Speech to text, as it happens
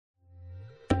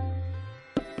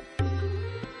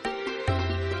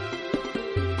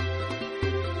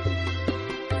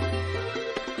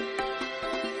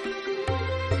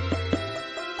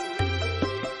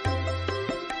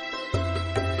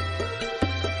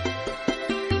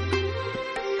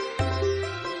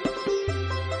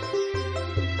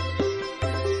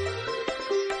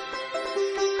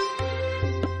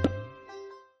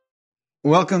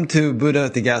Welcome to Buddha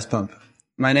at the Gas Pump.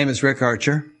 My name is Rick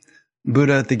Archer.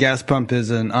 Buddha at the Gas Pump is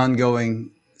an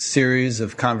ongoing series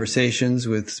of conversations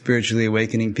with spiritually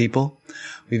awakening people.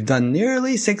 We've done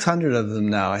nearly 600 of them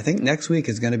now. I think next week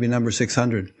is going to be number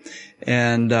 600.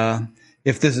 And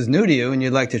if this is new to you and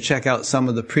you'd like to check out some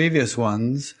of the previous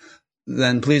ones,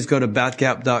 then please go to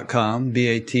batgap.com,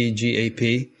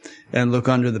 BATGAP, and look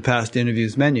under the past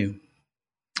interviews menu.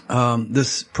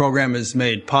 This program is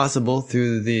made possible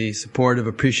through the support of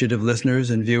appreciative listeners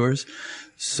and viewers.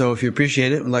 So if you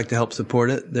appreciate it and would like to help support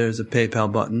it, there's a PayPal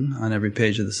button on every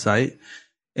page of the site.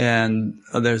 And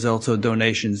there's also a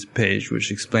donations page,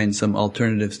 which explains some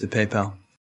alternatives to PayPal.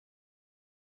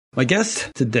 My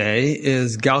guest today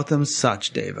is Gautam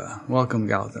Sachdeva. Welcome,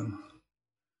 Gautam.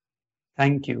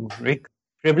 Thank you, Rick.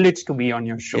 Privileged to be on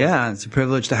your show. Yeah, it's a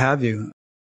privilege to have you.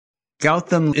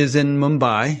 Gautam is in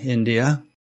Mumbai, India.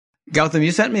 Gautam,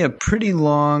 you sent me a pretty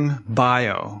long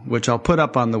bio, which I'll put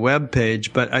up on the web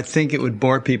page, but I think it would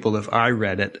bore people if I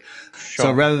read it. Sure.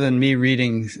 So rather than me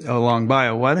reading a long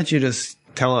bio, why don't you just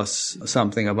tell us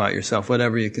something about yourself,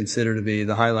 whatever you consider to be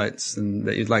the highlights and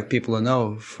that you'd like people to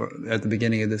know at the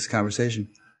beginning of this conversation.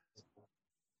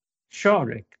 Sure,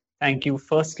 Rick. Thank you.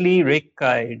 Firstly, Rick,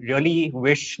 I really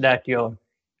wish that your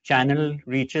channel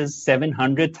reaches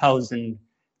 700,000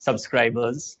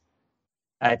 subscribers.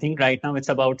 I think right now it's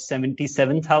about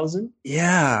 77,000.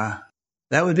 Yeah,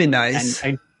 that would be nice.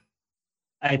 And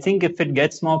I think if it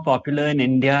gets more popular in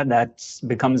India, that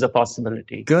becomes a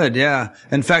possibility. Good, yeah.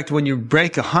 In fact, when you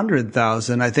break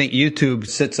 100,000, I think YouTube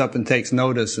sits up and takes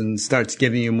notice and starts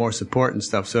giving you more support and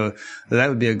stuff. So that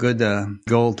would be a good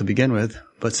goal to begin with.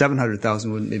 But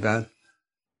 700,000 wouldn't be bad.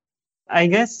 I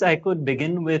guess I could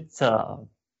begin with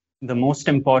the most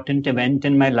important event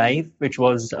in my life, which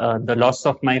was the loss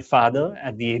of my father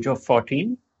at the age of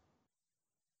 14.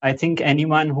 I think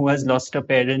anyone who has lost a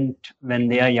parent when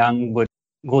they are young would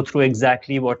go through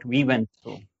exactly what we went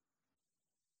through.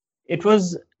 It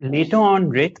was later on,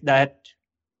 Rick, that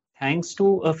thanks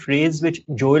to a phrase which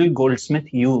Joel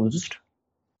Goldsmith used,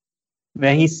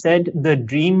 where he said, the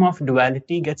dream of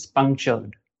duality gets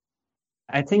punctured.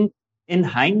 I think in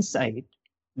hindsight,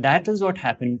 that is what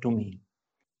happened to me.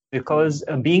 Because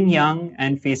being young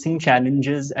and facing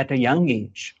challenges at a young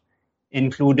age,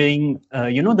 including,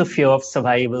 the fear of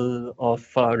survival, of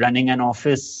running an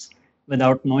office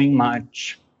without knowing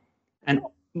much, and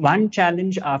one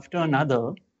challenge after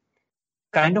another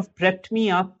kind of prepped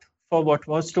me up for what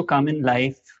was to come in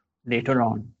life later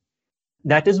on.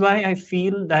 That is why I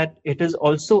feel that it is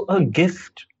also a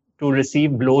gift to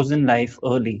receive blows in life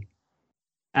early.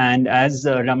 And as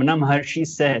Ramana Maharshi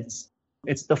says,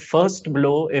 it's the first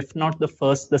blow, if not the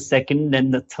first, the second,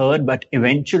 then the third, but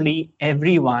eventually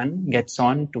everyone gets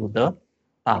on to the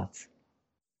path.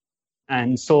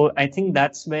 And so I think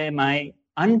that's where my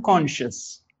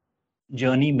unconscious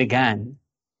journey began.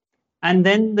 And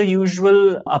then the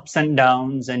usual ups and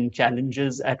downs and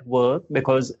challenges at work,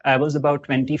 because I was about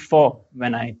 24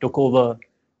 when I took over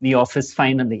the office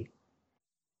finally.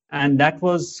 And that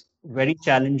was very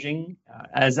challenging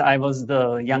as I was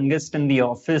the youngest in the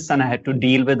office and I had to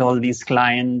deal with all these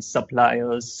clients,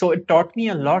 suppliers. So it taught me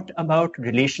a lot about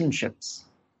relationships.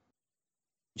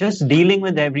 Just dealing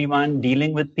with everyone,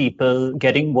 dealing with people,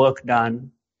 getting work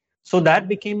done. So that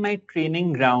became my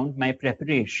training ground, my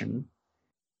preparation.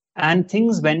 And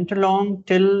things went along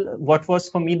till what was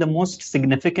for me the most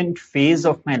significant phase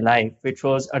of my life, which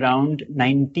was around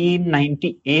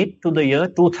 1998 to the year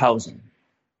 2000.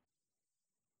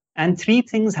 And three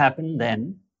things happened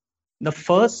then. The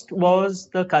first was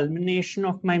the culmination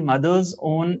of my mother's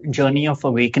own journey of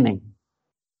awakening.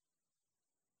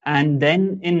 And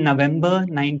then in November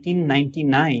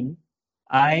 1999,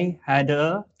 I had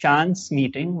a chance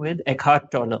meeting with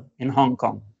Eckhart Tolle in Hong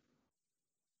Kong.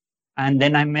 And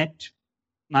then I met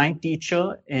my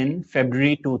teacher in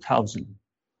February 2000.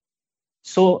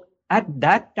 So at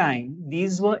that time,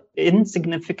 these were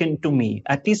insignificant to me,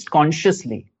 at least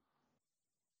consciously.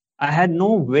 I had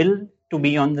no will to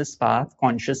be on this path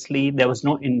consciously. There was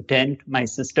no intent. My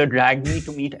sister dragged me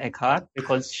to meet Eckhart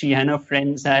because she and her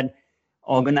friends had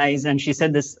organized, and she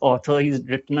said, this author, he's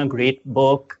written a great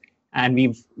book and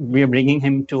we're bringing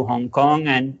him to Hong Kong,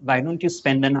 and why don't you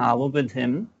spend an hour with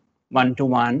him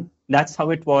one-to-one? That's how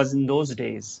it was in those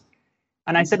days.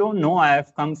 And I said, oh no, I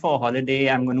have come for a holiday.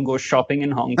 I'm going to go shopping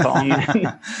in Hong Kong.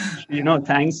 And,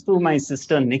 thanks to my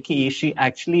sister Nikki, she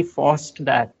actually forced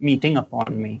that meeting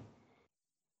upon me.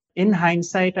 In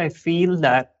hindsight, I feel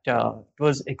that it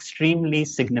was extremely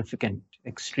significant.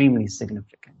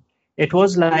 It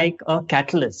was like a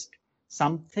catalyst.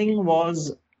 Something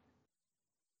was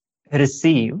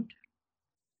received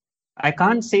I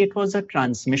can't say it was a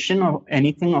transmission or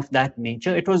anything of that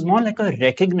nature. It was more like a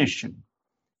recognition.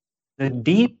 The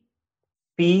deep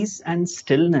peace and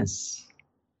stillness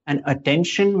and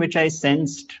attention which I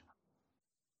sensed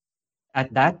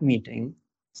at that meeting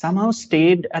somehow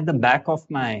stayed at the back of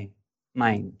my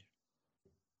mind.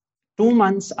 2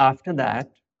 months after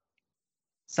that,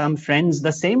 some friends,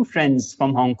 the same friends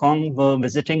from Hong Kong, were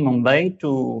visiting Mumbai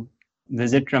to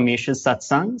visit Ramesh's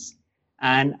satsangs,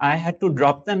 and I had to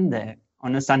drop them there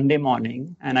on a Sunday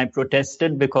morning, and I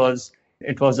protested because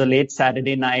it was a late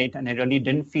Saturday night and I really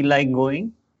didn't feel like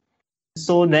going.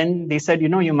 So then they said,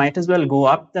 you might as well go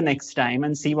up the next time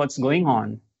and see what's going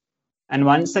on. And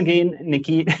once again,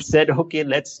 Nikki said, okay,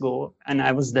 let's go. And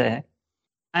I was there.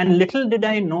 And little did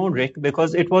I know, Rick,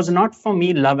 because it was not for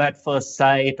me love at first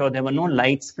sight, or there were no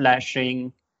lights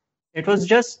flashing. It was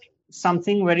just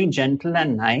something very gentle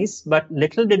and nice. But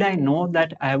little did I know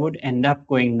that I would end up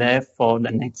going there for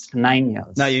the next 9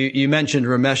 years. Now, you mentioned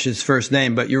Ramesh's first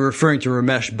name, but you're referring to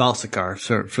Ramesh Balsekar,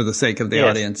 so for the sake of the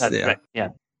audience. That's right. Yeah.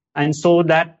 And so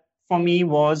that for me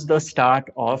was the start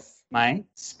of my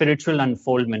spiritual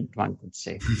unfoldment, one could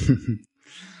say.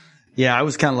 Yeah, I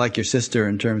was kind of like your sister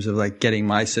in terms of like getting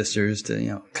my sisters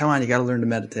to, come on, you got to learn to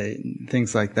meditate and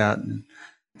things like that, and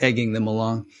egging them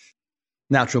along.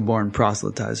 Natural born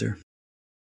proselytizer.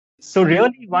 So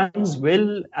really one's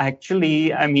will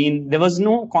actually, there was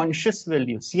no conscious will,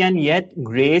 you see, and yet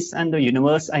grace and the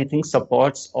universe, I think,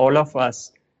 supports all of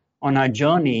us on our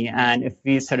journey. And if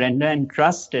we surrender and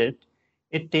trust it,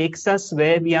 it takes us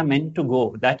where we are meant to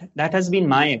go. That has been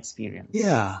my experience.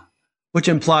 Yeah. Which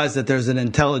implies that there's an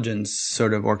intelligence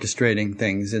sort of orchestrating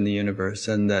things in the universe,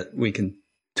 and that we can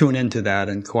tune into that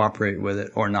and cooperate with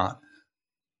it or not.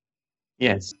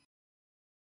 Yes.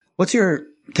 What's your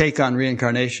take on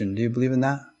reincarnation? Do you believe in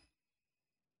that?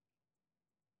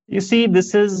 You see,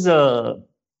 this is, there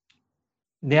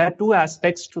are two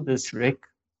aspects to this, Rick.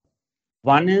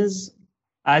 One is,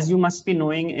 as you must be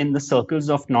knowing, in the circles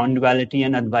of non-duality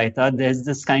and Advaita, there's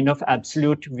this kind of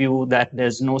absolute view that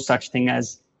there's no such thing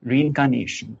as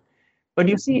reincarnation. But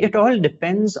you see, it all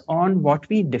depends on what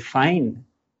we define.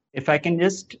 If I can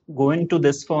just go into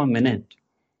this for a minute.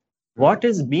 What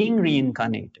is being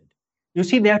reincarnated? You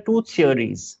see, there are two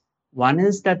theories. One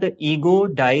is that the ego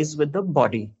dies with the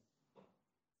body.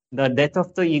 The death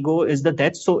of the ego is the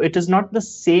death. So it is not the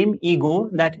same ego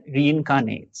that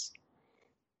reincarnates.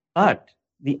 But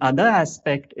the other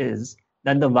aspect is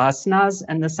that the vasanas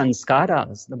and the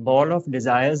sanskaras, the ball of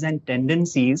desires and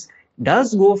tendencies,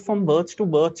 does go from birth to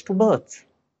birth to birth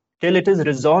till it is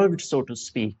resolved, so to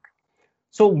speak.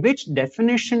 So which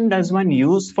definition does one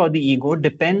use for the ego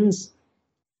depends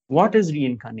what is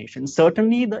reincarnation.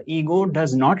 Certainly the ego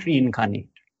does not reincarnate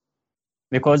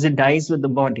because it dies with the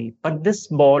body. But this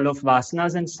ball of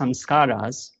vasanas and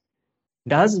samskaras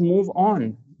does move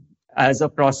on as a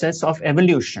process of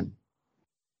evolution.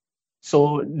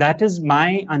 So that is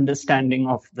my understanding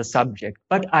of the subject.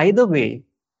 But either way,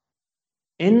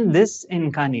 in this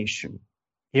incarnation,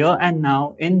 here and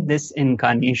now, in this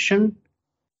incarnation,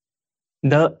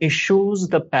 the issues,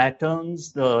 the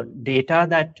patterns, the data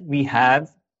that we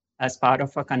have as part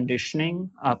of our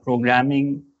conditioning, our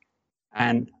programming,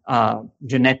 and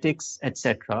genetics,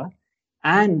 etc.,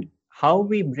 and how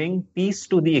we bring peace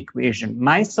to the equation.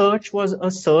 My search was a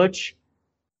search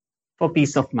for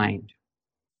peace of mind.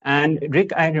 And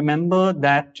Rick, I remember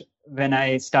that when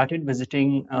I started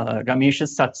visiting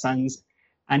Ramesh's satsangs,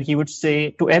 and he would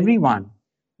say to everyone,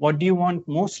 what do you want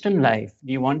most in life?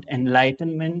 Do you want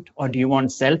enlightenment or do you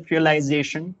want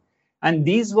self-realization? And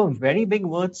these were very big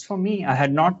words for me. I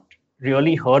had not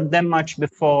really heard them much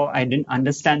before. I didn't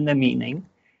understand the meaning.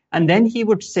 And then he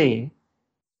would say,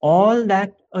 all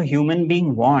that a human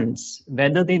being wants,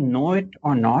 whether they know it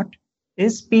or not,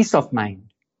 is peace of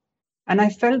mind. And I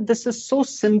felt this is so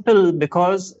simple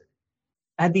because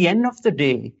at the end of the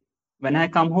day, when I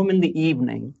come home in the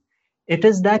evening, it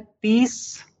is that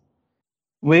peace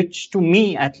which to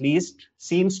me at least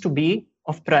seems to be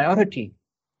of priority.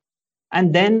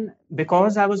 And then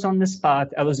because I was on this path,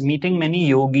 I was meeting many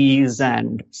yogis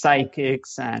and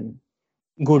psychics and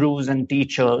gurus and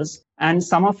teachers. And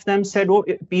some of them said, oh,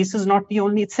 peace is not the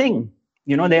only thing.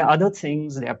 There are other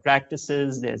things, there are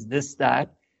practices, there's this,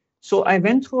 that. So I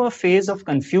went through a phase of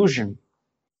confusion.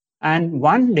 And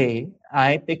one day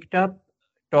I picked up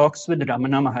talks with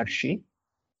Ramana Maharshi.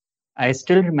 I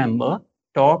still remember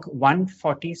talk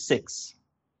 146,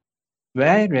 where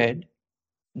I read,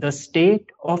 the state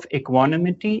of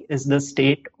equanimity is the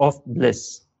state of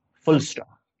bliss, full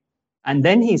stop. And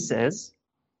then he says,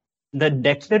 the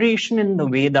declaration in the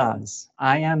Vedas,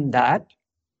 I am that,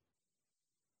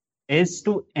 is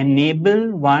to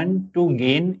enable one to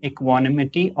gain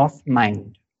equanimity of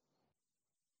mind.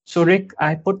 So, Rick,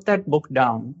 I put that book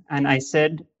down and I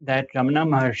said that Ramana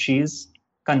Maharshi's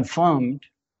confirmed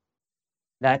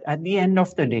that at the end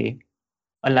of the day,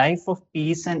 a life of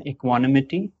peace and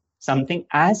equanimity, something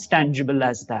as tangible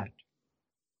as that,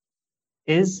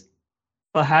 is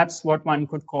perhaps what one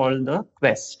could call the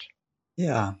quest.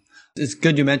 Yeah. It's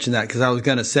good you mentioned that, because I was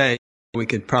going to say we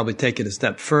could probably take it a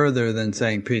step further than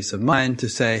saying peace of mind to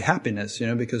say happiness,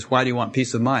 because why do you want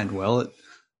peace of mind? Well, it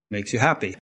makes you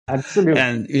happy. Absolutely.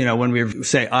 And, when we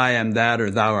say I am that or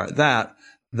thou art that,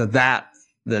 the that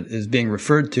is being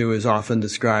referred to is often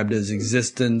described as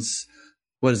existence.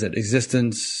 What is it?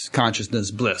 Existence,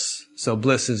 consciousness, bliss. So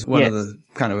bliss is one of the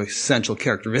kind of essential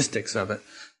characteristics of it.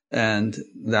 And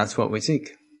that's what we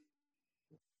seek.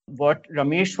 What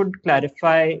Ramesh would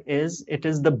clarify is it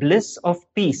is the bliss of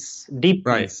peace, deep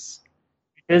peace.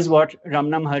 It is what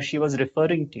Ramana Maharshi was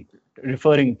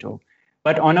referring to.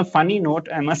 But on a funny note,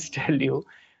 I must tell you,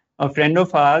 a friend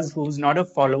of ours who's not a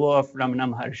follower of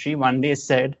Ramana Maharshi one day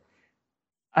said,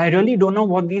 I really don't know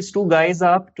what these two guys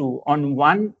are up to. On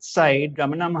one side,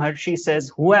 Ramana Maharshi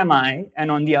says, who am I? And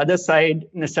on the other side,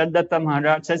 Nisargadatta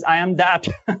Maharaj says, I am that.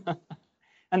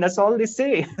 And that's all they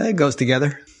say. It goes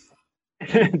together.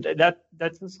 That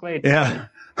was quite funny.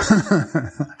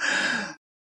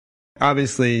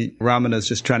 Obviously, Ramana's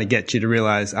just trying to get you to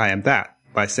realize I am that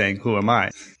by saying, who am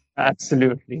I?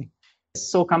 Absolutely.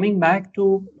 So coming back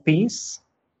to peace,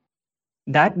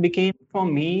 that became for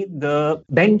me the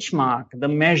benchmark, the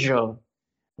measure,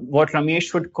 what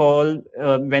Ramesh would call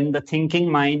when the thinking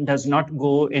mind does not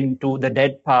go into the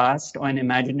dead past or an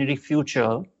imaginary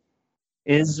future,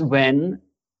 is when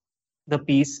the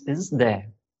peace is there.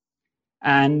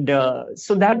 And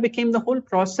so that became the whole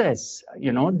process,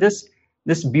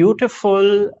 this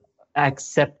beautiful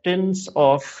acceptance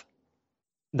of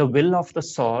the will of the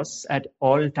source at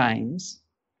all times.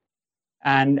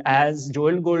 And as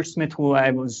Joel Goldsmith, who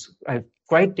I've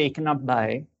quite taken up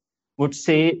by, would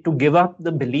say, to give up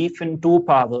the belief in two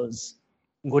powers,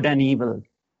 good and evil,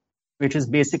 which is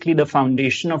basically the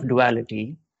foundation of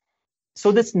duality.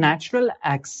 So this natural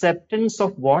acceptance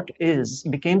of what is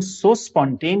became so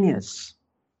spontaneous,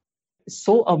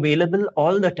 so available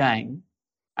all the time.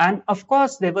 And of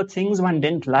course, there were things one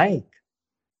didn't like.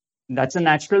 That's a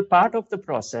natural part of the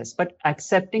process. But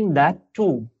accepting that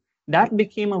too, that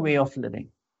became a way of living.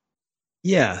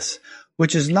 Yes,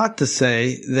 which is not to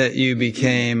say that you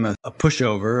became a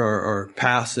pushover or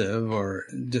passive or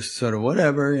just sort of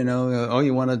whatever, oh,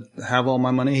 you want to have all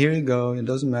my money? Here you go. It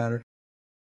doesn't matter.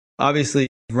 Obviously,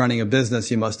 running a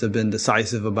business, you must have been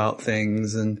decisive about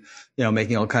things and,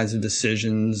 making all kinds of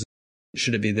decisions.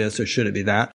 Should it be this or should it be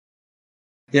that?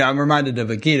 Yeah, I'm reminded of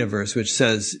a Gita verse which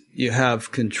says you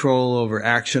have control over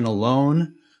action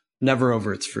alone, never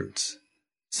over its fruits.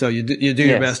 So you do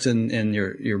your best in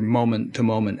your moment to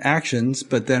moment actions,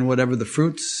 but then whatever the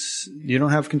fruits, you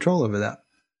don't have control over that.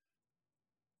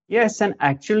 Yes, and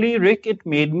actually, Rick, it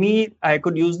made me, I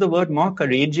could use the word more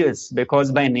courageous,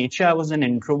 because by nature I was an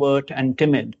introvert and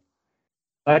timid.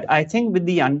 But I think with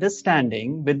the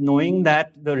understanding, with knowing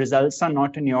that the results are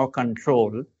not in your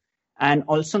control, and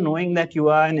also knowing that you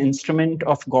are an instrument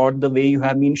of God the way you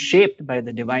have been shaped by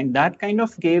the divine, that kind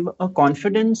of gave a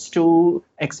confidence to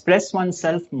express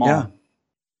oneself more. Yeah,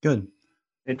 good.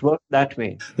 It worked that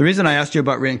way. The reason I asked you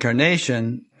about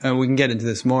reincarnation, and we can get into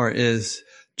this more, is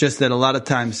just that a lot of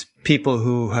times people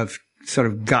who have sort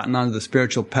of gotten onto the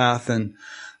spiritual path and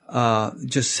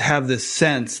just have this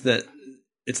sense that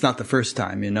it's not the first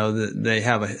time, that they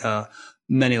have a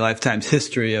many lifetimes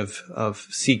history of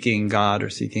seeking God or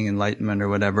seeking enlightenment or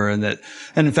whatever. And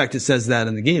in fact, it says that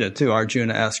in the Gita too.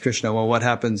 Arjuna asked Krishna, well, what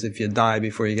happens if you die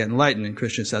before you get enlightened? And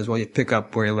Krishna says, well, you pick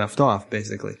up where you left off,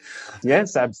 basically.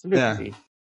 Yes, absolutely.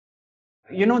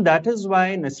 Yeah. That is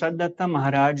why Nisargadatta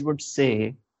Maharaj would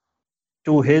say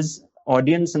to his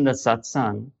audience in the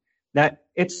satsang that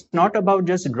it's not about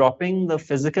just dropping the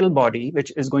physical body,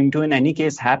 which is going to in any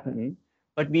case happen,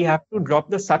 but we have to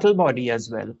drop the subtle body as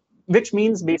well, which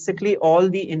means basically all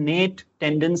the innate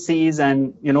tendencies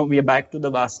and, we are back to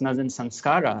the vasanas and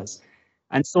samskaras.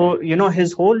 And so,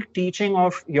 his whole teaching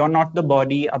of you're not the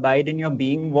body, abide in your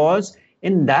being was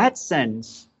in that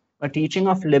sense a teaching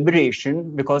of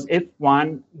liberation, because if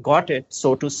one got it,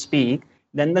 so to speak,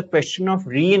 then the question of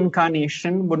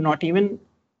reincarnation would not even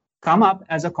come up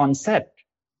as a concept.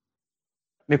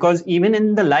 Because even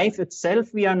in the life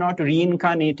itself, we are not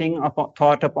reincarnating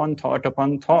thought upon thought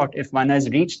upon thought if one has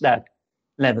reached that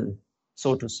level,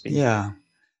 so to speak. Yeah.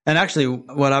 And actually,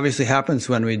 what obviously happens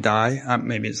when we die,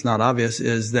 maybe it's not obvious,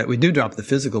 is that we do drop the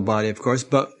physical body, of course,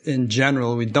 but in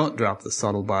general, we don't drop the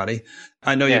subtle body.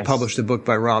 I know you published a book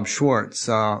by Rob Schwartz,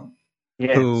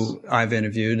 who I've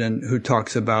interviewed and who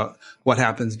talks about what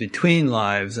happens between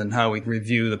lives and how we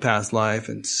review the past life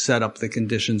and set up the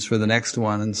conditions for the next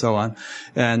one and so on.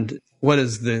 And what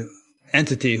is the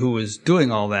entity who is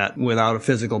doing all that without a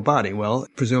physical body? Well,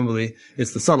 presumably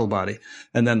it's the subtle body.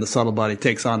 And then the subtle body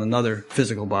takes on another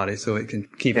physical body so it can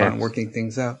keep on working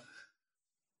things out.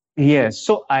 Yes.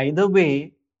 So either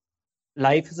way,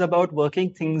 life is about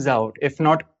working things out. If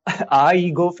not our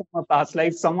ego from a past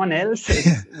life, someone else,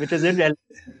 which is irrelevant,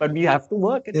 but we have to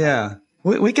work it out.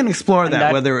 We can explore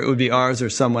that, whether it would be ours or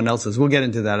someone else's. We'll get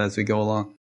into that as we go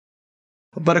along.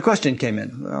 But a question came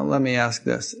in. Well, let me ask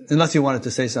this, unless you wanted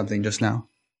to say something just now.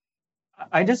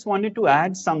 I just wanted to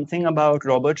add something about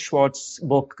Robert Schwartz's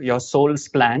book, Your Soul's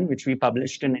Plan, which we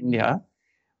published in India.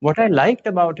 What I liked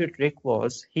about it, Rick,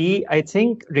 was he, I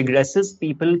think, regresses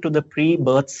people to the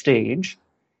pre-birth stage.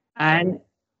 And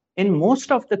in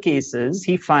most of the cases,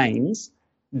 he finds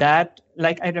that,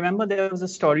 like I remember there was a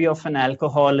story of an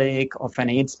alcoholic, of an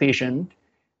AIDS patient,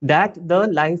 that the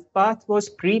life path was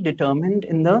predetermined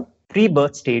in the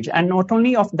pre-birth stage. And not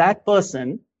only of that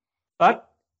person, but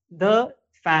the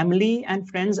family and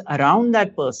friends around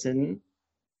that person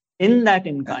in that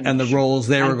incarnation. And the roles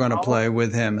they were going to play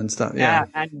with him and stuff. Yeah.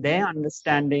 And their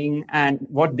understanding and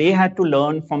what they had to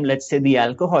learn from, let's say, the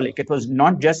alcoholic. It was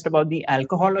not just about the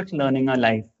alcoholic learning a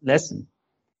life lesson.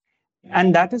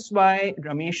 And that is why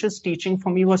Ramesh's teaching for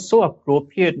me was so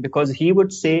appropriate, because he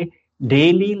would say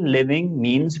daily living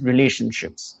means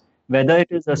relationships. Whether it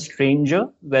is a stranger,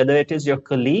 whether it is your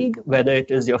colleague, whether it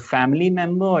is your family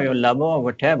member or your lover or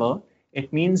whatever,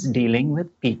 it means dealing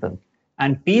with people.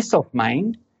 And peace of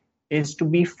mind is to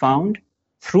be found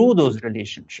through those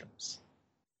relationships.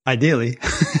 Ideally.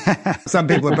 Some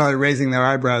people are probably raising their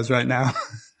eyebrows right now.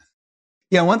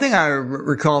 Yeah, one thing I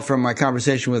recall from my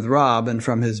conversation with Rob and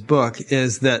from his book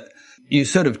is that you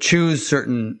sort of choose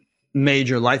certain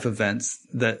major life events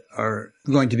that are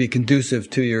going to be conducive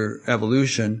to your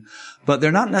evolution, but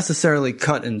they're not necessarily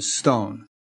cut in stone.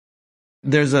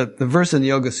 There's the verse in the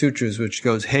Yoga Sutras which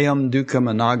goes, Hayam Dukkham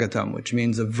Anagatam, which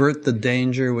means avert the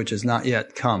danger which has not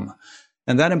yet come.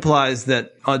 And that implies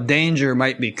that a danger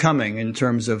might be coming in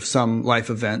terms of some life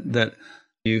event that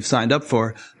you've signed up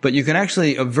for, but you can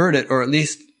actually avert it or at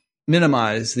least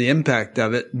minimize the impact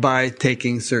of it by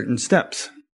taking certain steps.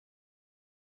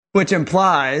 Which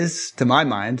implies, to my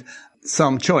mind,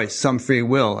 some choice, some free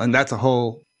will. And that's a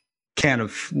whole can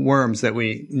of worms that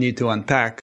we need to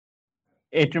unpack.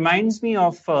 It reminds me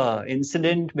of an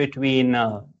incident between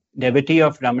a devotee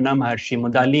of Ramana Maharshi,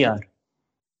 Mudaliar.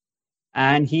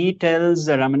 And he tells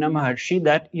Ramana Maharshi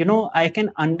that, I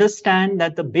can understand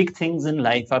that the big things in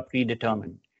life are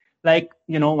predetermined. Like,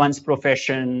 one's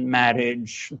profession,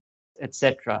 marriage,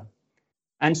 etc.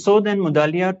 And so then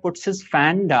Mudaliar puts his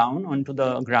fan down onto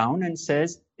the ground and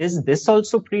says, is this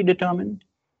also predetermined?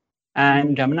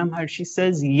 And Ramana Maharshi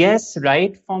says, yes,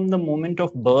 right from the moment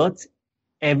of birth,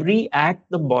 every act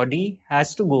the body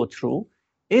has to go through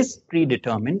is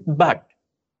predetermined. But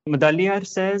Mudaliar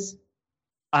says,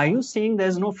 are you saying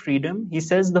there's no freedom? He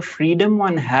says the freedom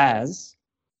one has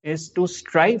is to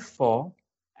strive for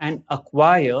and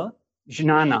acquire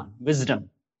jnana, wisdom.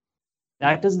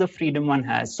 That is the freedom one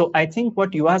has. So I think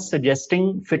what you are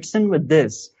suggesting fits in with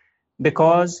this,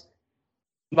 because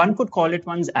one could call it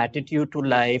one's attitude to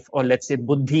life, or let's say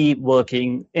buddhi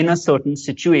working in a certain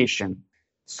situation.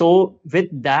 So with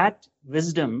that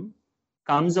wisdom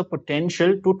comes a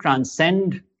potential to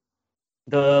transcend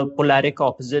the polaric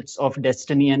opposites of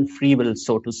destiny and free will,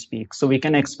 so to speak. So we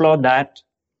can explore that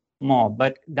more,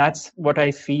 but that's what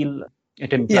I feel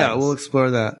it implies. Yeah, we'll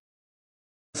explore that.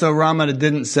 So Ramana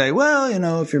didn't say,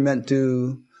 well, if you're meant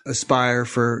to aspire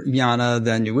for jnana,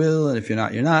 then you will, and if you're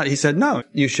not, you're not. He said, no,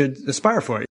 you should aspire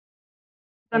for it.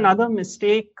 Another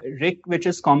mistake, Rick, which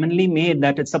is commonly made,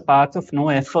 that it's a path of no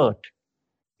effort.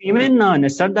 Even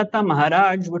Nisargadatta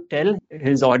Maharaj would tell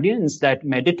his audience that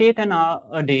meditate an hour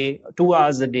a day, 2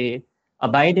 hours a day,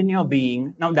 abide in your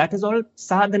being. Now that is all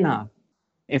sadhana.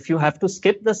 If you have to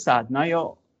skip the sadhana,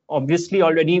 you're obviously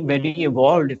already very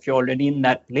evolved if you're already in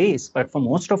that place. But for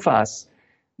most of us,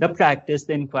 the practice,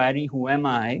 the inquiry, who am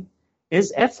I,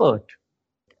 is effort.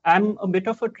 I'm a bit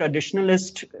of a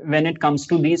traditionalist when it comes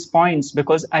to these points,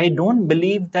 because I don't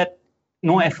believe that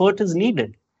no effort is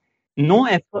needed. No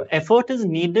effort is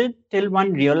needed till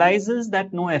one realizes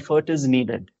that no effort is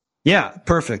needed. Yeah,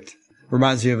 perfect.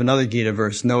 Reminds me of another Gita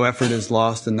verse. No effort is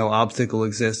lost and no obstacle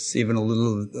exists. Even a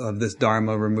little of this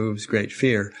dharma removes great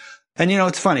fear. And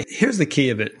it's funny. Here's the key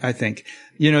of it, I think.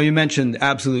 You mentioned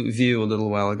absolute view a little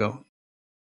while ago.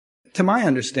 To my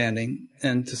understanding,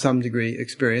 and to some degree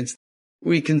experience,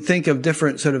 we can think of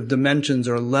different sort of dimensions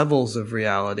or levels of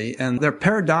reality, and they're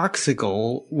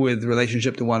paradoxical with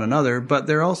relationship to one another, but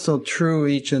they're also true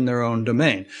each in their own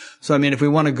domain. So, if we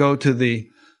want to go to the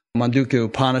Mandukya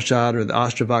Upanishad or the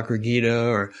Ashtavakra Gita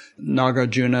or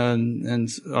Nagarjuna and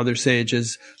other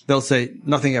sages, they'll say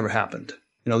nothing ever happened.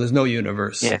 There's no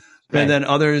universe. Yeah. And Right. then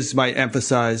others might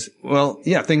emphasize, well,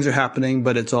 yeah, things are happening,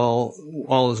 but it's all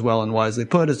is well and wisely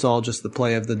put. It's all just the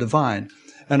play of the divine.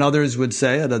 And others would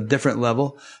say at a different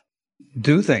level,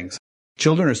 do things.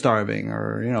 Children are starving,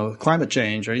 or, climate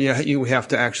change, or you have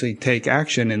to actually take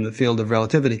action in the field of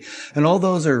relativity. And all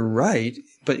those are right,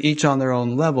 but each on their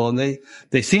own level. And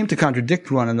they seem to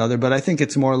contradict one another, but I think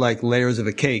it's more like layers of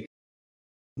a cake.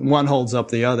 One holds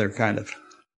up the other, kind of.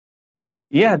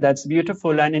 Yeah, that's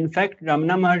beautiful. And in fact,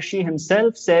 Ramana Maharshi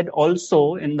himself said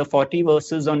also in the 40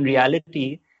 verses on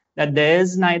reality that there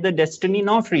is neither destiny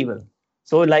nor free will.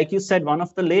 So like you said, one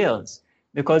of the layers,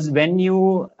 because when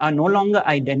you are no longer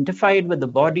identified with the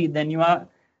body, then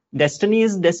destiny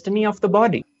is destiny of the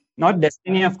body, not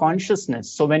destiny of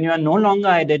consciousness. So when you are no longer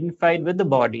identified with the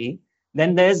body,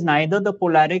 then there is neither the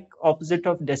polaric opposite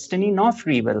of destiny nor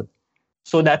free will.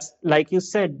 So that's, like you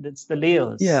said, it's the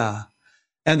layers. Yeah.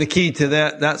 And the key to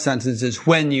that sentence is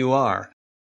when you are.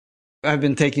 I've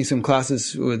been taking some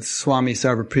classes with Swami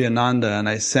Sarvapriyananda, and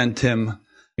I sent him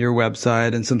your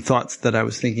website and some thoughts that I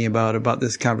was thinking about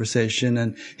this conversation.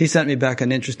 And he sent me back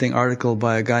an interesting article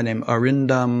by a guy named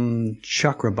Arindam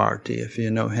Chakrabarti, if you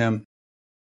know him.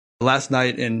 Last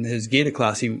night in his Gita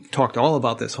class, he talked all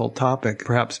about this whole topic,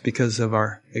 perhaps because of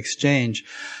our exchange.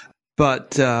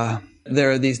 But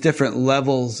there are these different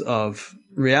levels of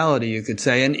reality, you could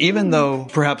say. And even though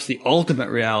perhaps the ultimate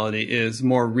reality is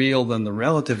more real than the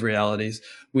relative realities,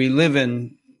 we live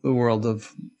in the world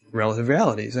of relative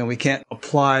realities, and we can't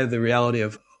apply the reality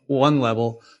of one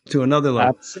level to another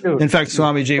level. Absolutely. In fact,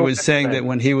 Swamiji was saying that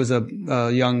when he was a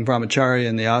young brahmachari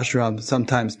in the ashram,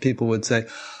 sometimes people would say,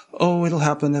 oh, it'll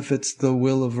happen if it's the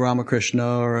will of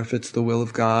Ramakrishna or if it's the will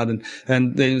of God.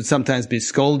 And they would sometimes be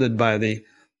scolded by the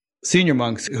senior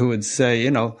monks who would say,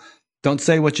 don't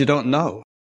say what you don't know.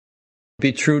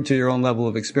 Be true to your own level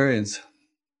of experience.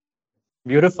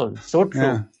 Beautiful. So true.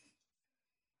 Yeah.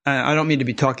 I don't mean to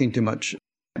be talking too much,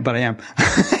 but I am.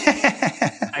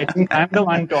 I think I'm the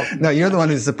one talking. No, you're the one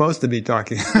who's supposed to be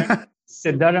talking.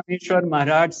 Siddharameshwar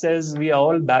Maharaj says we are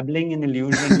all babbling in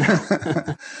illusion.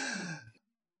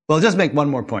 Well, just make one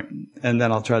more point, and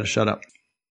then I'll try to shut up.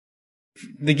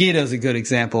 The Gita is a good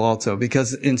example also,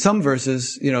 because in some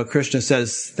verses, Krishna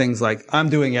says things like, I'm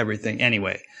doing everything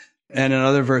anyway. And in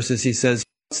other verses, he says,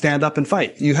 stand up and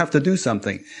fight. You have to do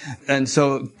something. And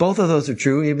so both of those are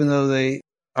true, even though they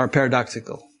are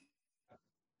paradoxical.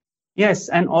 Yes,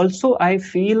 and also I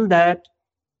feel that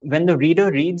when the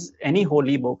reader reads any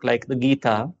holy book like the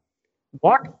Gita,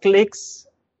 what clicks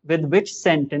with which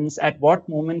sentence at what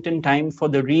moment in time for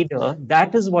the reader,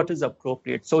 that is what is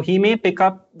appropriate. So he may pick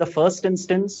up the first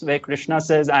instance where Krishna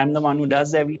says, I'm the one who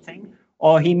does everything,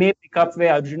 or he may pick up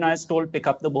where Arjuna is told, pick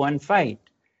up the bow and fight.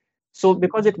 So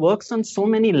because it works on so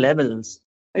many levels,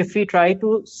 if we try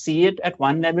to see it at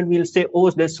one level, we'll say,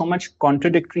 oh, there's so much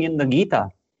contradictory in the Gita.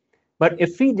 But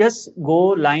if we just go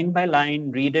line by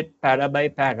line, read it para by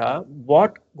para,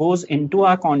 what goes into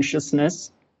our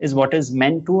consciousness is what is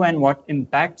meant to, and what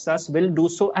impacts us will do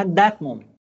so at that moment.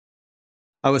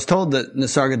 I was told that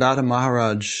Nisargadatta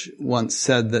Maharaj once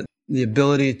said that the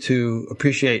ability to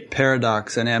appreciate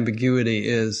paradox and ambiguity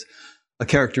is a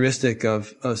characteristic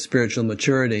of spiritual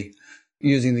maturity.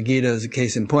 Using the Gita as a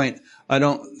case in point, I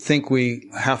don't think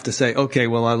we have to say, okay,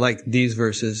 well, I like these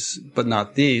verses, but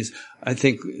not these. I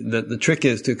think that the trick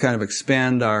is to kind of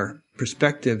expand our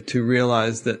perspective to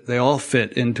realize that they all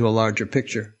fit into a larger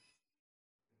picture.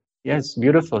 Yes,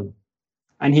 beautiful.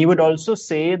 And he would also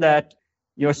say that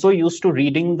you're so used to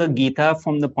reading the Gita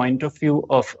from the point of view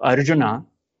of Arjuna,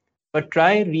 but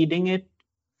try reading it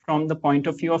from the point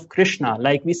of view of Krishna,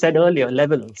 like we said earlier,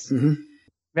 levels. Mm-hmm.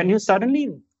 When you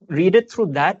suddenly read it through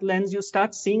that lens, you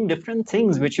start seeing different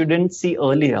things which you didn't see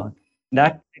earlier.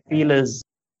 That, I feel, is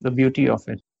the beauty of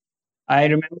it. I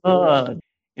remember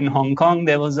in Hong Kong,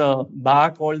 there was a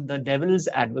bar called the Devil's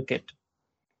Advocate.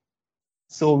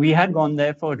 So we had gone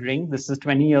there for a drink. This is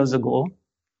 20 years ago.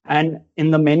 And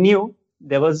in the menu,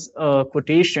 there was a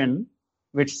quotation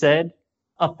which said,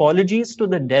 apologies to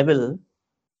the devil,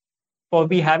 for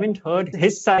we haven't heard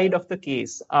his side of the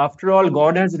case. After all,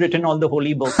 God has written all the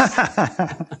holy books.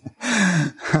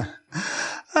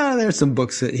 There's some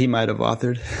books that he might have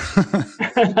authored,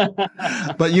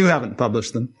 but you haven't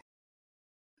published them.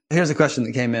 Here's a question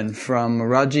that came in from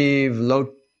Rajiv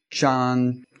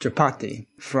Lochan Tripathi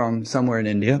from somewhere in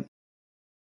India.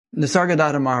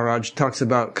 Nisargadatta Maharaj talks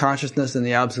about consciousness and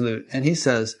the absolute, and he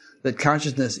says that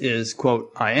consciousness is,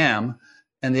 quote, I am,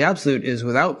 and the absolute is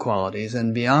without qualities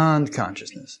and beyond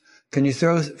consciousness. Can you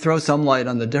throw some light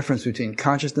on the difference between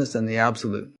consciousness and the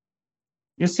absolute?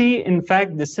 You see, in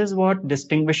fact, this is what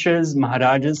distinguishes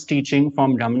Maharaj's teaching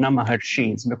from Ramana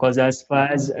Maharshi's, because as far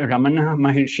as Ramana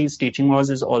Maharshi's teaching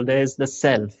was, is all there is the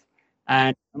self.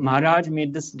 And Maharaj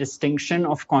made this distinction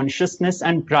of consciousness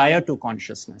and prior to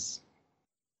consciousness,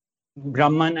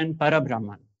 Brahman and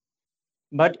Parabrahman.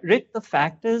 But Rick, the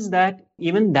fact is that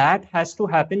even that has to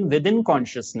happen within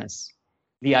consciousness.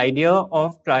 The idea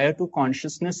of prior to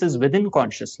consciousness is within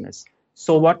consciousness.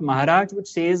 So what Maharaj would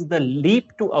say is the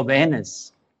leap to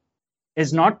awareness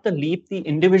is not the leap the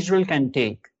individual can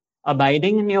take.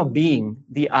 Abiding in your being,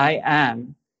 the I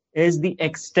am, is the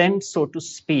extent, so to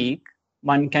speak,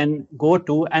 one can go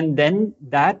to, and then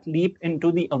that leap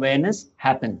into the awareness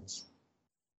happens.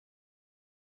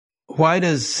 Why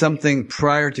does something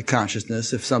prior to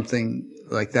consciousness, if something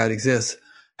like that exists,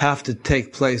 have to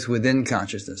take place within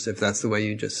consciousness, if that's the way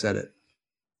you just said it?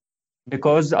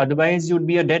 Because otherwise you'd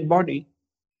be a dead body.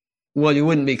 Well, you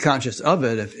wouldn't be conscious of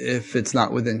it if it's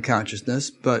not within consciousness,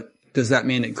 but does that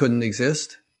mean it couldn't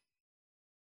exist?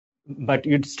 But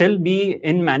you'd still be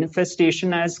in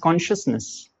manifestation as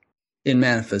consciousness. In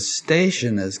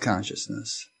manifestation as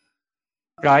consciousness.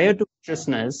 Prior to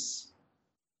consciousness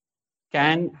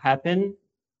can happen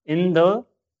in the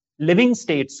living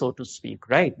state, so to speak,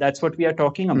 right? That's what we are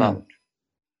talking about.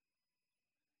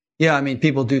 Yeah, I mean,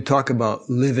 people do talk about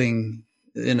living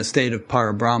in a state of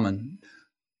Parabrahman.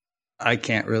 I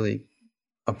can't really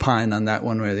opine on that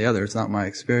one way or the other. It's not my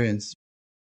experience.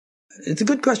 It's a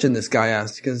good question this guy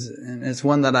asked, because it's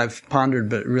one that I've pondered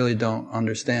but really don't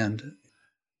understand.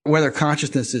 Whether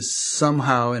consciousness is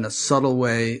somehow in a subtle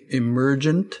way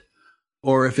emergent,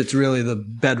 or if it's really the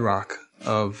bedrock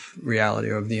of reality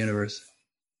or of the universe.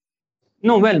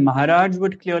 No, well, Maharaj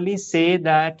would clearly say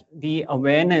that the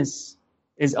awareness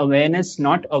is awareness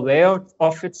not aware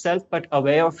of itself, but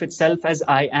aware of itself as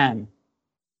I am.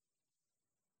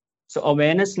 So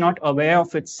awareness not aware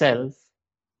of itself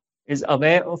is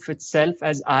aware of itself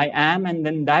as I am, and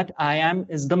then that I am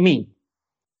is the me.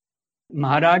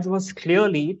 Maharaj was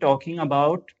clearly talking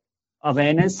about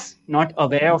awareness not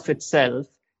aware of itself,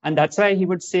 and that's why he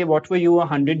would say, what were you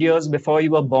 100 years before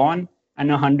you were born and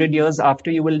 100 years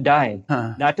after you will die?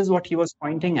 That is what he was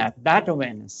pointing at, that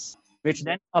awareness, which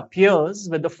then appears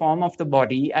with the form of the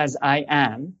body as I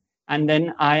am, and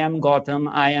then I am Gautam,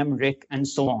 I am Rick, and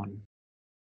so on.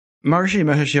 Maharishi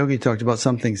Mahesh Yogi talked about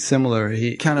something similar.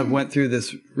 He kind of went through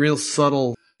this real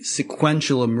subtle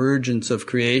sequential emergence of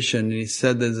creation, and he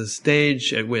said there's a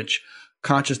stage at which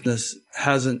consciousness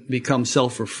hasn't become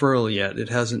self-referral yet. It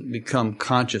hasn't become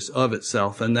conscious of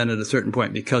itself. And then at a certain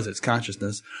point, because it's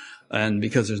consciousness and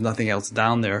because there's nothing else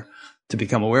down there to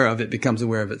become aware of, it becomes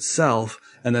aware of itself.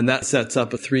 And then that sets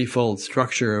up a threefold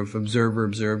structure of observer,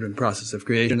 observed, and process of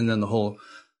creation. And then the whole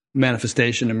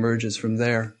manifestation emerges from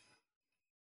there.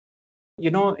 You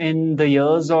know, in the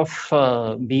years of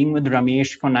being with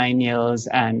Ramesh for 9 years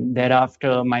and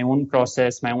thereafter my own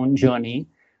process, my own journey,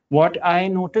 what I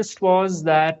noticed was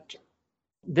that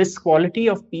this quality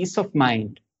of peace of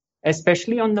mind,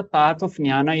 especially on the path of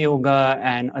Jnana Yoga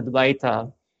and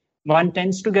Advaita, one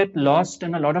tends to get lost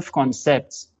in a lot of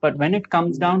concepts. But when it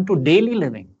comes down to daily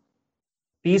living,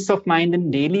 peace of mind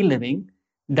in daily living,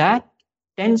 that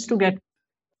tends to get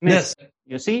missed,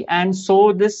 you see. And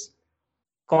so this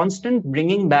constant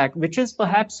bringing back, which is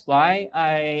perhaps why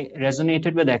I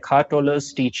resonated with Eckhart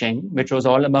Tolle's teaching, which was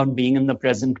all about being in the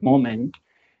present moment,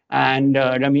 and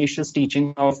Ramesh's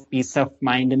teaching of peace of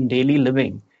mind in daily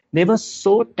living. They were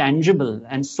so tangible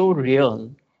and so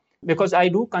real, because I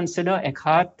do consider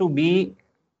Eckhart to be,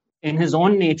 in his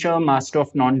own nature, a master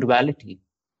of non-duality,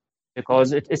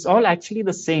 because it's all actually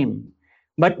the same.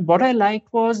 But what I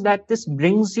liked was that this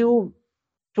brings you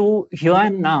to here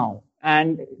and now,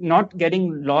 and not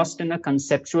getting lost in a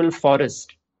conceptual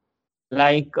forest.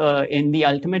 Like in The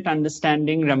Ultimate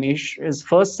Understanding, Ramesh's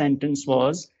first sentence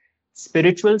was,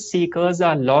 spiritual seekers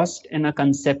are lost in a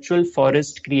conceptual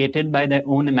forest created by their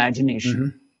own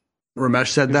imagination. Mm-hmm. Ramesh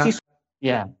said that?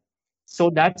 Yeah. So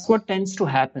that's what tends to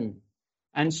happen.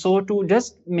 And so to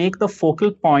just make the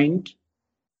focal point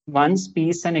one's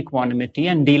peace and equanimity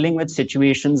and dealing with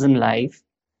situations in life,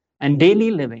 and daily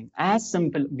living as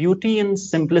simple, beauty in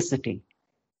simplicity.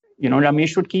 You know,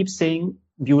 Ramesh would keep saying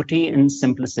beauty in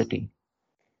simplicity.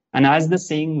 And as the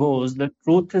saying goes, the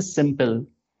truth is simple.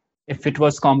 If it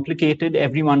was complicated,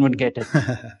 everyone would get it.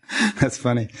 That's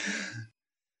funny.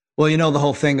 Well, the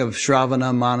whole thing of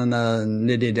Shravana, Manana, and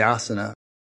Nididhyasana,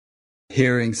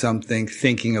 hearing something,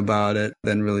 thinking about it,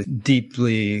 then really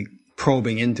deeply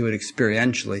probing into it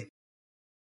experientially.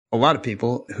 A lot of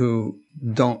people who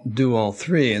don't do all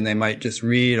three, and they might just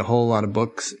read a whole lot of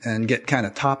books and get kind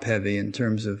of top heavy in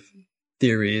terms of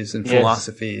theories and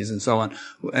philosophies and so on,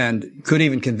 and could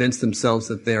even convince themselves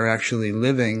that they're actually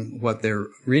living what they're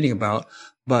reading about,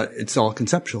 but it's all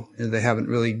conceptual. They haven't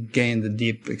really gained the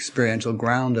deep experiential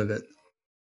ground of it.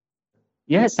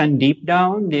 Yes, and deep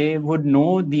down, they would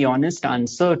know the honest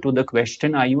answer to the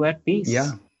question, are you at peace?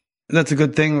 Yeah. That's a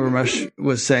good thing Ramesh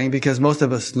was saying, because most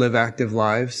of us live active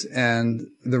lives and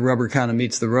the rubber kind of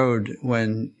meets the road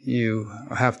when you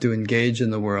have to engage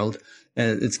in the world.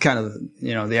 And it's kind of,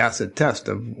 the acid test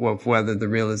of whether the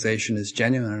realization is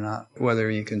genuine or not,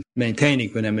 whether you can maintain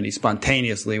equanimity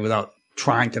spontaneously without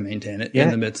trying to maintain it in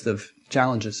the midst of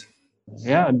challenges.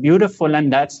 Yeah, beautiful.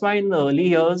 And that's why in the early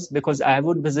years, because I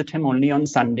would visit him only on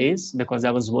Sundays because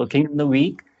I was working in the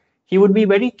week, he would be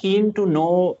very keen to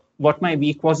know what my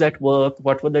week was at work,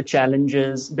 what were the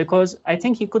challenges, because I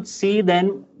think he could see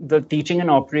then the teaching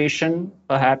and operation,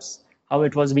 perhaps how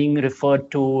it was being referred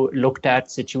to, looked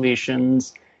at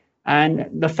situations. And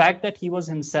the fact that he was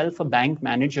himself a bank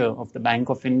manager of the Bank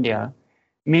of India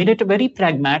made it a very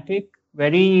pragmatic,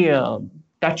 very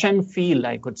touch and feel,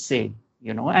 I could say.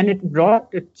 And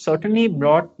it certainly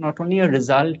brought not only a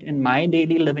result in my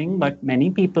daily living, but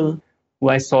many people who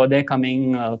I saw there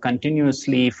coming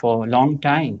continuously for a long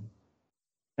time.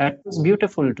 That was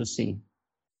beautiful to see.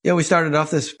 Yeah, we started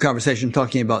off this conversation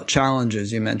talking about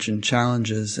challenges. You mentioned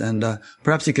challenges, and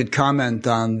perhaps you could comment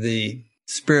on the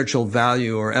spiritual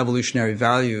value or evolutionary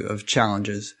value of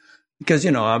challenges. Because,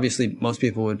 obviously most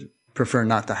people would prefer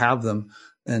not to have them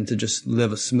and to just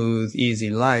live a smooth, easy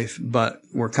life, but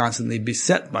we're constantly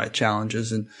beset by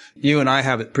challenges. And you and I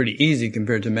have it pretty easy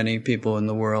compared to many people in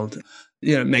the world.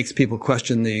 It makes people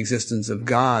question the existence of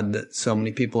God, that so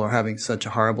many people are having such a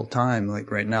horrible time.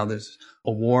 Like right now, there's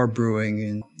a war brewing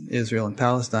in Israel and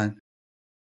Palestine.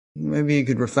 Maybe you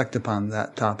could reflect upon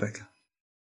that topic.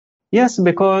 Yes,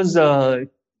 because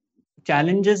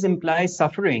challenges imply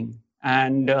suffering,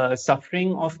 and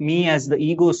suffering of me as the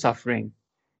ego suffering.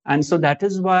 And so that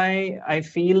is why I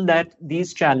feel that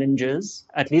these challenges,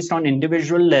 at least on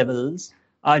individual levels,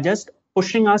 are just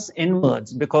pushing us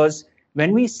inwards, because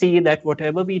when we see that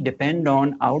whatever we depend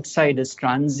on outside is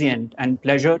transient and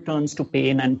pleasure turns to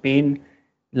pain and pain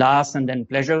lasts and then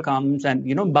pleasure comes and,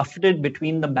 buffeted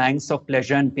between the banks of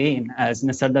pleasure and pain, as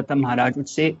Nisargadatta Maharaj would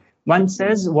say, one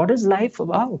says, what is life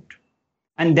about?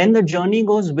 And then the journey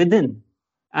goes within.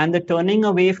 And the turning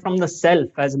away from the self,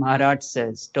 as Maharaj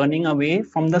says, turning away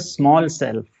from the small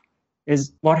self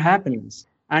is what happens.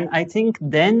 And I think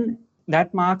then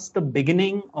that marks the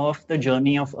beginning of the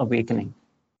journey of awakening.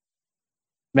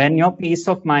 When your peace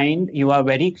of mind, you are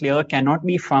very clear, cannot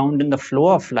be found in the flow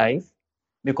of life,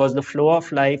 because the flow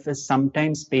of life is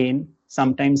sometimes pain,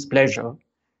 sometimes pleasure,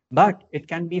 but it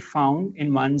can be found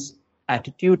in one's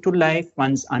attitude to life,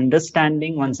 one's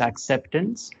understanding, one's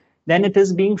acceptance, then it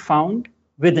is being found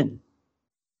within.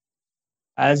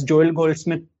 As Joel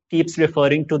Goldsmith keeps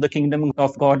referring to, the kingdom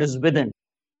of God is within.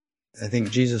 I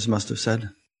think Jesus must have said.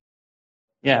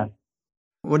 Yeah.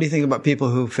 What do you think about people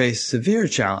who face severe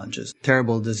challenges,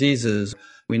 terrible diseases?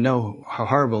 We know how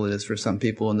horrible it is for some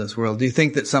people in this world. Do you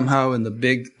think that somehow in the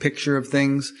big picture of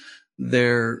things,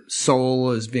 their soul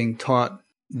is being taught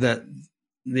that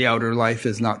the outer life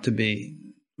is not to be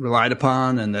relied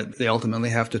upon and that they ultimately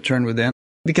have to turn within?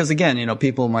 Because again,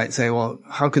 people might say, well,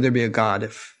 how could there be a God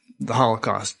if the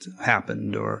Holocaust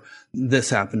happened or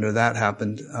this happened or that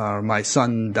happened or my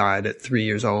son died at 3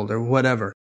 years old or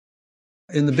whatever?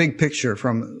 In the big picture,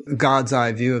 from God's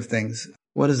eye view of things,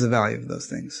 what is the value of those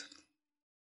things?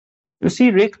 You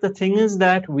see, Rick, the thing is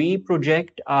that we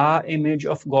project our image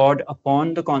of God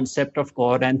upon the concept of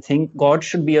God and think God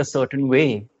should be a certain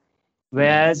way.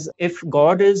 Whereas if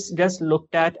God is just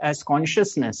looked at as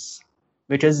consciousness,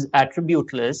 which is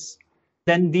attributeless,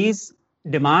 then these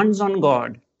demands on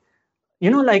God,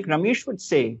 like Ramesh would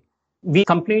say, we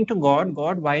complain to God,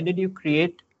 God, why did you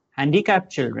create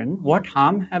handicapped children? What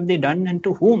harm have they done and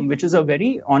to whom? Which is a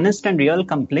very honest and real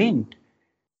complaint.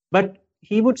 But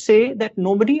he would say that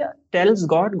nobody tells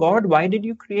God, God, why did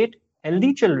you create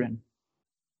healthy children?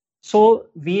 So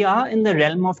we are in the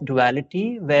realm of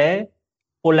duality where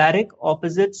polaric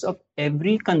opposites of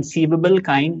every conceivable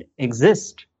kind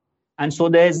exist. And so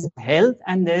there's health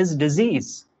and there's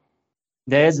disease.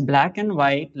 There's black and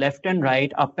white, left and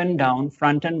right, up and down,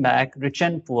 front and back, rich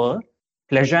and poor,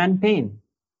 pleasure and pain,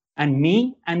 and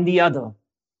me and the other.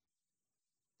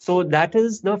 So that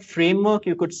is the framework,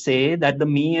 you could say, that the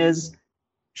me is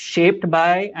shaped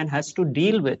by and has to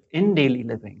deal with in daily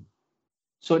living.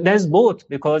 So there's both,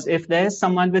 because if there's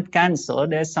someone with cancer,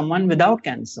 there's someone without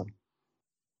cancer.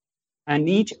 And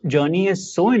each journey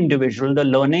is so individual, the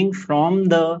learning from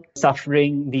the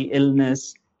suffering, the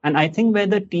illness. And I think where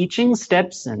the teaching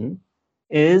steps in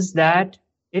is that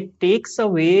it takes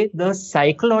away the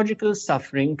psychological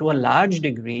suffering to a large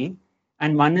degree,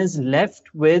 and one is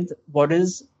left with what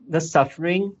is the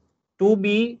suffering to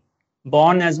be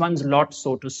born as one's lot,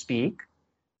 so to speak,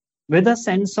 with a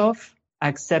sense of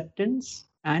acceptance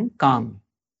and calm.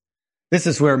 This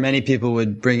is where many people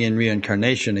would bring in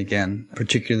reincarnation again,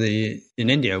 particularly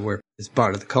in India, where it's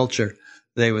part of the culture.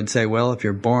 They would say, well, if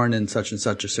you're born in such and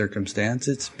such a circumstance,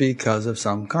 it's because of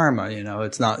some karma. You know,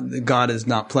 it's not, God is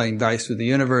not playing dice with the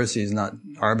universe. He's not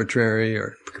arbitrary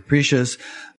or capricious.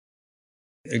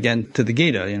 Again, to the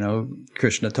Gita, you know,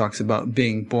 Krishna talks about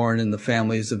being born in the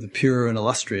families of the pure and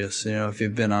illustrious, you know, if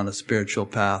you've been on a spiritual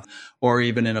path, or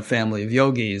even in a family of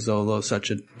yogis, although such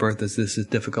a birth as this is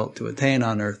difficult to attain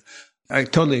on earth. I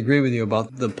totally agree with you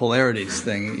about the polarities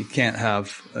thing. You can't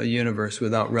have a universe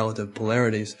without relative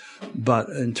polarities. But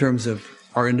in terms of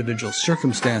our individual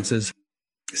circumstances,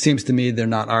 it seems to me they're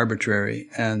not arbitrary,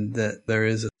 and that there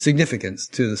is a significance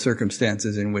to the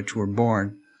circumstances in which we're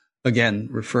born. Again,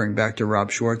 referring back to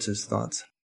Rob Schwartz's thoughts.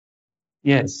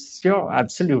 Yes, sure,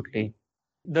 absolutely.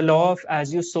 The law of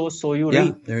as you sow, so you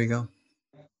reap. There you go.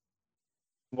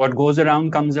 What goes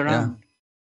around comes around. Yeah.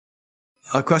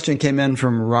 A question came in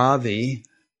from Ravi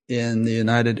in the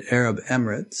United Arab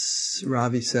Emirates.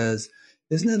 Ravi says,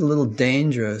 isn't it a little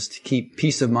dangerous to keep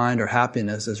peace of mind or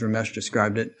happiness, as Ramesh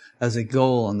described it, as a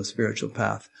goal on the spiritual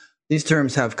path? These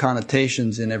terms have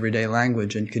connotations in everyday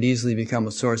language and could easily become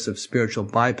a source of spiritual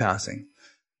bypassing.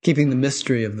 Keeping the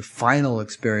mystery of the final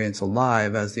experience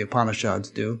alive, as the Upanishads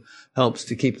do, helps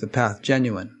to keep the path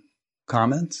genuine.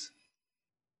 Comments?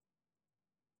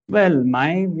 Well,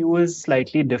 my view is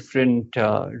slightly different,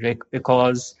 Rick,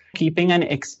 because keeping an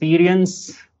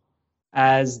experience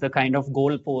as the kind of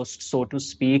goalpost, so to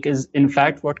speak, is in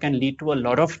fact what can lead to a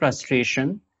lot of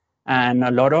frustration and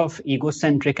a lot of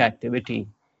egocentric activity.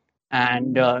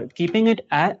 And keeping it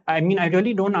at, I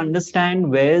really don't understand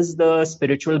where's the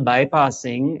spiritual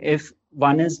bypassing if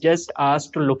one is just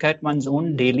asked to look at one's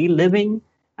own daily living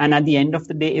and at the end of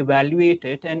the day evaluate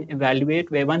it and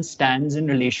evaluate where one stands in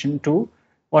relation to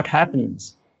what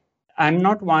happens. I'm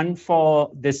not one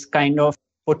for this kind of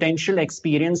potential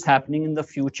experience happening in the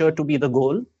future to be the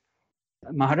goal.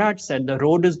 Maharaj said the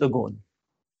road is the goal.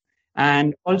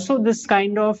 And also this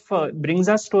kind of brings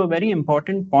us to a very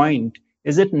important point.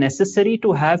 Is it necessary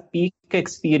to have peak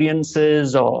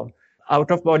experiences or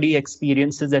out-of-body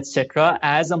experiences, etc.,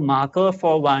 as a marker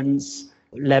for one's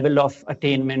level of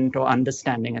attainment or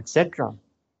understanding, etc.?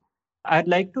 I'd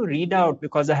like to read out,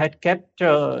 because I had kept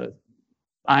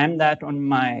I am that on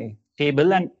my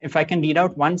table, and if I can read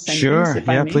out one sentence. Sure,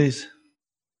 yeah, please.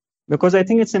 Because I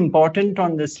think it's important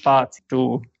on this path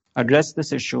to address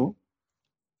this issue.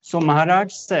 So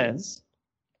Maharaj says,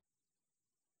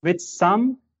 with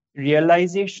some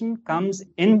realization comes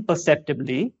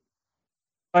imperceptibly,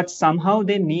 but somehow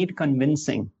they need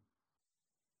convincing.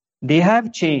 They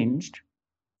have changed,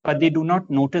 but they do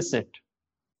not notice it.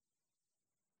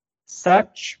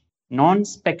 Such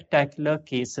non-spectacular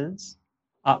cases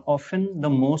are often the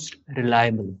most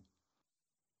reliable.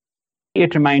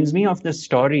 It reminds me of the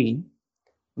story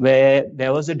where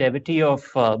there was a devotee of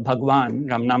Bhagwan,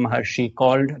 Ramana Maharshi,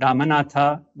 called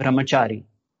Ramanatha Brahmachari.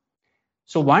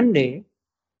 So one day,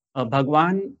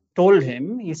 Bhagwan told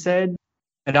him, he said,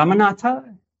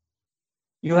 Ramanatha,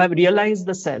 you have realized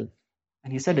the self.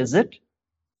 And he said, is it?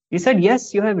 He said,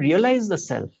 yes, you have realized the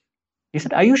self. He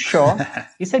said, are you sure?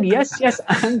 He said, yes,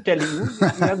 I'm telling you,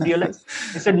 you have realized.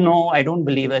 He said, no, I don't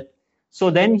believe it. So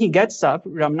then he gets up,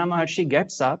 Ramana Maharshi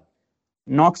gets up,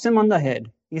 knocks him on the head.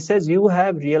 He says, you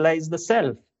have realized the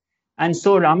self. And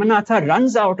so Ramanatha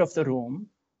runs out of the room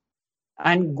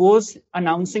and goes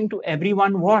announcing to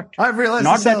everyone what? I've realized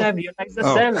Not the that self. I've realized the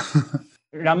self.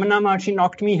 Ramana Maharshi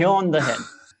knocked me here on the head.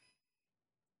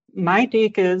 My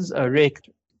take is, Rick,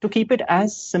 to keep it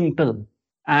as simple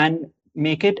and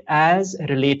make it as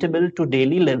relatable to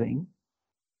daily living,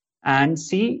 and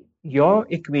see your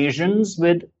equations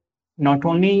with not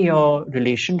only your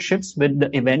relationships with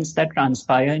the events that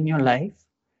transpire in your life,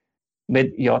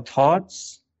 with your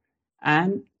thoughts,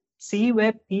 and see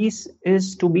where peace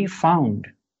is to be found.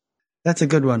 That's a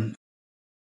good one.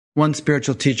 One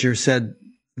spiritual teacher said,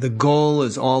 The goal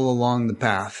is all along the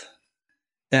path.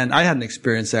 And I had an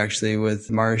experience actually with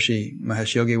Maharishi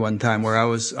Mahesh Yogi one time where I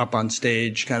was up on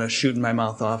stage kind of shooting my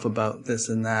mouth off about this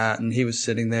and that. And he was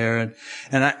sitting there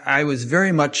and I was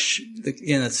very much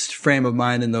in a frame of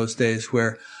mind in those days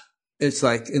where it's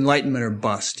like enlightenment or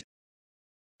bust.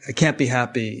 I can't be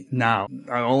happy now.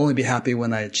 I'll only be happy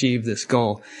when I achieve this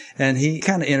goal. And he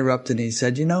kind of interrupted and he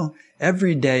said,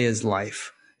 every day is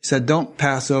life. He said, don't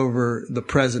pass over the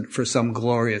present for some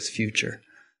glorious future.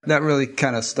 That really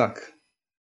kind of stuck.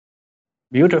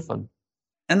 Beautiful.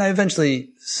 And I eventually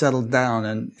settled down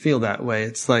and feel that way.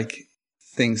 It's like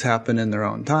things happen in their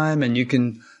own time and you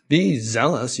can be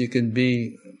zealous. You can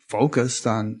be focused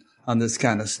on this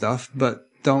kind of stuff, but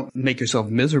don't make yourself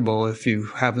miserable if you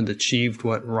haven't achieved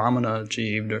what Ramana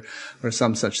achieved or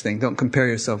some such thing. Don't compare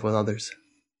yourself with others.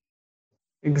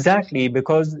 Exactly,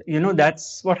 because,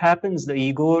 that's what happens. The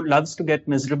ego loves to get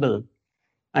miserable.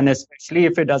 And especially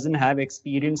if it doesn't have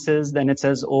experiences, then it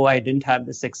says, oh, I didn't have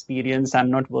this experience,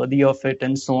 I'm not worthy of it,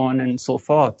 and so on and so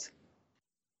forth.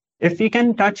 If we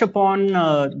can touch upon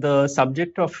the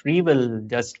subject of free will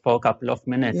just for a couple of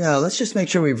minutes. Yeah, let's just make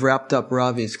sure we've wrapped up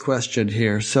Ravi's question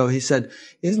here. So he said,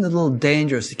 isn't it a little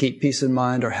dangerous to keep peace of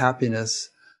mind or happiness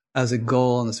as a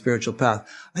goal on the spiritual path?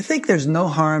 I think there's no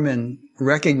harm in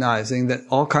recognizing that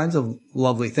all kinds of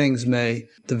lovely things may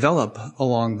develop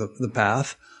along the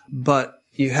path, but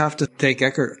you have to take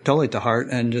Eckhart Tolle to heart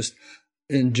and just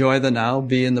enjoy the now,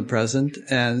 be in the present,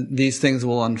 and these things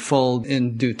will unfold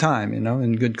in due time,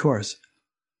 in good course.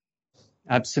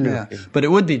 Absolutely. Yeah. But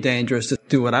it would be dangerous to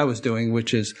do what I was doing,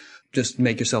 which is just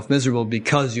make yourself miserable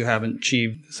because you haven't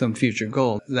achieved some future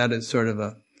goal. That is sort of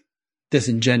a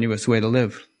disingenuous way to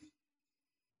live.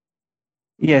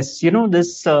 Yes,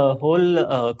 this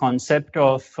whole concept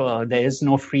of there is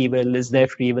no free will, is there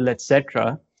free will,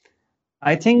 etc.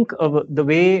 I think the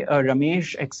way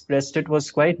Ramesh expressed it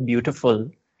was quite beautiful,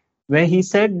 where he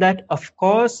said that, of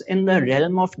course, in the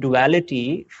realm of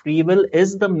duality, free will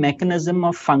is the mechanism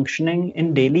of functioning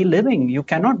in daily living. You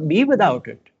cannot be without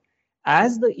it.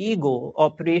 As the ego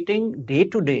operating day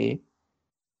to day,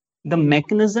 the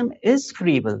mechanism is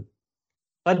free will.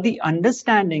 But the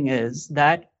understanding is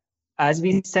that, as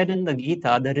we said in the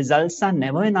Gita, the results are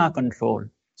never in our control.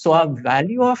 So our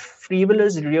value of free will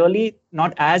is really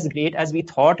not as great as we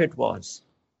thought it was.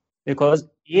 Because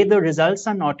A, the results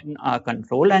are not in our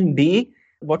control, and B,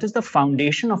 what is the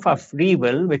foundation of our free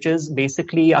will, which is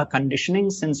basically our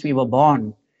conditioning since we were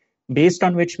born, based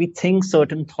on which we think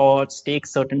certain thoughts, take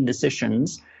certain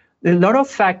decisions. There are a lot of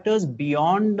factors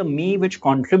beyond the me which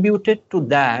contributed to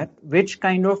that, which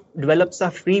kind of develops our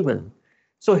free will.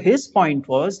 So his point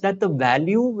was that the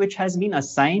value which has been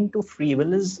assigned to free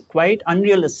will is quite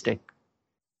unrealistic.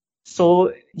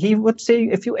 So he would say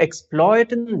if you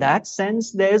exploit in that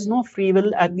sense, there is no free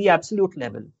will at the absolute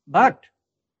level. But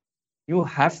you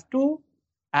have to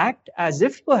act as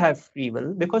if you have free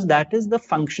will, because that is the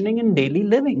functioning in daily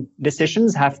living.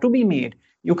 Decisions have to be made.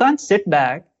 You can't sit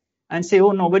back and say, oh,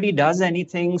 nobody does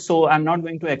anything, so I'm not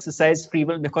going to exercise free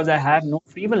will because I have no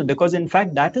free will. Because in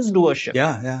fact, that is doership.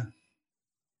 Yeah.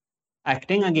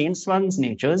 Acting against one's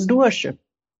nature is doership.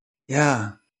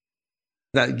 Yeah.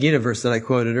 That Gita verse that I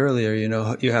quoted earlier,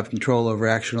 you have control over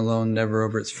action alone, never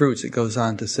over its fruits. It goes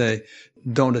on to say,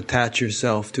 don't attach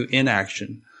yourself to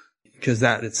inaction, because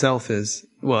that itself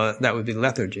that would be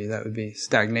lethargy. That would be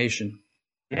stagnation.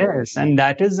 Yes, and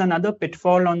that is another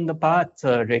pitfall on the path,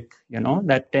 Rick,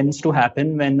 that tends to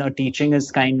happen when a teaching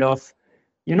is kind of,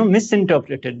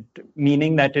 misinterpreted,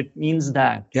 meaning that it means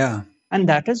that. Yeah. And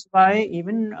that is why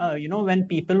even, when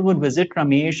people would visit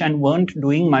Ramesh and weren't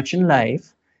doing much in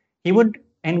life, he would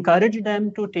encourage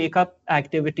them to take up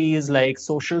activities like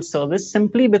social service,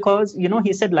 simply because,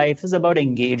 he said life is about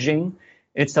engaging.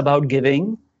 It's about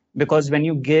giving, because when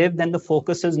you give, then the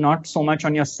focus is not so much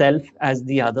on yourself as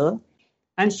the other.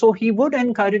 And so he would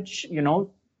encourage,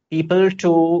 people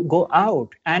to go out.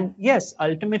 And yes,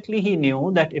 ultimately he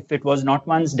knew that if it was not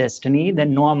one's destiny,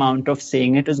 then no amount of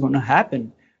saying it is going to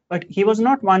happen. But he was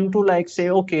not one to say,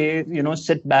 okay,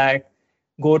 sit back,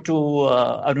 go to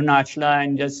Arunachala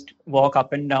and just walk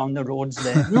up and down the roads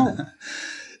there. No.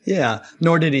 Yeah.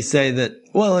 Nor did he say that,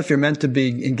 well, if you're meant to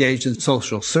be engaged in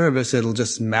social service, it'll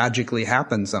just magically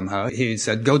happen somehow. He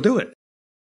said, go do it.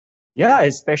 Yeah,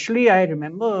 especially I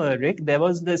remember, Rick, there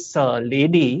was this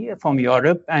lady from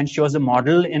Europe, and she was a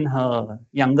model in her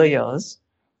younger years.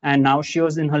 And now she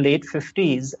was in her late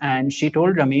 50s. And she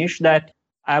told Ramesh that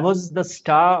I was the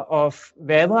star of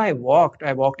wherever I walked.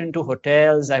 I walked into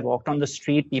hotels, I walked on the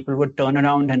street, people would turn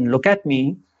around and look at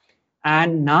me.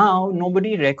 And now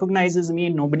nobody recognizes me,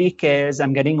 nobody cares.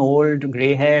 I'm getting old,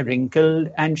 gray hair, wrinkled.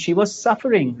 And she was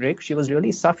suffering, Rick. She was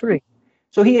really suffering.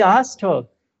 So he asked her,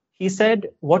 he said,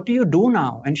 what do you do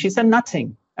now? And she said,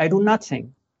 nothing. I do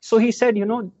nothing. So he said,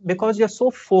 because you're so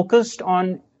focused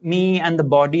on me and the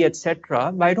body,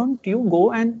 etc., why don't you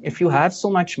go and, if you have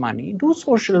so much money, do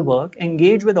social work,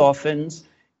 engage with orphans.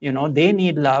 They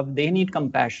need love, they need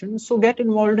compassion. So get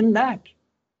involved in that.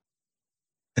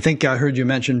 I think I heard you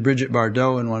mention Brigitte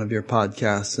Bardot in one of your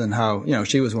podcasts and how,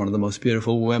 she was one of the most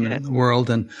beautiful women in the world.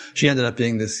 And she ended up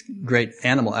being this great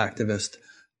animal activist,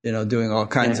 doing all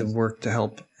kinds of work to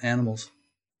help animals.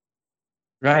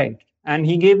 Right. And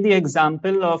he gave the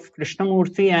example of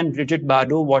Krishnamurti and Brigitte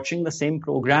Bardot watching the same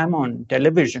program on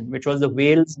television, which was the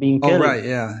whales being killed. Oh, right.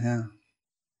 Yeah.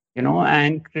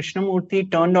 And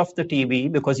Krishnamurti turned off the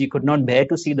TV because he could not bear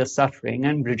to see the suffering.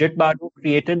 And Brigitte Bardot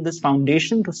created this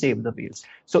foundation to save the whales.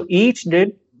 So each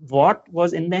did what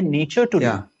was in their nature to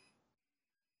do.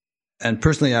 And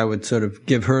personally, I would sort of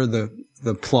give her the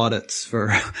plaudits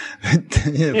for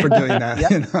for doing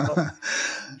that.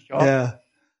 Sure. Yeah.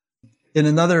 In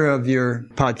another of your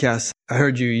podcasts, I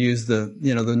heard you use the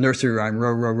nursery rhyme,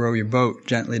 row, row, row your boat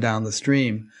gently down the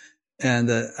stream.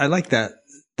 And I like that.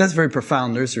 That's a very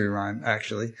profound nursery rhyme,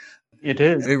 actually. It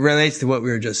is. It relates to what we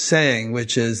were just saying,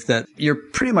 which is that you're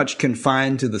pretty much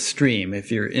confined to the stream if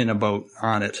you're in a boat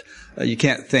on it. You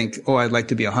can't think, I'd like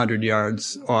to be 100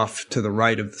 yards off to the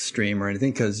right of the stream or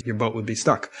anything, because your boat would be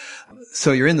stuck.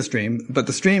 So you're in the stream, but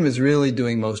the stream is really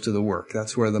doing most of the work.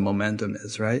 That's where the momentum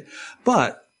is, right?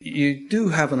 But you do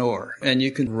have an oar, and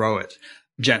you can row it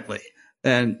gently.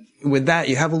 And with that,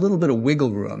 you have a little bit of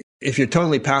wiggle room. If you're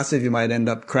totally passive, you might end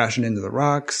up crashing into the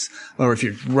rocks. Or if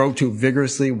you row too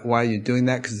vigorously, why are you doing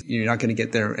that? Because you're not going to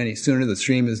get there any sooner. The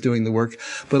stream is doing the work.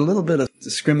 But a little bit of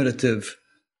discriminative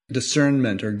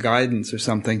discernment or guidance or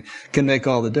something can make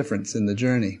all the difference in the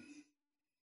journey.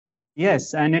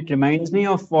 Yes, and it reminds me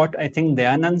of what I think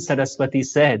Dayanand Saraswati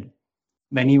said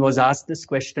when he was asked this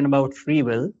question about free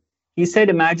will. He said,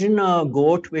 imagine a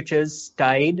goat which is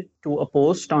tied to a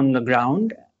post on the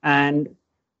ground, and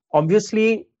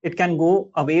obviously it can go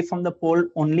away from the pole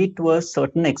only to a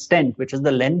certain extent, which is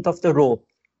the length of the rope.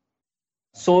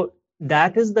 So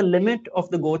that is the limit of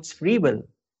the goat's free will.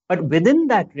 But within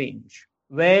that range,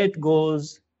 where it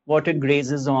goes, what it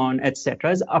grazes on,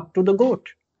 etc., is up to the goat.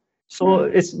 So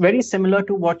it's very similar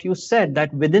to what you said,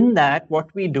 that within that,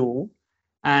 what we do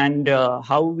and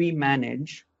how we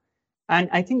manage. And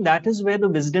I think that is where the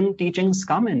wisdom teachings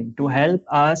come in, to help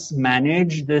us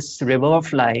manage this river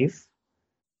of life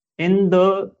in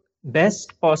the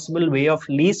best possible way of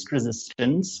least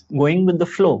resistance, going with the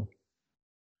flow.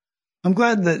 I'm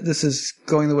glad that this is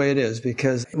going the way it is,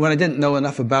 because when I didn't know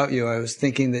enough about you, I was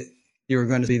thinking that you were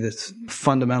going to be this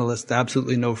fundamentalist,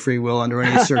 absolutely no free will under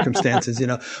any circumstances,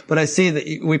 But I see that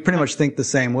we pretty much think the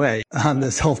same way on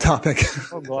this whole topic.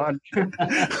 Oh, God.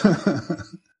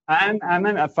 I'm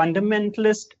a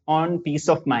fundamentalist on peace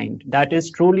of mind. That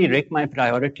is truly, Rick, my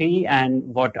priority, and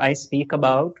what I speak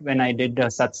about when I did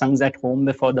satsangs at home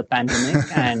before the pandemic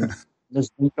and the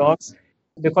Zoom talks,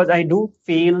 because I do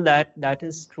feel that that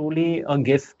is truly a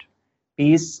gift.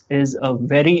 Peace is a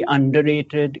very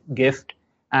underrated gift.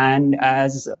 And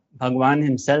as Bhagwan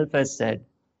himself has said,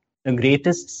 the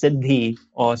greatest siddhi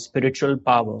or spiritual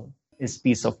power is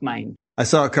peace of mind. I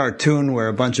saw a cartoon where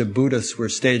a bunch of Buddhists were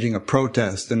staging a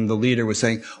protest, and the leader was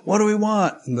saying, what do we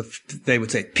want? And they would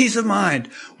say, peace of mind.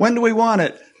 When do we want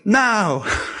it? Now.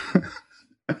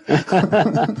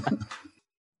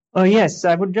 Yes,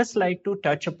 I would just like to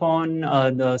touch upon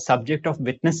the subject of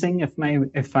witnessing, if I may.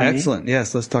 Excellent.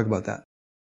 Yes, let's talk about that.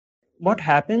 What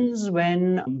happens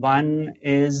when one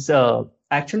is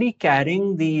actually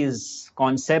carrying these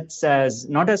concepts as,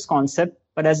 not as concept,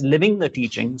 but as living the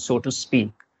teaching, so to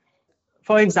speak.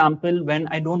 For example, when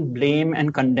I don't blame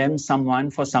and condemn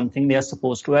someone for something they are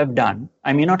supposed to have done,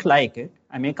 I may not like it,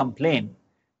 I may complain,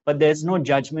 but there's no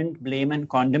judgment, blame, and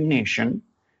condemnation,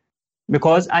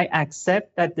 because I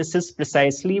accept that this is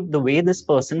precisely the way this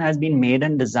person has been made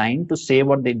and designed to say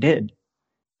what they did.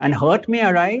 And hurt may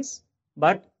arise,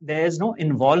 but there's no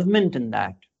involvement in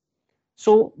that.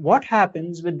 So what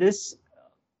happens with this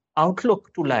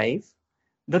outlook to life?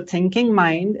 The thinking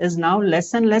mind is now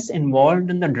less and less involved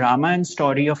in the drama and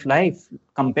story of life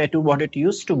compared to what it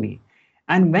used to be.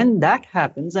 And when that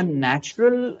happens, a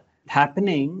natural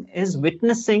happening is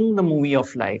witnessing the movie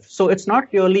of life. So it's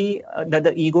not really that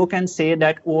the ego can say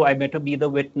that, I better be the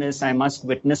witness, I must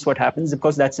witness what happens,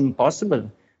 because that's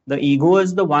impossible. The ego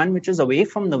is the one which is away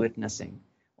from the witnessing.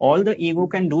 All the ego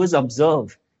can do is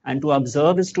observe, and to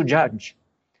observe is to judge.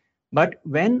 But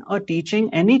when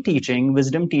any teaching,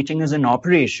 wisdom teaching is in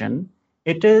operation,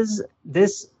 it is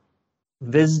this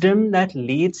wisdom that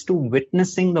leads to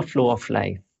witnessing the flow of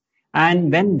life.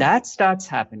 And when that starts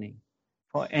happening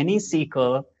for any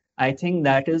seeker, I think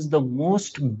that is the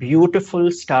most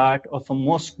beautiful start of a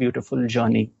most beautiful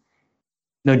journey.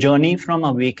 The journey from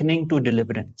awakening to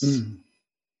deliverance.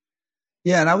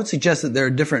 Yeah, and I would suggest that there are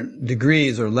different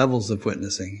degrees or levels of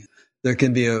witnessing. There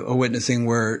can be a witnessing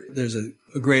where there's a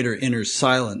greater inner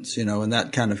silence, and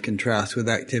that kind of contrasts with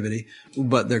activity.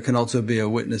 But there can also be a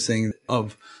witnessing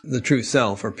of the true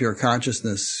self or pure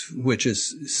consciousness, which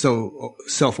is so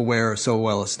self-aware, so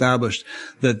well established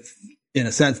that in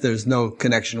a sense there's no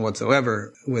connection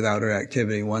whatsoever with outer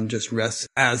activity. One just rests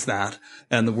as that,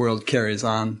 and the world carries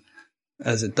on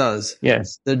as it does.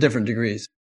 Yes. There are different degrees.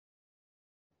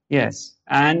 Yes.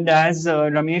 And as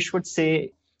Ramesh would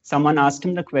say, someone asked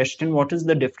him the question, what is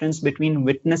the difference between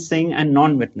witnessing and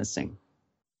non-witnessing?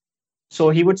 So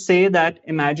he would say that,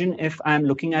 imagine if I'm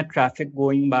looking at traffic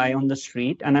going by on the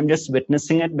street and I'm just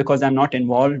witnessing it because I'm not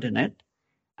involved in it.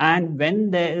 And when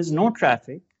there is no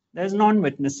traffic, there's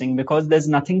non-witnessing because there's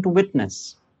nothing to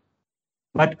witness.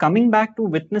 But coming back to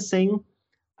witnessing,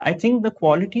 I think the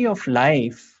quality of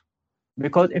life,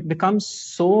 because it becomes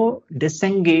so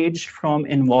disengaged from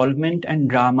involvement and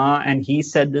drama, and he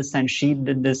said this and she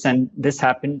did this and this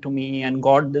happened to me and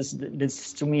God did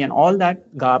this to me, and all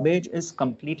that garbage is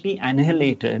completely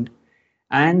annihilated.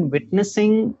 And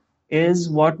witnessing is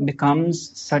what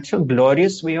becomes such a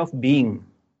glorious way of being.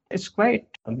 It's quite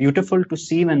beautiful to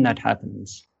see when that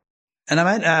happens. And I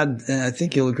might add, and I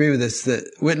think you'll agree with this, that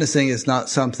witnessing is not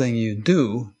something you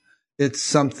do. It's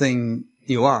something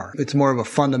you are. It's more of a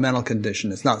fundamental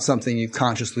condition. It's not something you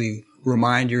consciously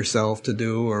remind yourself to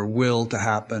do or will to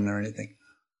happen or anything.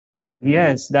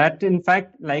 Yes, that in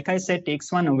fact, like I said,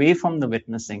 takes one away from the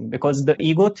witnessing, because the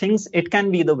ego thinks it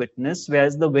can be the witness,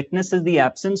 whereas the witness is the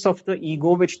absence of the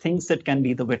ego, which thinks it can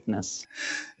be the witness.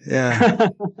 Yeah.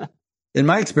 In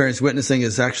my experience, witnessing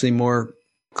is actually more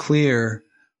clear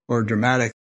or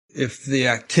dramatic if the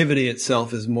activity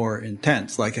itself is more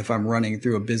intense, like if I'm running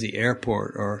through a busy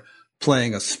airport or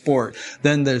playing a sport,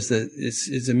 then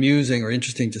it's amusing or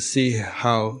interesting to see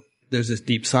how there's this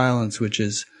deep silence which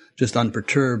is just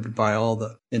unperturbed by all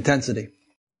the intensity.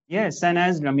 Yes, and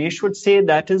as Ramesh would say,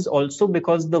 that is also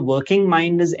because the working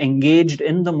mind is engaged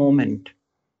in the moment.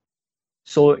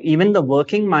 So even the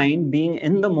working mind being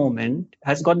in the moment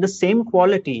has got the same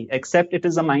quality, except it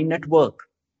is a mind at work.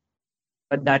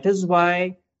 But that is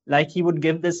why, like he would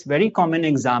give this very common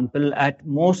example at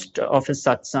most of his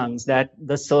satsangs, that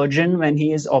the surgeon, when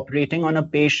he is operating on a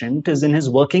patient, is in his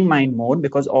working mind mode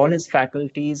because all his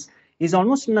faculties, he's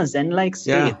almost in a Zen-like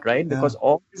state, right? Because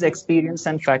all his experience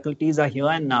and faculties are here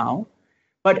and now.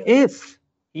 But if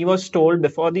he was told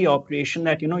before the operation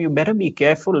that, you better be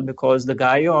careful because the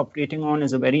guy you're operating on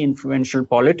is a very influential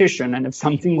politician, and if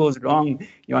something goes wrong,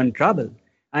 you're in trouble.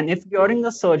 And if during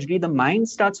the surgery, the mind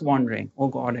starts wandering, oh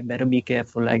God, I better be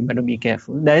careful,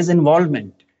 there is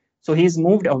involvement. So he's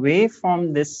moved away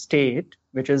from this state,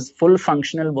 which is full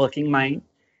functional working mind,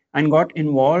 and got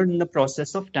involved in the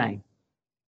process of time.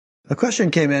 A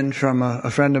question came in from a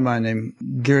friend of mine named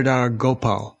Girdhar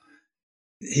Gopal.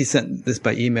 He sent this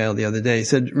by email the other day. He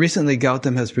said, recently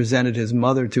Gautam has presented his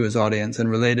mother to his audience and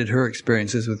related her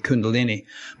experiences with Kundalini.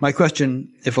 My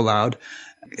question, if allowed,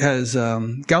 has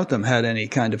Gautam had any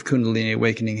kind of Kundalini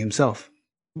awakening himself?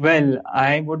 Well,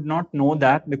 I would not know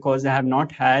that because I have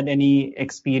not had any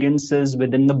experiences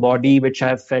within the body which I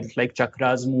have felt like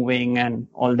chakras moving and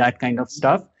all that kind of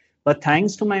stuff. But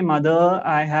thanks to my mother,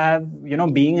 I have,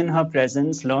 being in her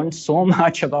presence, learned so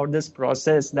much about this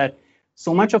process that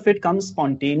so much of it comes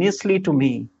spontaneously to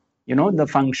me, the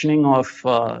functioning of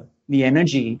the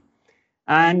energy.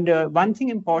 And one thing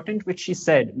important which she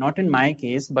said, not in my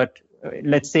case, but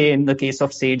let's say in the case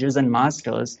of sages and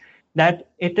masters, that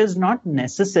it is not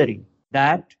necessary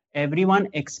that everyone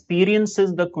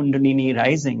experiences the Kundalini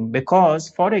rising. Because,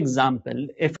 for example,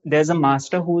 if there's a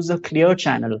master who's a clear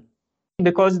channel,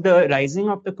 because the rising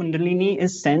of the Kundalini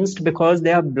is sensed because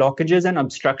there are blockages and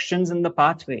obstructions in the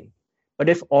pathway. But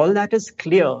if all that is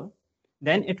clear,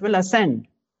 then it will ascend.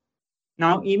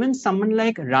 Now, even someone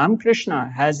like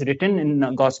Ramakrishna has written in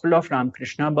the Gospel of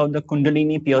Ramakrishna about the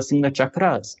Kundalini piercing the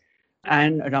chakras.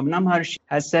 And Ramana Maharshi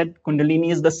has said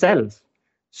Kundalini is the self.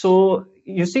 So,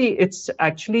 you see, it's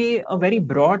actually a very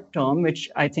broad term, which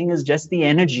I think is just the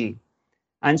energy.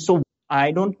 And so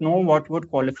I don't know what would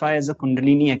qualify as a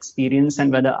Kundalini experience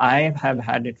and whether I have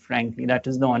had it, frankly. That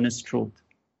is the honest truth.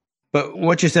 But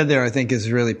what you said there, I think,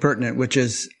 is really pertinent, which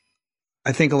is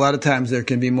I think a lot of times there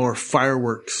can be more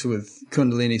fireworks with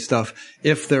Kundalini stuff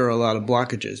if there are a lot of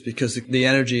blockages, because the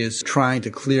energy is trying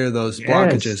to clear those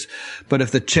blockages. But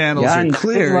if the channels are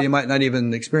clear, you might not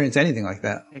even experience anything like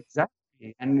that.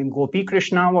 Exactly. And Gopi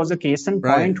Krishna was a case in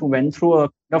point who went through a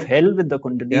kind of hell with the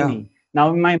Kundalini. Yeah.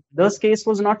 Now, my mother's case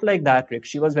was not like that, Rick.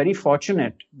 She was very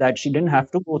fortunate that she didn't have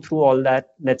to go through all that,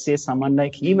 let's say, someone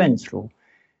like he went through.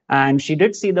 And she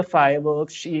did see the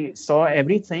fireworks. She saw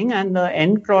everything. And the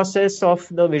end process of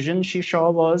the vision she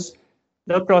saw was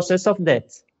the process of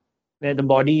death, where the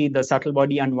body, the subtle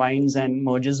body unwinds and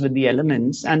merges with the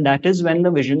elements. And that is when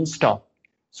the vision stopped.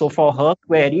 So for her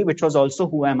query, which was also,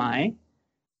 who am I?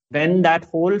 When that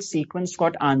whole sequence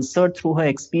got answered through her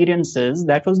experiences,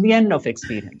 that was the end of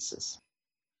experiences.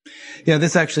 Yeah,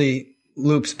 this actually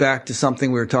loops back to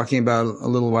something we were talking about a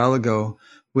little while ago,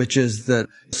 which is that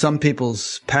some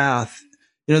people's path,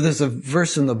 there's a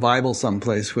verse in the Bible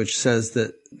someplace which says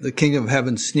that the kingdom of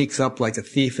heaven sneaks up like a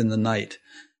thief in the night.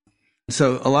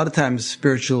 So a lot of times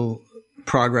spiritual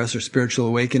progress or spiritual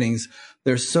awakenings,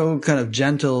 they're so kind of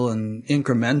gentle and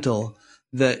incremental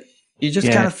that you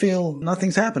just kind of feel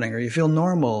nothing's happening, or you feel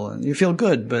normal and you feel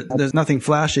good, but there's nothing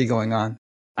flashy going on.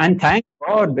 And thank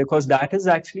God, because that is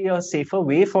actually a safer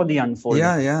way for the unfolding.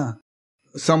 Yeah.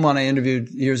 Someone I interviewed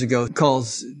years ago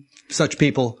calls such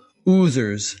people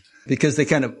oozers because they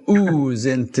kind of ooze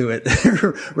into it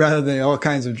rather than all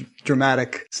kinds of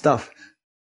dramatic stuff.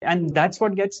 And that's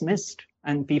what gets missed.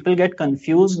 And people get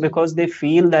confused because they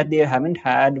feel that they haven't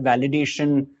had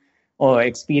validation or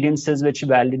experiences which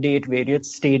validate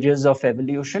various stages of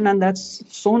evolution. And that's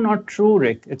so not true,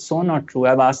 Rick. It's so not true.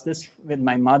 I've asked this with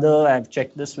my mother. I've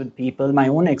checked this with people, my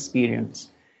own experience.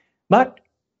 But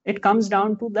it comes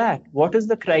down to that. What is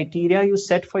the criteria you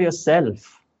set for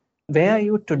yourself? Where are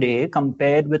you today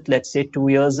compared with, let's say, 2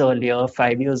 years earlier,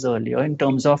 5 years earlier, in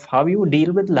terms of how you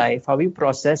deal with life, how you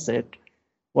process it?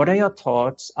 What are your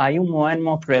thoughts? Are you more and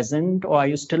more present, or are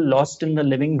you still lost in the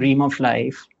living dream of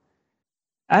life?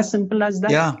 As simple as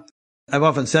that. Yeah. I've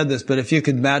often said this, but if you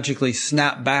could magically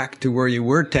snap back to where you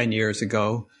were 10 years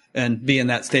ago and be in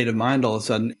that state of mind all of a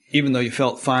sudden, even though you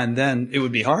felt fine then, it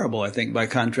would be horrible, I think, by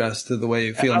contrast to the way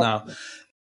you feel now.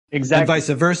 Exactly. And vice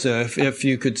versa. If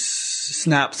you could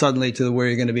snap suddenly to where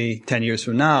you're going to be 10 years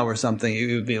from now or something,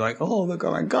 you would be like, oh, look,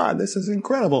 oh my God, this is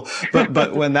incredible.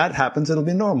 But when that happens, it'll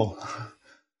be normal.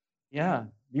 Yeah,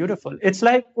 beautiful. It's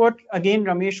like what, again,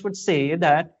 Ramesh would say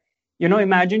that,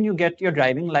 imagine you get your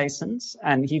driving license,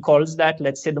 and he calls that,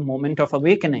 let's say, the moment of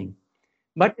awakening.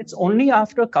 But it's only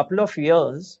after a couple of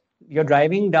years, you're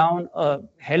driving down a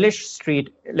hellish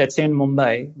street, let's say in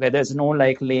Mumbai, where there's no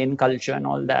lane culture and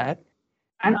all that.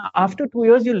 And after 2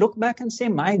 years, you look back and say,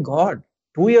 my God,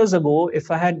 2 years ago,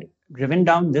 if I had driven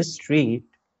down this street,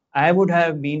 I would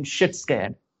have been shit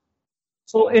scared.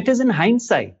 So it is in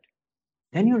hindsight.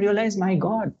 Then you realize, my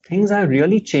God, things have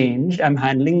really changed. I'm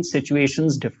handling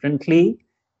situations differently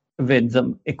with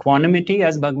equanimity,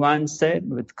 as Bhagwan said,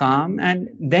 with calm. And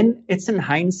then it's in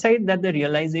hindsight that the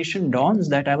realization dawns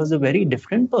that I was a very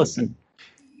different person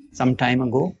some time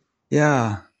ago.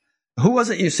 Yeah. Who was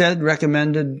it you said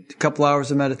recommended a couple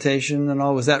hours of meditation and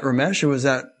all? Was that Ramesh or was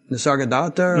that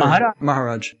Nisargadatta?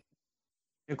 Maharaj.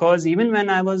 Because even when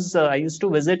I used to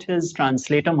visit his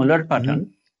translator, Mullar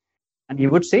Patan, and he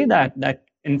would say that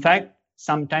in fact,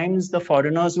 sometimes the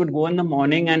foreigners would go in the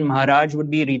morning and Maharaj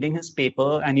would be reading his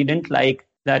paper, and he didn't like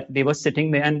that they were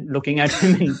sitting there and looking at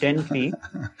him intently.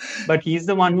 But he's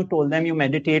the one who told them, you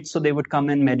meditate, so they would come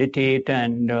and meditate,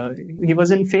 and he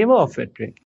was in favor of it,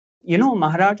 Rick.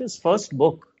 Maharaj's first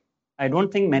book, I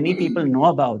don't think many people know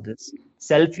about this,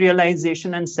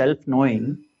 Self-Realization and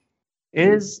Self-Knowing,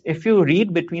 is, if you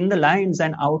read between the lines,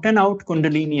 an out-and-out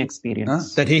Kundalini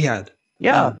experience. That he had.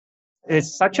 Yeah.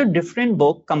 It's such a different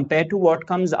book compared to what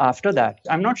comes after that.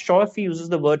 I'm not sure if he uses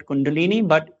the word Kundalini,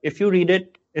 but if you read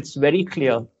it, it's very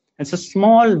clear. It's a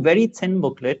small, very thin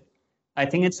booklet. I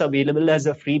think it's available as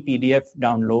a free PDF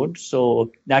download.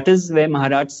 So that is where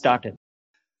Maharaj started.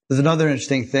 There's another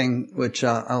interesting thing, which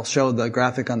I'll show the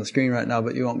graphic on the screen right now,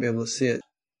 but you won't be able to see it.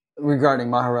 Regarding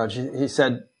Maharaj, he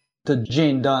said to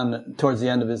Jean Dunn towards the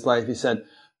end of his life, he said,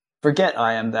 forget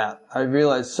I am that. I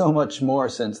realized so much more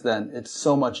since then. It's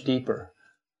so much deeper.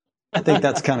 I think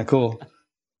that's kind of cool.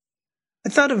 I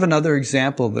thought of another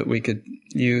example that we could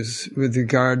use with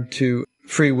regard to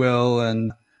free will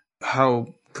and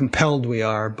how compelled we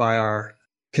are by our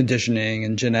conditioning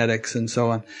and genetics and so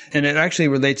on. And it actually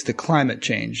relates to climate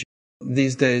change.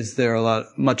 These days, there are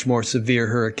much more severe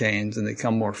hurricanes, and they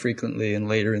come more frequently and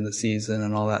later in the season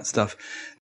and all that stuff.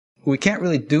 We can't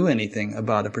really do anything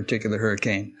about a particular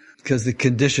hurricane because the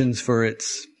conditions for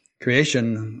its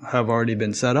creation have already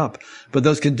been set up. But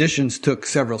those conditions took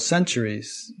several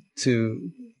centuries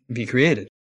to be created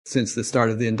since the start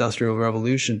of the Industrial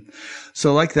Revolution.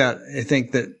 So like that, I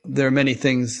think that there are many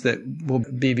things that will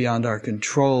be beyond our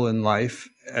control in life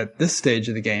at this stage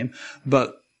of the game,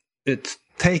 but it's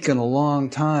taken a long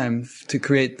time to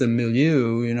create the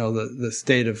milieu, the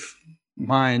state of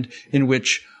mind in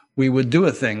which we would do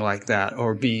a thing like that,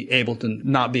 or be able to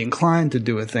not be inclined to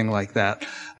do a thing like that.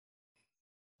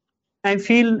 I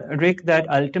feel, Rick, that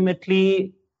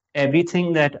ultimately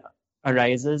everything that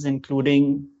arises,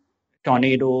 including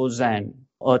tornadoes and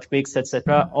earthquakes,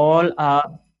 etc., all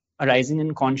are arising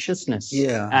in consciousness.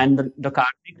 Yeah. And the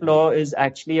karmic law is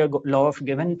actually a law of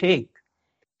give and take.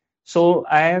 So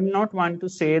I am not one to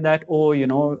say that,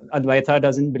 Advaita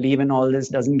doesn't believe in all this,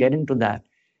 doesn't get into that.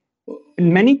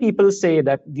 Many people say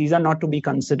that these are not to be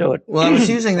considered. Well, I was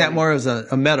using that more as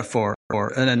a metaphor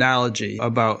or an analogy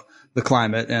about the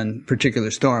climate and particular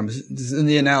storms. In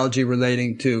the analogy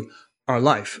relating to our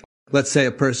life. Let's say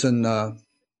a person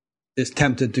is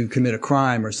tempted to commit a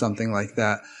crime or something like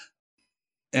that,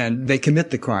 and they commit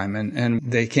the crime and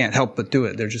they can't help but do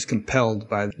it. They're just compelled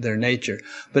by their nature.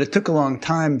 But it took a long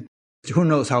time. Who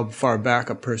knows how far back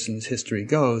a person's history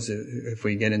goes if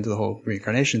we get into the whole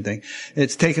reincarnation thing.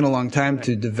 It's taken a long time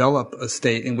to develop a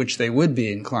state in which they would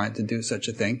be inclined to do such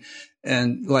a thing.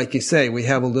 And like you say, we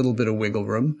have a little bit of wiggle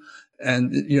room,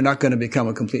 and you're not going to become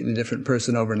a completely different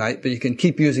person overnight, but you can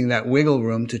keep using that wiggle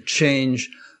room to change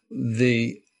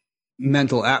the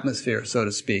mental atmosphere, so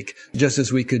to speak, just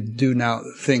as we could do now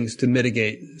things to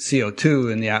mitigate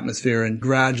CO2 in the atmosphere and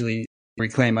gradually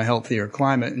reclaim a healthier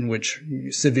climate in which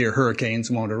severe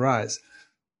hurricanes won't arise.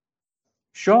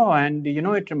 Sure. And,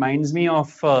 it reminds me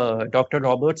of Dr.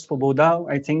 Robert Svoboda.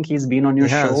 I think he's been on your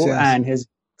show, yes. And his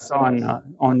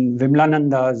on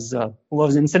Vimlananda's, who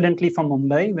was incidentally from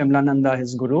Mumbai, Vimlananda,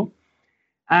 his guru.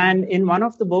 And in one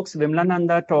of the books,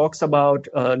 Vimlananda talks about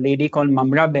a lady called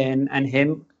Mamra Ben and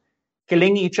him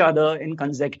killing each other in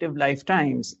consecutive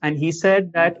lifetimes. And he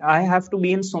said that I have to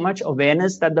be in so much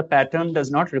awareness that the pattern does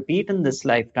not repeat in this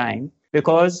lifetime,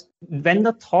 because when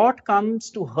the thought comes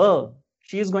to her,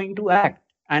 she is going to act.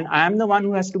 And I am the one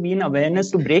who has to be in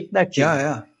awareness to break that chain.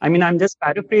 Yeah. I mean, I'm just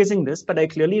paraphrasing this, but I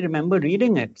clearly remember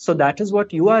reading it. So that is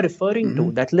what you are referring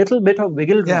to, that little bit of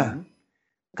wiggle room. Yeah.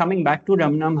 Coming back to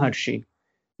Ramana Maharshi,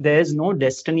 there is no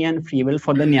destiny and free will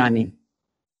for the jnani.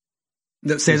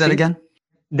 Say that again?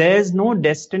 There is no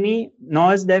destiny,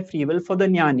 nor is there free will for the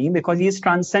jnani, because he is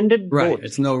transcended right. both.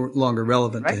 It's no longer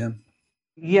relevant to him.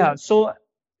 Yeah. So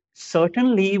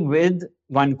certainly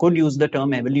one could use the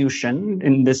term evolution,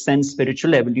 in this sense,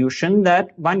 spiritual evolution,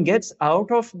 that one gets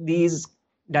out of these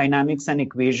dynamics and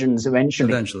equations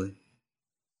eventually.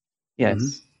 Yes.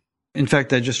 Mm-hmm. In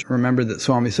fact, I just remembered that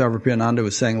Swami Sarvapriyananda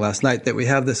was saying last night that we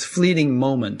have this fleeting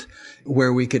moment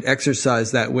where we could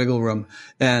exercise that wiggle room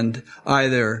and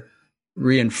either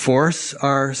reinforce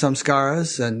our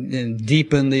samskaras and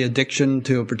deepen the addiction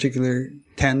to a particular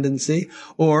tendency,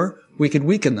 or we could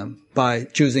weaken them by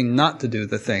choosing not to do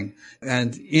the thing.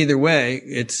 And either way,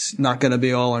 it's not going to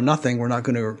be all or nothing. We're not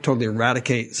going to totally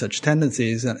eradicate such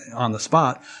tendencies on the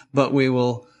spot, but we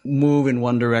will move in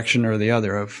one direction or the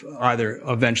other, of either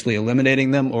eventually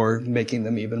eliminating them or making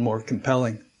them even more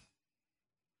compelling.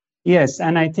 Yes,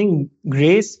 and I think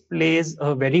grace plays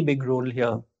a very big role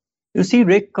here. You see,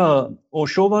 Rick,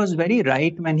 Osho was very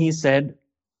right when he said,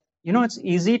 it's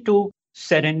easy to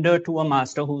surrender to a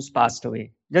master who's passed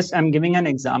away. Just, I'm giving an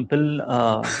example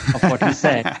of what he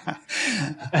said.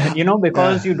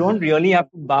 Because you don't really have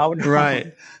to bow down.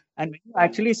 Right. And when you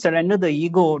actually surrender the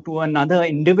ego to another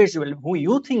individual who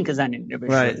you think is an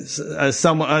individual. Right. As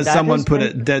someone put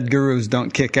it, dead gurus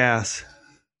don't kick ass.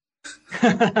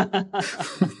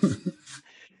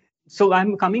 So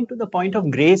I'm coming to the point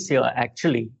of grace here,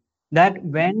 actually. That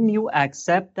when you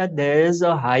accept that there is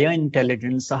a higher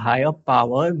intelligence, a higher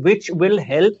power, which will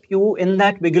help you in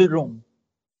that wiggle room.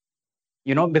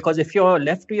 Because if you're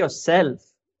left to yourself,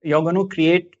 you're going to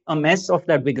create a mess of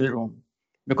that wiggle room,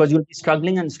 because you'll be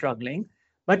struggling and struggling.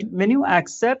 But when you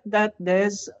accept that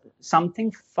there's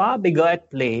something far bigger at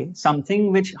play,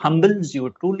 something which humbles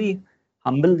you, truly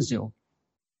humbles you.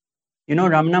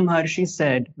 Ramana Maharshi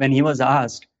said, when he was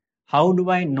asked, how do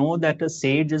I know that a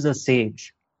sage is a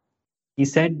sage? He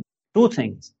said two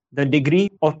things: the degree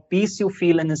of peace you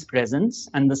feel in his presence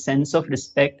and the sense of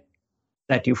respect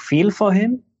that you feel for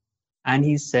him. And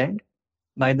he said,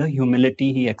 by the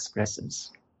humility he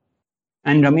expresses.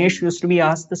 And Ramesh used to be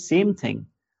asked the same thing.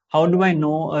 How do I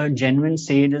know a genuine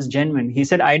sage is genuine? He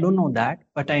said, I don't know that,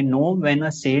 but I know when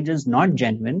a sage is not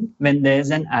genuine, when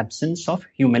there's an absence of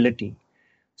humility.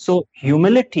 So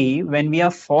humility, when we are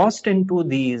forced into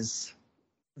these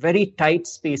very tight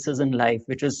spaces in life,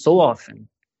 which is so often,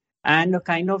 and a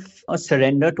kind of a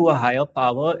surrender to a higher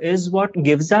power is what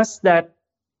gives us that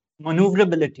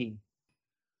maneuverability.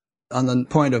 On the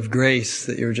point of grace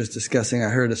that you were just discussing, I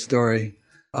heard a story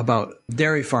about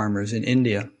dairy farmers in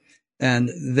India,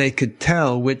 and they could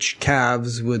tell which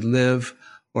calves would live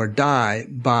or die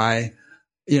by,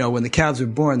 when the calves were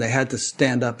born, they had to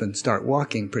stand up and start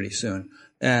walking pretty soon.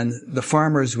 And the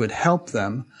farmers would help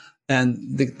them.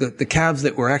 And the calves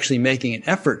that were actually making an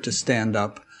effort to stand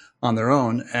up on their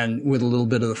own and with a little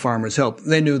bit of the farmer's help,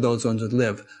 they knew those ones would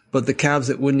live. But the calves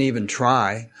that wouldn't even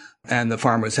try, and the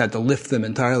farmers had to lift them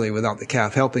entirely without the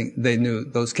calf helping, they knew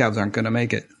those calves aren't going to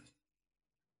make it.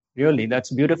 Really, that's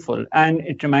beautiful. And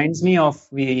it reminds me of,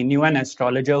 we knew an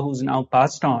astrologer who's now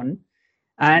passed on,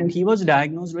 and he was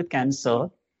diagnosed with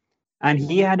cancer. And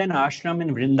he had an ashram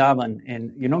in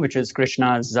Vrindavan, which is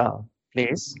Krishna's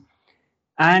place.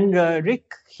 And Rick,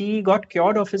 he got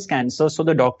cured of his cancer. So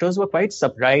the doctors were quite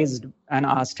surprised and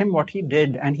asked him what he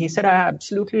did. And he said, I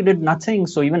absolutely did nothing.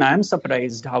 So even I'm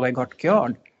surprised how I got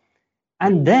cured.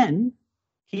 And then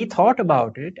he thought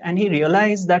about it and he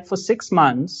realized that for 6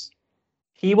 months,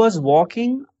 he was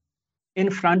walking in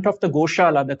front of the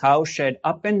Goshala, the cow shed,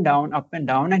 up and down.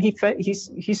 And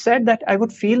he said that I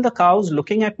would feel the cows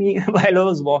looking at me while I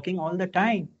was walking all the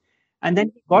time. And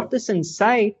then he got this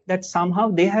insight that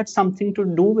somehow they had something to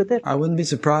do with it. I wouldn't be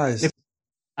surprised.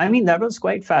 I mean, that was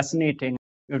quite fascinating.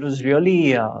 It was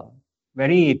really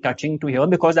very touching to hear,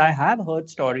 because I have heard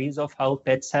stories of how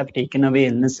pets have taken away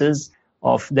illnesses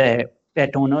of their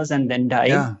pet owners and then died.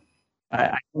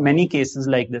 Yeah. Many cases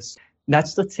like this.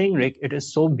 That's the thing, Rick. It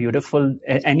is so beautiful.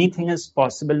 Anything is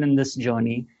possible in this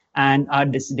journey. And our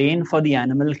disdain for the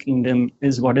animal kingdom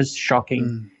is what is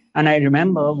shocking. And I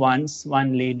remember once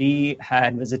one lady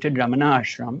had visited Ramana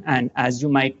Ashram. And as you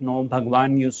might know,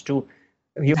 Bhagwan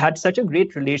he had such a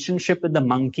great relationship with the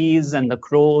monkeys and the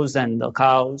crows and the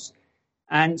cows.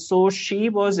 And so she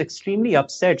was extremely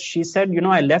upset. She said,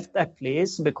 I left that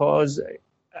place because,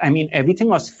 everything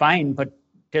was fine, but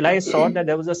till I saw that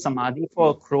there was a samadhi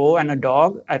for a crow and a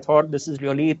dog, I thought this is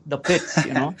really the pits,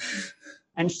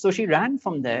 And so she ran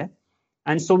from there.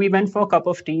 And so we went for a cup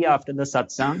of tea after the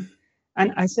satsang.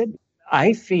 And I said,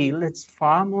 I feel it's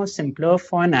far more simpler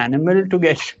for an animal to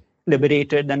get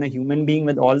liberated than a human being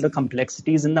with all the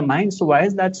complexities in the mind. So why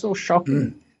is that so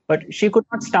shocking? But she could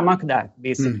not stomach that,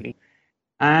 basically.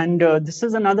 And this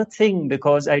is another thing,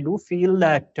 because I do feel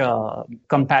that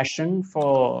compassion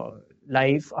for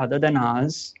life other than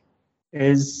ours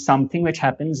is something which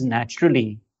happens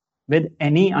naturally with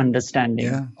any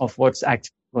understanding of what's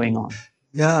actually going on.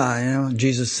 Yeah,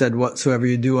 Jesus said, whatsoever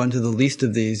you do unto the least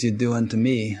of these, you do unto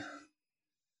me.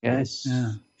 Yes.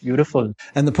 Yeah. Beautiful.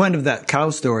 And the point of that cow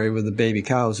story with the baby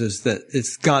cows is that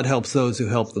it's God helps those who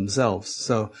help themselves.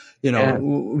 So,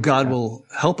 God will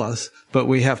help us, but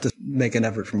we have to make an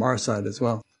effort from our side as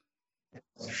well.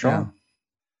 Sure. Yeah.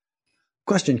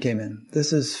 Question came in.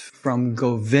 This is from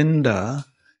Govinda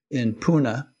in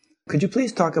Pune. Could you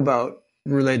please talk about,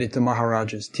 related to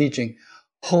Maharaj's teaching,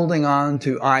 holding on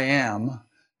to I am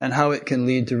and how it can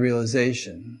lead to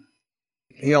realization?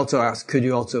 He also asked, could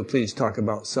you also please talk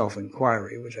about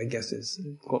self-inquiry, which I guess is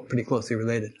pretty closely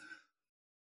related.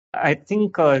 I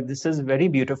think this is very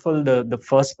beautiful. The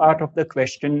first part of the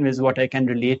question is what I can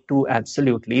relate to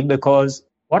absolutely, because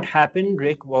what happened,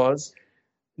 Rick, was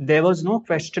there was no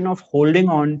question of holding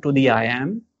on to the I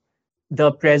am.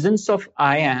 The presence of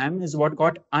I am is what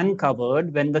got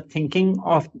uncovered when the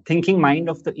thinking mind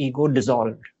of the ego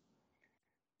dissolved.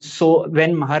 So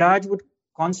when Maharaj would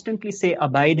constantly say,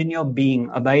 abide in your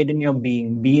being,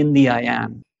 be in the I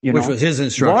am. Which was his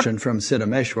instruction from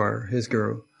Siddhameshwar, his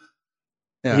guru.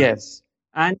 Yeah. Yes.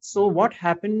 And so what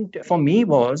happened for me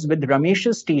was with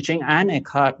Ramesh's teaching and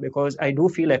Eckhart, because I do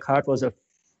feel Eckhart was a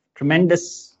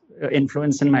tremendous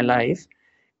influence in my life.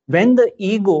 When the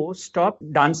ego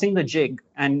stopped dancing the jig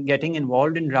and getting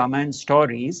involved in drama and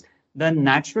stories, the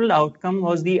natural outcome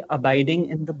was the abiding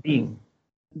in the being.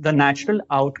 The natural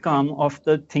outcome of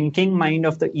the thinking mind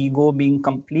of the ego being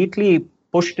completely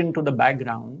pushed into the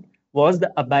background was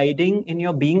the abiding in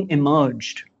your being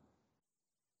emerged.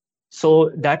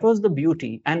 So that was the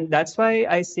beauty. And that's why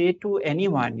I say to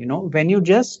anyone, when you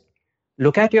just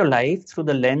look at your life through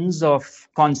the lens of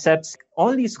concepts,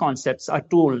 all these concepts are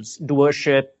tools,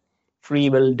 doership, free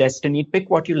will, destiny, pick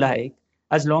what you like.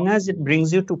 As long as it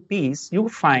brings you to peace, you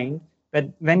find that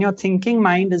when your thinking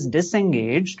mind is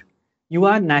disengaged, you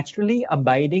are naturally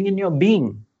abiding in your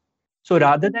being. So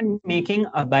rather than making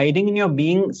abiding in your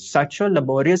being such a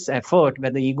laborious effort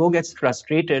where the ego gets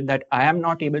frustrated that I am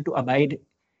not able to abide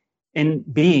in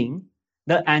being,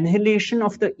 the annihilation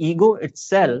of the ego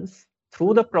itself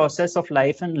through the process of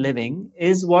life and living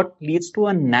is what leads to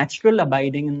a natural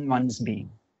abiding in one's being.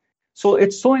 So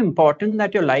it's so important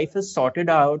that your life is sorted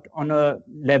out on a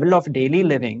level of daily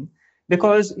living,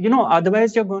 because,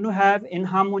 otherwise you're going to have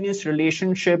inharmonious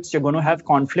relationships, you're going to have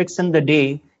conflicts in the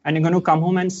day, and you're going to come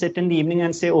home and sit in the evening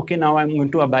and say, okay, now I'm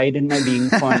going to abide in my being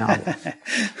for an hour.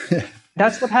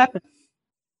 That's what happens.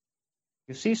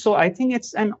 You see, so I think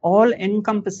it's an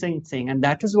all-encompassing thing. And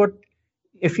that is what,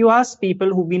 if you ask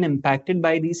people who've been impacted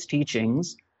by these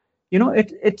teachings,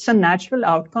 it's a natural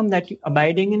outcome that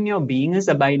abiding in your being is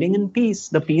abiding in peace,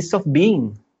 the peace of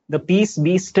being, the peace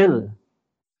be still.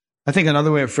 I think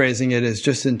another way of phrasing it is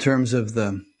just in terms of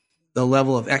the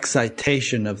level of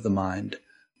excitation of the mind.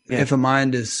 Yeah. If a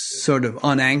mind is sort of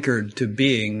unanchored to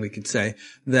being, we could say,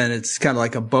 then it's kind of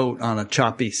like a boat on a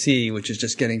choppy sea, which is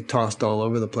just getting tossed all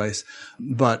over the place.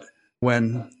 But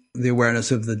when the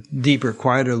awareness of the deeper,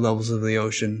 quieter levels of the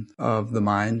ocean of the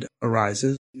mind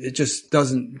arises, it just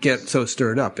doesn't get so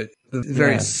stirred up. The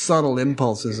very subtle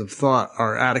impulses of thought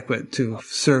are adequate to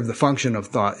serve the function of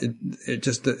thought. It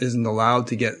just isn't allowed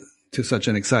to get to such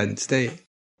an excited state.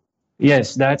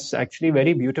 Yes, that's actually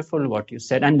very beautiful what you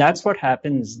said. And that's what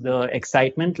happens. The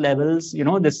excitement levels,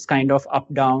 this kind of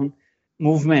up-down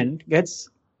movement gets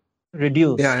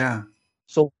reduced. Yeah.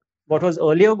 So what was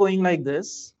earlier going like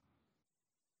this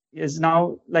is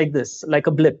now like this, like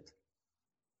a blip.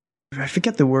 I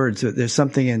forget the words. There's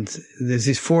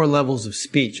these 4 levels of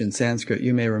speech in Sanskrit.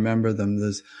 You may remember them.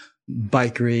 There's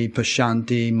Baikri,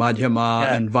 Pashanti,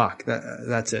 Madhyama, and Vak.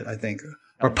 That's it, I think.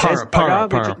 Or para.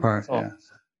 Yeah.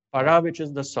 Para, which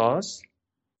is the source.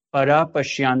 Para,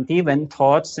 Pashyanti, when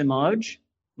thoughts emerge.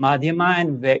 Madhyama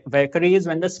and Vaikari is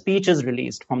when the speech is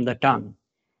released from the tongue.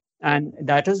 And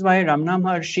that is why Ramana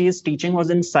Maharshi's teaching was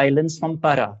in silence from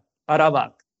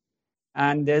Paravak.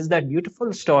 And there's that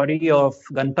beautiful story of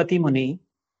Ganpati Muni,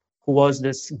 who was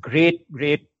this great,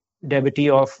 great devotee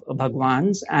of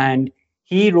Bhagwan's. And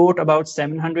he wrote about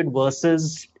 700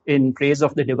 verses in praise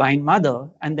of the Divine Mother.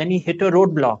 And then he hit a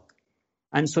roadblock.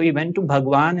 And so he went to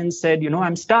Bhagwan and said,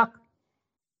 I'm stuck.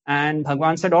 And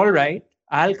Bhagwan said, all right,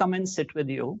 I'll come and sit with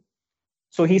you.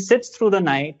 So he sits through the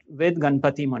night with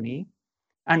Ganpati Muni.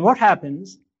 And what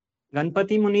happens?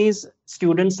 Ganpati Muni's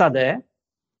students are there.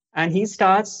 And he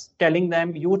starts telling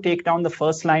them, you take down the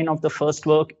first line of the first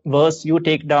verse, you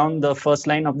take down the first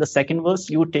line of the second verse,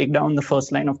 you take down the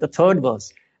first line of the third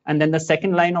verse. And then the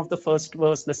second line of the first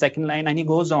verse, the second line, and he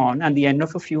goes on. At the end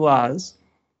of a few hours,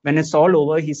 when it's all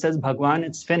over, he says, Bhagwan,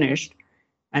 it's finished.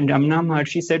 And Ramana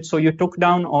Maharshi said, so you took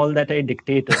down all that I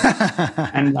dictated.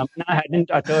 And Ramana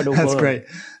hadn't uttered a word. That's great.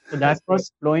 So that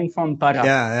was flowing from Para.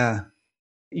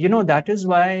 Yeah. That is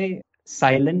why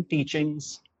silent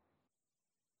teachings,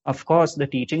 of course, the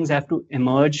teachings have to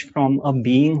emerge from a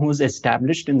being who's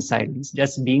established in silence.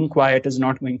 Just being quiet is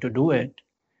not going to do it.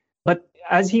 But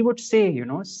as he would say,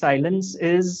 silence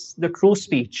is the true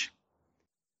speech.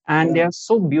 And they are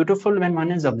so beautiful when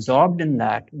one is absorbed in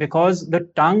that, because the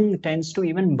tongue tends to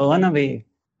even burn away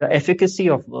the efficacy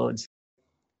of words.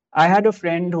 I had a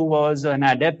friend who was an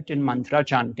adept in mantra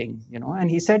chanting, and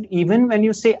he said, even when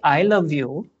you say, I love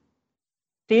you,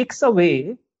 takes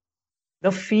away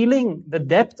the feeling, the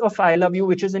depth of I love you,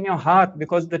 which is in your heart,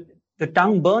 because the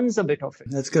tongue burns a bit of it.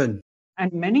 That's good.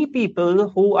 And many people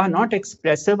who are not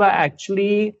expressive are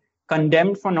actually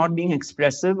condemned for not being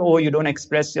expressive, or you don't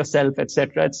express yourself,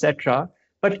 etc., etc.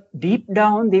 But deep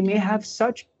down, they may have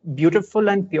such beautiful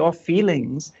and pure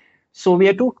feelings. So we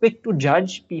are too quick to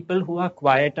judge people who are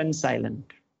quiet and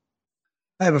silent.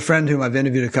 I have a friend whom I've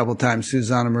interviewed a couple of times,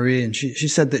 Susanna Marie, and she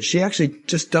said that she actually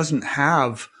just doesn't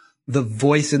have the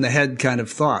voice in the head kind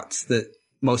of thoughts that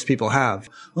most people have.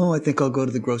 Oh, I think I'll go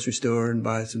to the grocery store and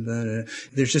buy some.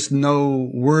 There's just no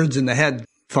words in the head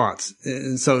thoughts.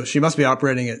 And so she must be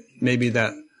operating at maybe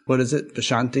that, what is it?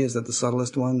 Pashanti? Is that the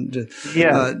subtlest one?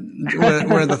 Yeah.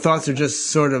 Where the thoughts are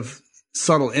just sort of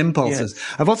subtle impulses.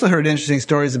 Yes. I've also heard interesting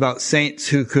stories about saints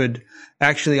who could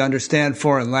actually understand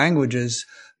foreign languages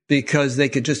because they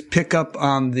could just pick up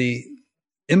on the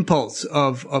impulse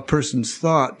of a person's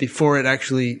thought before it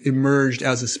actually emerged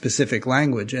as a specific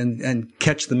language and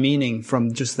catch the meaning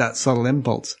from just that subtle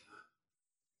impulse.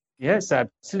 Yes,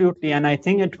 absolutely. And I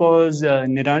think it was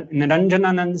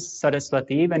Niranjananand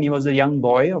Saraswati, when he was a young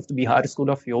boy of the Bihar School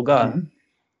of Yoga,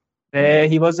 where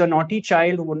he was a naughty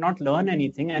child who would not learn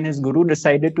anything, and his guru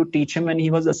decided to teach him when he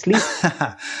was asleep.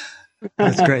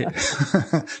 That's great.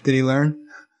 Did he learn?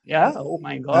 Yeah. Oh,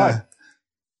 my God.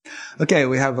 Okay,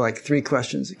 we have like 3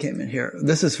 questions that came in here.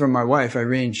 This is from my wife,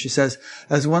 Irene. She says,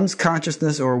 as one's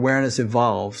consciousness or awareness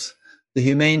evolves, the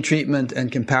humane treatment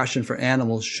and compassion for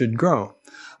animals should grow.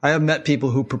 I have met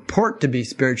people who purport to be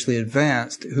spiritually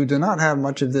advanced who do not have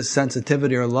much of this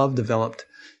sensitivity or love developed.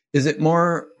 Is it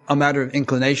more a matter of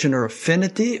inclination or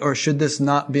affinity, or should this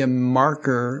not be a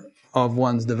marker of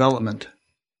one's development?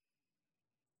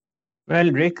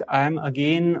 Well, Rick, I'm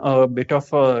again a bit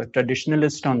of a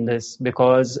traditionalist on this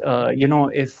because,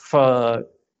 if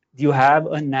you have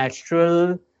a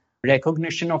natural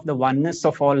recognition of the oneness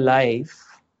of all life,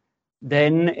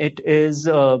 then it is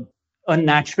a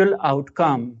natural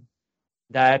outcome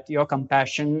that your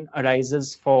compassion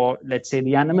arises for, let's say,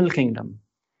 the animal kingdom.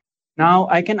 Now,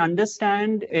 I can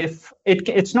understand if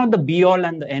it's not the be-all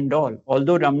and the end-all,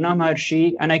 although Ramana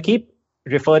Maharshi, and I keep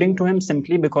referring to him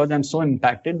simply because I'm so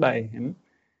impacted by him,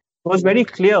 was very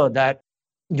clear that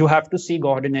you have to see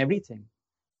God in everything.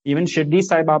 Even Shirdi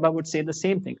Sai Baba would say the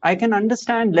same thing. I can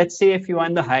understand, let's say, if you are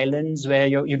in the highlands where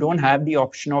you don't have the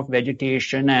option of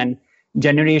vegetation and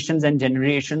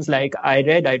generations, like I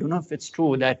read, I don't know if it's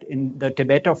true, that in the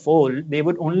Tibet of old, they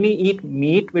would only eat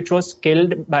meat which was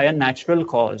killed by a natural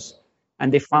cause.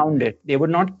 And they found it. They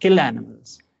would not kill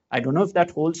animals. I don't know if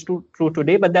that holds true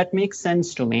today, but that makes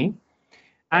sense to me.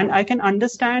 And I can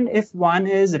understand if one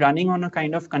is running on a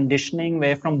kind of conditioning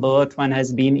where from birth one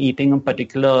has been eating a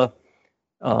particular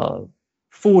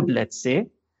food, let's say.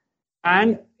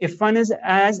 And if one is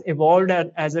as evolved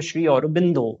as a Sri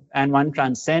Aurobindo and one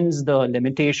transcends the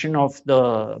limitation of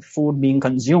the food being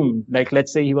consumed, like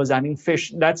let's say he was having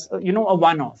fish, that's, a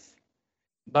one-off.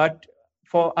 But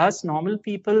for us normal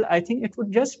people, I think it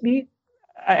would just be,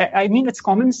 I mean, it's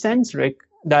common sense, Rick,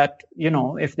 that,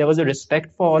 if there was a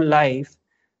respect for all life,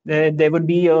 there would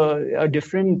be a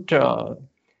different a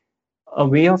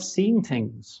way of seeing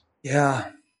things.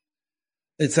 Yeah.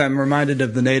 I'm reminded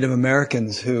of the Native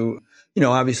Americans who,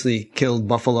 obviously killed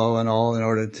buffalo and all in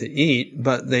order to eat,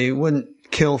 but they wouldn't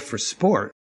kill for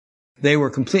sport. They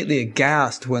were completely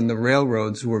aghast when the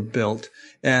railroads were built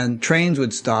and trains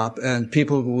would stop and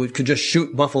people could just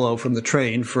shoot buffalo from the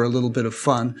train for a little bit of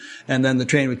fun. And then the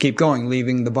train would keep going,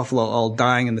 leaving the buffalo all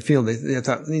dying in the field. They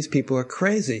thought, these people are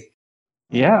crazy.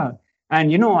 Yeah.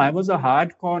 And, I was a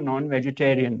hardcore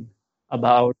non-vegetarian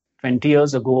about 20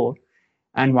 years ago.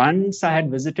 And once I had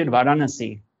visited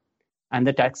Varanasi and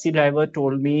the taxi driver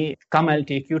told me, come, I'll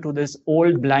take you to this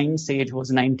old blind sage who was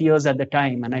 90 years at the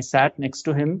time. And I sat next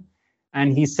to him.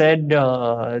 And he said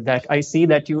that I see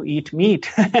that you eat meat.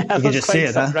 I was quite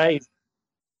surprised.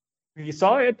 Huh? He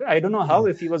saw it. I don't know how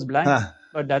if he was blind,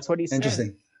 but that's what he said.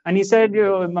 Interesting. And he said,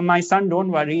 my son,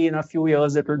 don't worry. In a few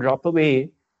years, it will drop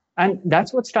away. And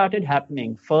that's what started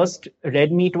happening. First,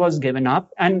 red meat was given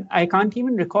up. And I can't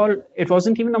even recall, it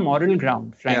wasn't even a moral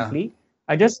ground, frankly. Yeah.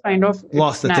 I just kind of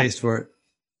lost the taste for it.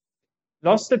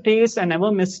 Lost the taste. I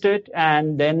never missed it.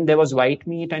 And then there was white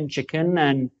meat and chicken,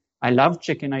 and I loved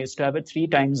chicken. I used to have it 3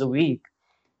 times a week.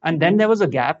 And then there was a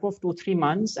gap of 2-3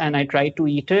 months and I tried to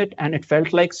eat it and it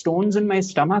felt like stones in my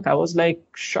stomach. I was like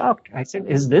shocked. I said,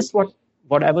 is this what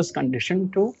I was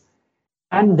conditioned to?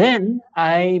 And then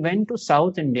I went to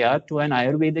South India to an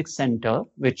Ayurvedic center,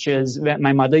 which is where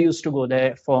my mother used to go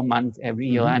there for a month every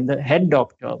year. And the head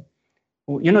doctor,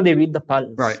 who, they read the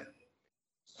pulse. Right.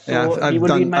 So yeah,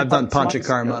 I've done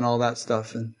Panchakarma and all that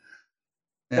stuff. And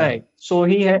yeah. Right. So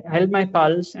he held my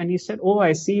pulse and he said, oh,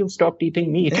 I see you've stopped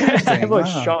eating meat. I was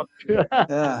shocked.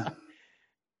 Yeah.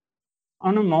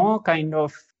 On a more kind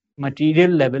of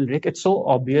material level, Rick, it's so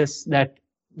obvious that,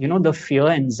 the fear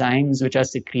enzymes which are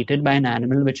secreted by an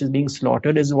animal which is being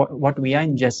slaughtered is what we are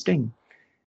ingesting.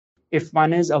 If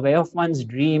one is aware of one's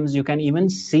dreams, you can even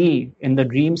see in the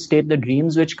dream state, the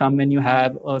dreams which come when you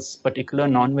have a particular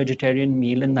non-vegetarian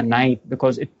meal in the night,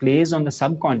 because it plays on the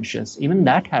subconscious. Even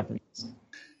that happens.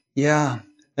 Yeah.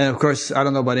 And of course, I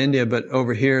don't know about India, but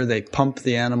over here they pump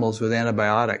the animals with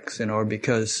antibiotics,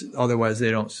 because otherwise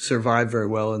they don't survive very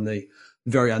well in the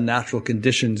very unnatural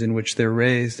conditions in which they're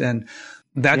raised. And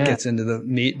that gets into the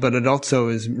meat, but it also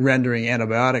is rendering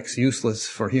antibiotics useless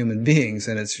for human beings.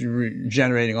 And it's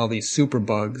generating all these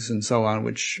superbugs and so on,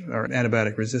 which are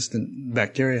antibiotic resistant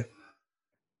bacteria.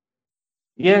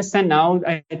 Yes. And now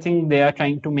I think they are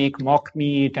trying to make mock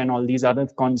meat and all these other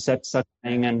concepts are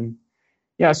coming. And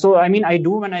yeah, so I mean, I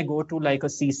do when I go to like a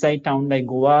seaside town like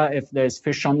Goa, if there's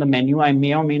fish on the menu, I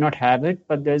may or may not have it,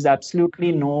 but there's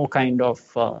absolutely no kind of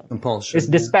compulsion. It's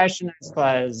dispassion as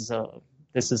far as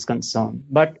this is concerned.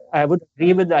 But I would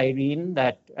agree with Irene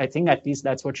that I think at least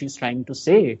that's what she's trying to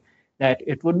say, that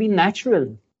it would be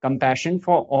natural. Compassion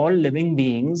for all living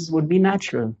beings would be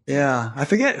natural. Yeah, I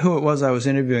forget who it was I was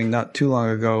interviewing not too long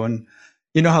ago, and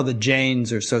you know how the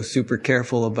Jains are so super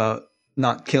careful about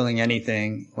not killing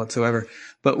anything whatsoever.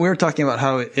 But we were talking about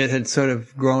how it had sort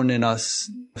of grown in us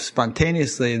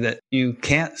spontaneously that you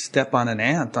can't step on an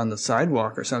ant on the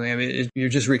sidewalk or something. I mean, you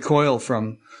just recoil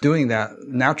from doing that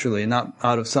naturally, not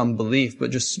out of some belief,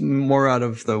 but just more out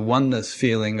of the oneness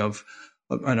feeling of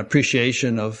an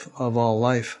appreciation of all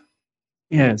life.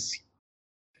 Yes.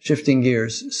 Shifting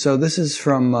gears. So this is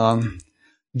from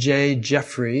J.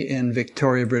 Jeffrey in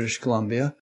Victoria, British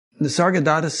Columbia.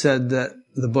 Nisargadatta said that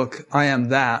the book I Am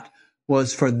That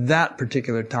was for that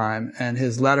particular time, and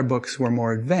his latter books were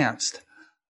more advanced.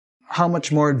 How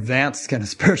much more advanced can a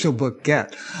spiritual book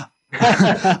get?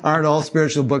 Aren't all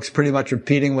spiritual books pretty much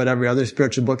repeating what every other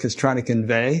spiritual book is trying to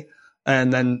convey?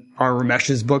 And then are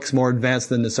Ramesh's books more advanced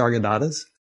than Nisargadatta's?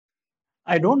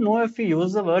 I don't know if we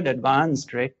use the word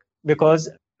advanced, Rick, because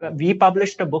we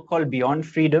published a book called Beyond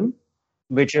Freedom,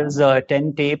 which is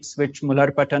 10 tapes which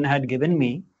Mullar Patan had given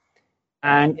me.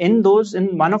 And in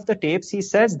one of the tapes, he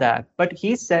says that. But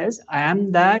he says, I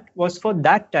Am That was for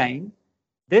that time.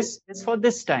 This is for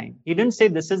this time. He didn't say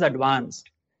this is advanced.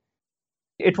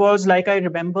 It was like, I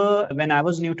remember when I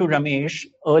was new to Ramesh,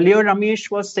 earlier Ramesh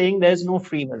was saying there's no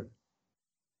free will.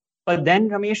 But then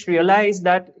Ramesh realized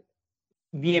that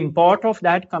the import of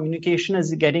that communication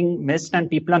is getting missed and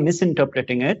people are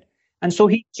misinterpreting it. And so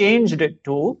he changed it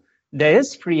to there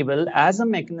is free will as a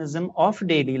mechanism of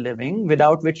daily living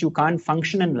without which you can't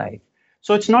function in life.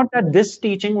 So it's not that this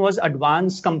teaching was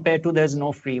advanced compared to there's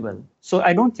no free will. So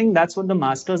I don't think that's what the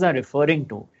masters are referring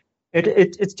to.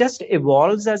 It just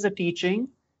evolves as a teaching,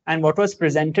 and what was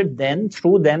presented then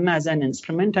through them as an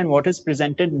instrument and what is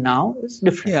presented now is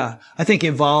different. Yeah, I think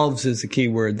evolves is the key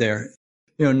word there.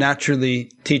 You know, naturally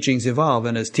teachings evolve,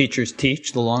 and as teachers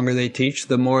teach, the longer they teach,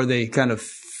 the more they kind of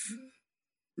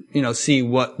see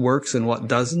what works and what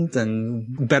doesn't,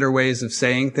 and better ways of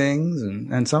saying things,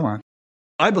 and so on.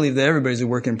 I believe that everybody's a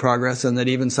work in progress, and that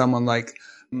even someone like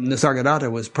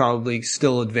Nisargadatta was probably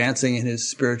still advancing in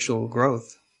his spiritual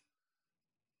growth.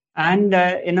 And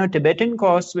in a Tibetan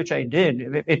course, which I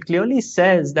did, it clearly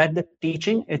says that the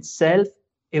teaching itself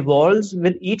evolves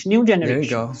with each new generation. There you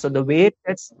go. So the way it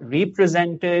gets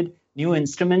represented, new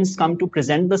instruments come to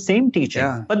present the same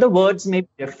teaching, but the words may be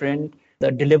different.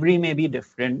 The delivery may be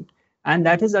different. And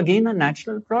that is, again, a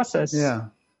natural process. Yeah.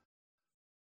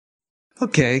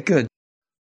 Okay, good.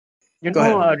 You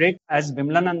know, Rick, as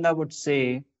Vimlananda would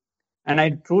say, and I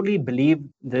truly believe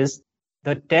this,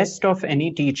 the test of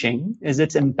any teaching is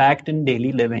its impact in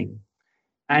daily living.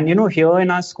 And, here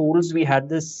in our schools, we had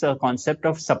this concept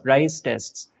of surprise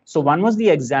tests. So one was the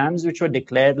exams which were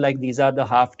declared like these are the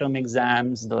half-term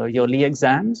exams, the yearly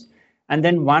exams. And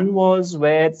then one was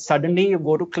where suddenly you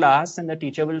go to class and the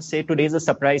teacher will say, today's a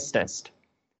surprise test.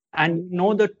 And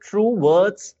know the true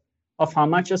worth of how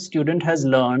much a student has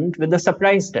learned with the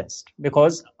surprise test,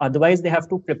 because otherwise they have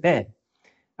to prepare.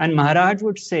 And Maharaj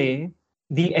would say,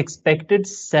 the expected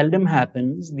seldom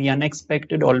happens, the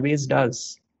unexpected always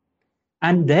does.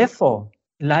 And therefore,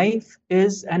 life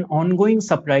is an ongoing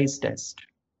surprise test.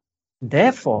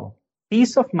 Therefore,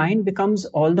 peace of mind becomes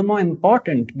all the more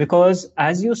important because,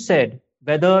 as you said,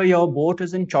 whether your boat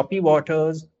is in choppy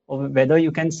waters or whether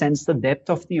you can sense the depth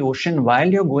of the ocean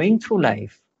while you're going through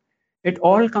life, it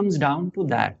all comes down to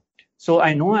that. So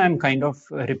I know I'm kind of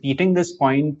repeating this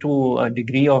point to a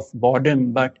degree of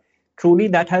boredom, but truly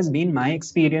that has been my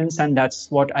experience, and that's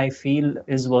what I feel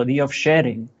is worthy of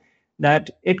sharing.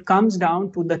 That it comes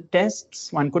down to the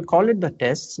tests, one could call it the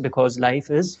tests because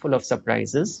life is full of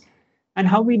surprises, and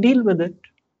how we deal with it.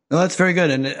 Well, that's very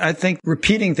good. And I think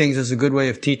repeating things is a good way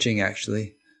of teaching,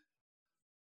 actually.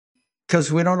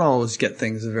 Because we don't always get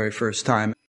things the very first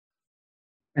time.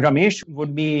 Ramesh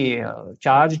would be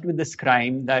charged with this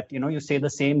crime that, you say the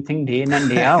same thing day in and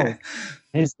day out.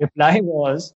 His reply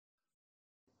was,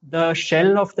 the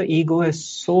shell of the ego is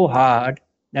so hard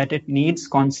that it needs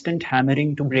constant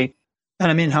hammering to break. And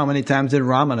I mean, how many times did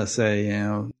Ramana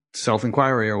say,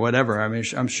 self-inquiry or whatever? I mean,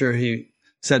 I'm sure he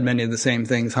said many of the same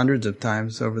things hundreds of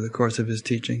times over the course of his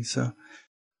teaching. So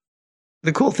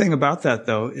the cool thing about that,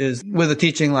 though, is with a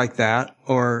teaching like that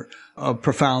or a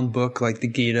profound book like the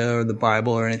Gita or the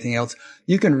Bible or anything else,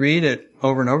 you can read it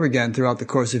over and over again throughout the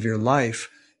course of your life.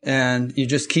 And you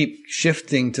just keep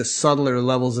shifting to subtler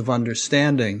levels of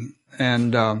understanding.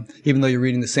 And even though you're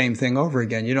reading the same thing over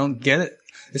again, you don't get it.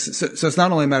 So it's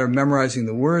not only a matter of memorizing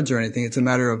the words or anything. It's a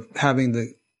matter of having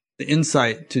the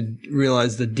insight to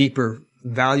realize the deeper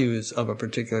values of a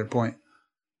particular point.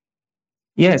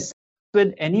 Yes.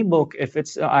 With any book, if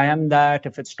it's I Am That,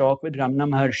 if it's Talk with Ramana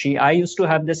Maharshi, I used to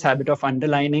have this habit of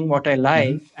underlining what I like.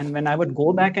 Mm-hmm. And when I would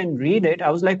go back and read it, I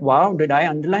was like, wow, did I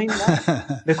underline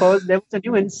that? Because there was a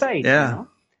new insight. Yeah.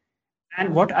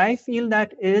 And what I feel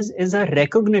that is a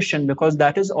recognition, because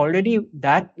that is already,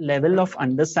 that level of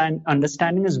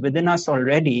understanding is within us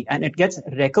already, and it gets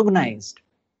recognized.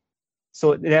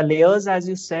 So there are layers, as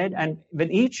you said, and with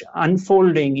each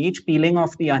unfolding, each peeling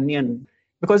of the onion,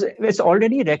 because it's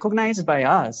already recognized by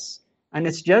us, and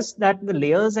it's just that the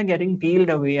layers are getting peeled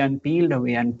away and peeled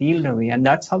away and peeled away, and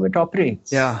that's how it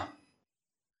operates. Yeah.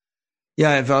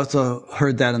 Yeah, I've also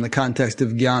heard that in the context of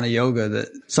Jnana Yoga, that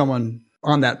someone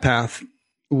on that path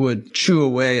would chew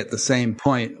away at the same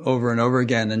point over and over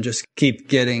again and just keep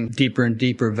getting deeper and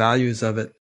deeper values of it.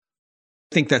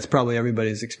 I think that's probably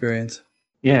everybody's experience.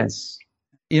 Yes.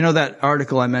 You know that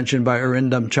article I mentioned by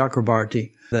Arindam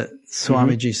Chakrabarti that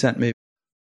Swamiji sent me?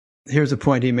 Here's a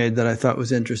point he made that I thought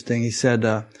was interesting. He said,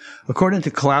 according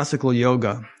to classical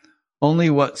yoga, only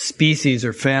what species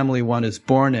or family one is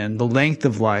born in, the length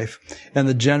of life, and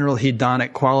the general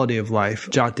hedonic quality of life,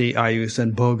 jati, ayus,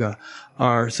 and bhoga,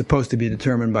 are supposed to be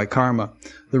determined by karma.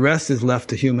 The rest is left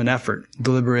to human effort,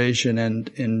 deliberation, and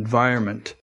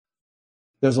environment.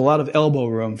 There's a lot of elbow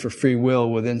room for free will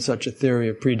within such a theory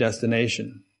of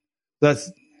predestination.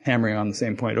 That's hammering on the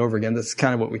same point over again. That's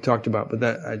kind of what we talked about, but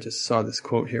that I just saw this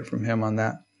quote here from him on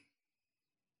that.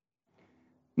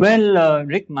 Well,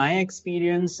 Rick, my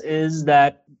experience is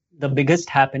that the biggest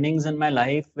happenings in my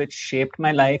life, which shaped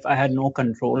my life, I had no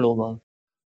control over.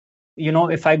 You know,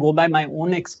 if I go by my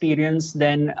own experience,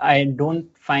 then I don't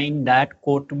find that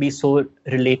quote to be so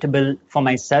relatable for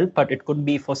myself, but it could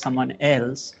be for someone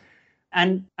else.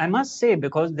 And I must say,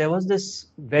 because there was this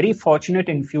very fortunate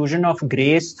infusion of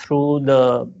grace through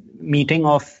the meeting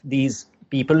of these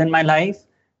people in my life,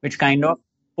 which kind of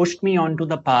pushed me onto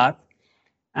the path.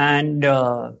 And,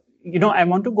 I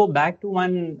want to go back to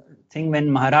one thing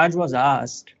when Maharaj was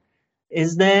asked,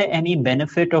 is there any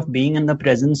benefit of being in the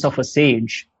presence of a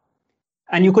sage?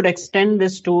 And you could extend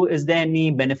this to, is there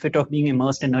any benefit of being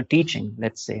immersed in a teaching,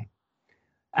 let's say?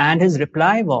 And his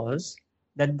reply was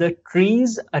that the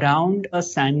trees around a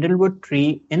sandalwood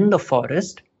tree in the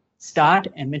forest start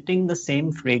emitting the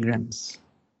same fragrance.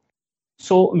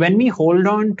 So when we hold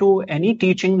on to any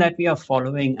teaching that we are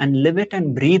following and live it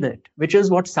and breathe it, which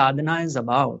is what sadhana is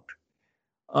about,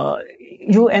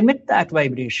 you emit that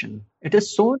vibration. It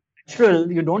is so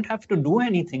natural, you don't have to do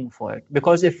anything for it.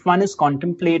 Because if one is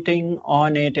contemplating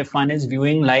on it, if one is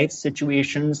viewing life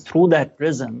situations through that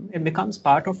prism, it becomes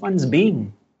part of one's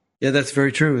being. Yeah, that's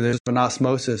very true. There's an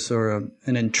osmosis or an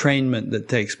entrainment that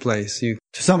takes place. You,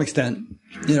 to some extent,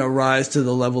 rise to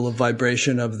the level of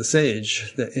vibration of the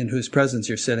sage in whose presence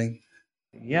you're sitting.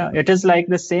 Yeah, it is like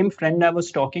the same friend I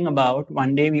was talking about.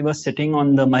 One day we were sitting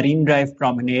on the Marine Drive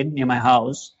promenade near my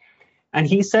house. And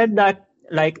he said that,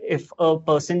 like, if a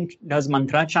person does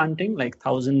mantra chanting, like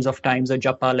thousands of times a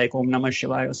japa, like Om Namah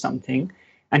Shivaya or something,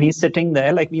 and he's sitting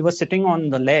there, like we were sitting on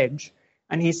the ledge,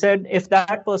 and he said, if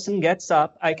that person gets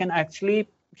up, I can actually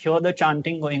hear the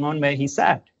chanting going on where he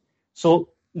sat. So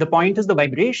the point is the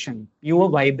vibration. You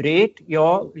vibrate,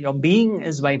 your being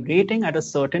is vibrating at a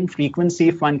certain frequency,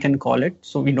 if one can call it.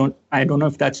 So I don't know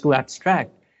if that's too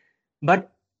abstract.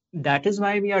 But that is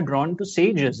why we are drawn to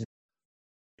sages.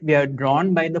 We are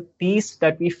drawn by the peace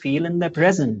that we feel in their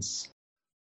presence.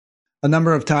 A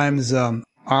number of times, Amma,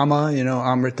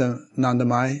 Amrita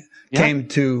Nandamai, came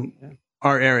to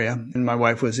our area, and my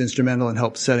wife was instrumental in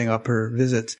help setting up her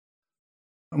visits.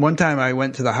 One time I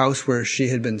went to the house where she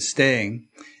had been staying,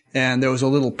 and there was a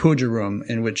little puja room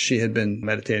in which she had been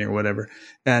meditating or whatever,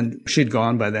 and she'd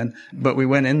gone by then. But we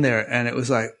went in there, and it was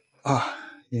like,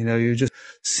 you just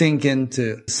sink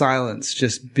into silence,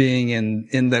 just being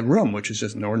in that room, which is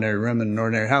just an ordinary room in an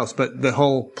ordinary house. But the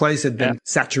whole place had been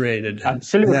saturated.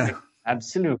 Absolutely.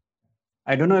 Absolutely.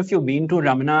 I don't know if you've been to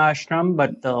Ramana Ashram,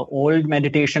 but the old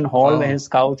meditation hall where his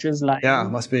couch is lying. Yeah, it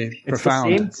must be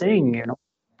profound. It's the same thing,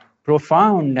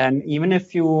 profound. And even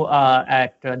if you are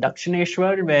at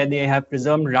Dakshineshwar, where they have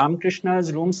preserved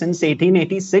Ramakrishna's room since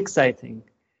 1886, I think.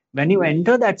 When you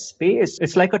enter that space,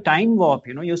 it's like a time warp.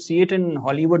 You see it in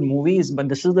Hollywood movies, but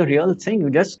this is the real thing.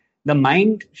 The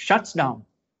mind shuts down.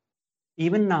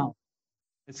 Even now.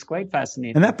 It's quite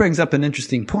fascinating. And that brings up an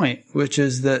interesting point, which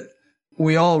is that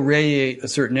we all radiate a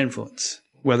certain influence,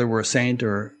 whether we're a saint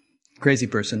or a crazy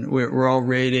person. We're all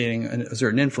radiating a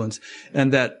certain influence,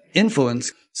 and that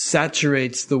influence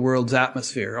saturates the world's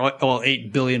atmosphere. All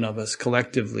 8 billion of us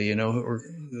collectively,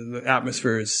 the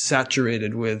atmosphere is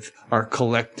saturated with our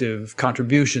collective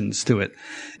contributions to it.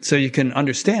 So you can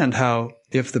understand how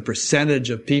if the percentage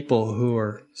of people who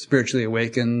are spiritually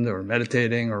awakened or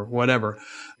meditating or whatever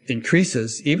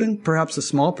increases, even perhaps a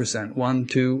small percent,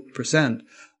 1-2%,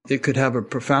 it could have a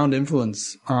profound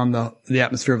influence on the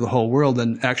atmosphere of the whole world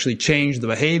and actually change the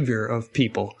behavior of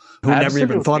people who never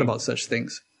even thought about such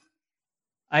things.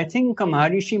 I think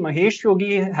Maharishi Mahesh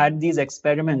Yogi had these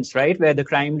experiments, right, where the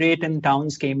crime rate in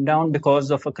towns came down because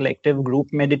of a collective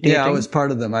group meditating. Yeah, I was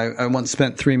part of them. I once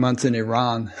spent 3 months in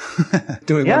Iran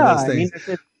doing one of those things.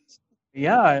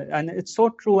 And it's so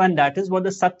true. And that is what the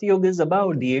Satyuga is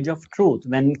about, the age of truth.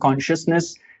 When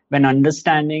consciousness, when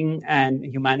understanding and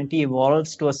humanity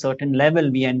evolves to a certain level,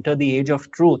 we enter the age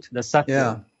of truth, the Satyuga.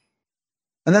 Yeah.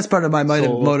 And that's part of my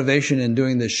motivation in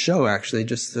doing this show, actually,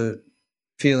 just the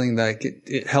feeling like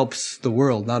it helps the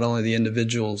world, not only the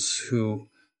individuals who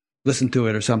listen to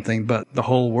it or something, but the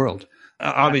whole world.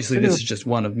 Obviously, This is just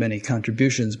one of many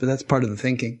contributions, but that's part of the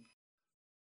thinking.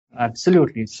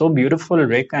 Absolutely. So beautiful,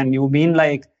 Rick. And you've been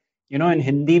like, in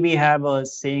Hindi, we have a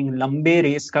saying, Lambe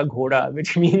race ka ghoda,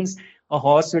 which means a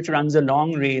horse which runs a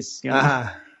long race.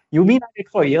 You've been at it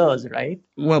for years, right?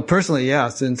 Well, personally, yeah,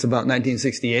 since about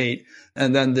 1968.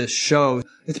 And then this show,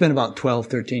 it's been about 12,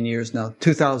 13 years now.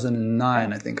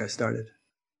 2009, I think I started.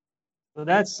 So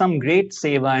that's some great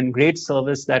seva and great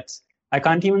service. I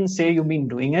can't even say you've been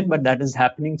doing it, but that is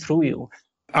happening through you.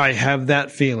 I have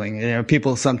that feeling.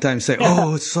 People sometimes say,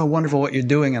 oh, it's so wonderful what you're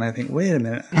doing. And I think, wait a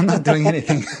minute, I'm not doing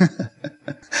anything.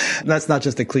 That's not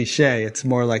just a cliche. It's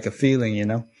more like a feeling, You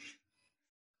know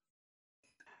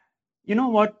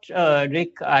what,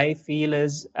 Rick, I feel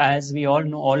is, as we all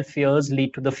know, all fears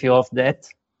lead to the fear of death.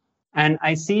 And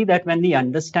I see that when the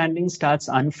understanding starts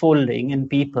unfolding in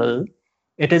people,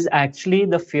 it is actually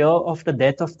the fear of the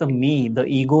death of the me, the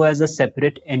ego as a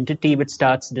separate entity, which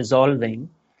starts dissolving.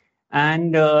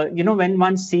 And, when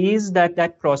one sees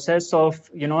that process of,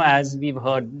 as we've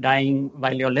heard, dying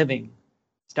while you're living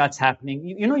starts happening,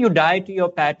 you die to your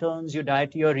patterns, you die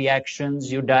to your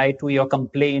reactions, you die to your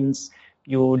complaints,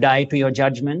 you die to your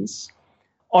judgments.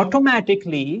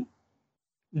 Automatically,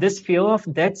 this fear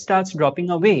of death starts dropping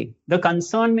away. The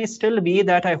concern may still be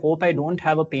that I hope I don't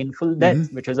have a painful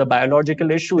death, which is a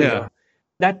biological issue here.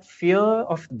 That fear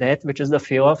of death, which is the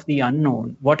fear of the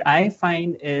unknown, what I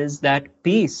find is that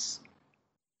peace,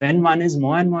 when one is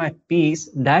more and more at peace,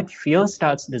 that fear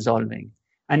starts dissolving.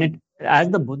 And it, as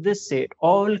the Buddhists say, it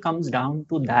all comes down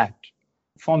to that.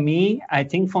 For me, I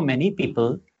think for many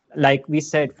people, like we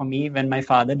said, for me, when my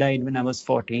father died when I was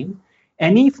 14,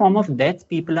 any form of death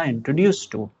people are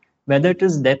introduced to, whether it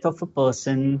is death of a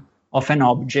person, of an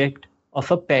object,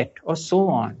 of a pet, or so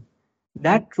on,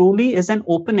 that truly is an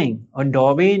opening, a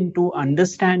doorway into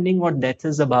understanding what death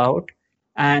is about.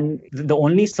 And the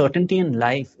only certainty in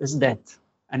life is death.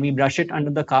 And we brush it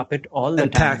under the carpet all the time.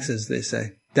 And taxes, they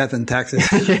say. Death and taxes.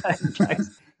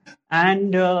 Taxes.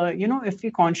 And, if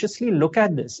we consciously look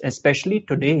at this, especially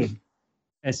today,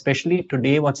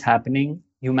 what's happening,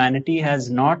 humanity has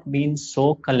not been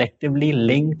so collectively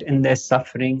linked in their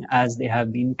suffering as they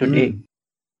have been today.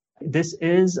 This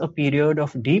is a period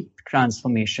of deep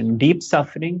transformation, deep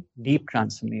suffering, deep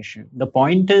transformation. The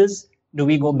point is, do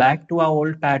we go back to our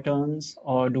old patterns,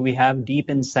 or do we have deep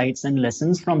insights and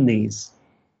lessons from these?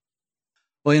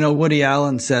 Well, Woody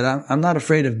Allen said, I'm not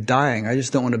afraid of dying. I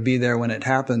just don't want to be there when it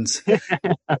happens.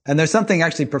 And there's something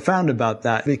actually profound about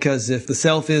that, because if the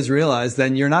self is realized,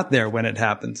 then you're not there when it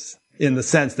happens, in the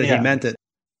sense that he meant it.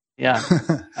 Yeah,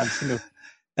 absolutely.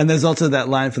 And there's also that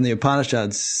line from the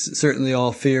Upanishads, certainly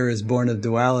all fear is born of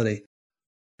duality.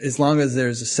 As long as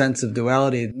there's a sense of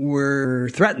duality, we're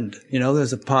threatened.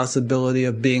 There's a possibility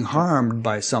of being harmed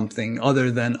by something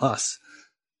other than us.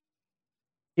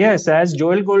 Yes, as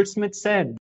Joel Goldsmith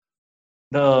said,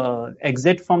 the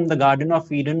exit from the Garden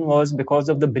of Eden was because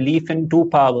of the belief in two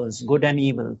powers, good and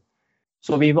evil.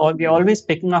 So we're always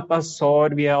picking up a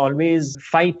sword, we are always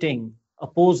fighting,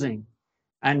 opposing.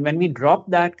 And when we drop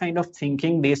that kind of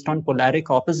thinking based on polaric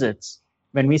opposites,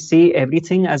 when we see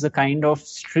everything as a kind of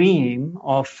stream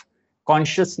of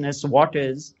consciousness, what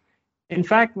is, in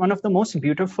fact, one of the most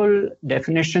beautiful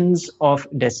definitions of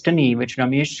destiny, which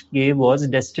Ramesh gave, was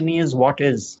destiny is what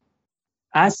is.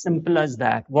 As simple as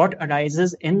that. What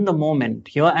arises in the moment,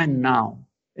 here and now,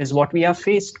 is what we are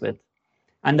faced with.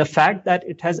 And the fact that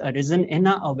it has arisen in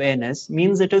our awareness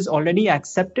means it is already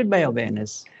accepted by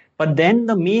awareness. But then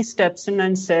the me steps in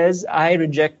and says, I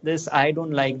reject this, I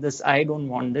don't like this, I don't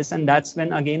want this. And that's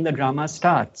when, again, the drama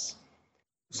starts.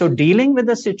 So dealing with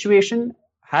the situation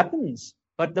happens.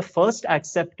 But the first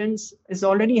acceptance is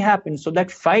already happened. So that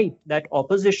fight, that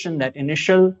opposition, that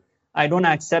initial, I don't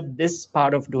accept this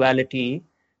part of duality,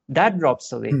 that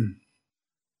drops away.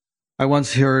 I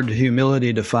once heard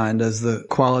humility defined as the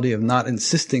quality of not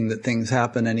insisting that things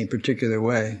happen any particular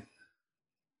way.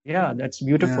 Yeah, that's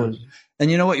beautiful. Yeah. And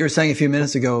you know what you were saying a few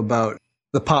minutes ago about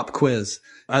the pop quiz,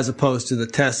 as opposed to the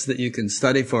tests that you can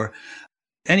study for.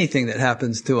 Anything that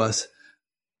happens to us,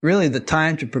 really the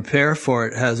time to prepare for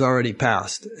it has already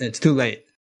passed. It's too late.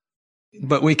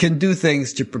 But we can do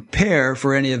things to prepare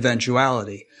for any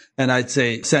eventuality. And I'd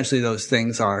say essentially those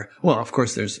things are, well, of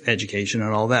course there's education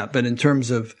and all that, but in terms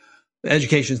of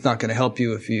education is not going to help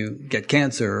you if you get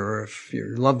cancer or if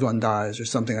your loved one dies or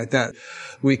something like that.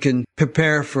 We can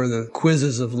prepare for the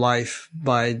quizzes of life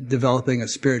by developing a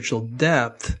spiritual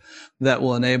depth that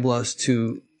will enable us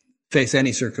to face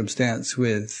any circumstance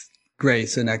with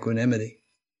grace and equanimity.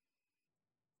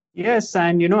 Yes,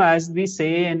 and as we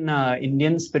say in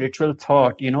Indian spiritual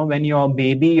thought, when you're a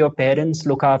baby, your parents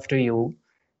look after you,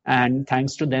 and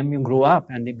thanks to them, you grow up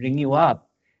and they bring you up.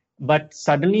 But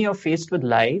suddenly you're faced with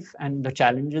life and the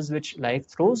challenges which life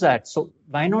throws at. So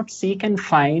why not seek and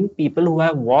find people who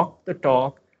have walked the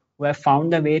talk, who have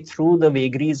found their way through the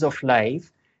vagaries of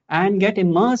life, and get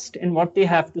immersed in what they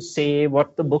have to say,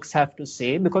 what the books have to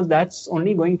say, because that's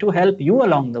only going to help you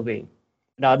along the way,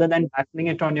 rather than battling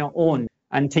it on your own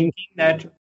and thinking that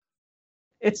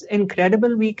it's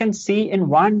incredible. We can see in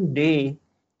one day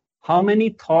how many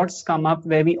thoughts come up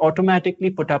where we automatically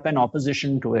put up an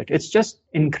opposition to it. It's just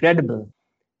incredible.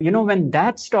 When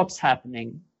that stops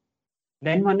happening,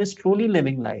 then one is truly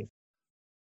living life.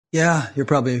 Yeah, you're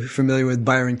probably familiar with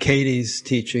Byron Katie's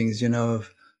teachings,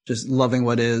 of just loving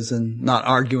what is and not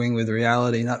arguing with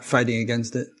reality, not fighting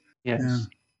against it. Yes. Yeah.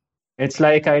 It's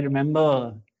like I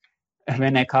remember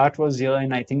when Eckhart was here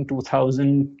in, I think,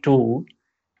 2002.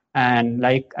 And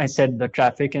like I said, the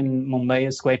traffic in Mumbai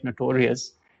is quite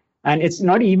notorious. And it's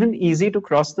not even easy to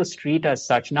cross the street as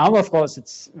such. Now, of course,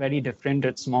 it's very different.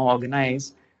 It's more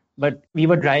organized. But we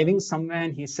were driving somewhere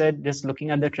and he said, just looking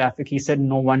at the traffic, he said,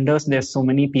 no wonder there's so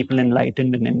many people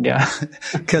enlightened in India.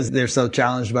 Because they're so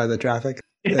challenged by the traffic.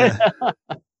 Yeah,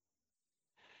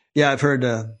 yeah, I've heard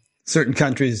certain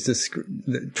countries,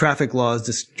 the traffic laws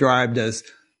described as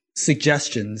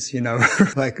suggestions,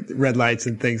 like red lights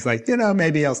and things like,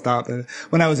 maybe I'll stop. And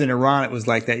when I was in Iran, it was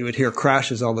like that. You would hear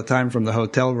crashes all the time from the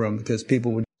hotel room because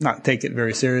people would not take it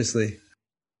very seriously.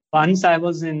 Once I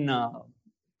was in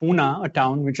Pune, a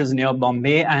town which is near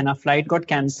Bombay, and a flight got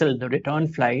cancelled, the return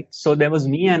flight. So there was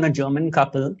me and a German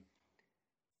couple.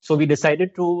 So we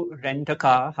decided to rent a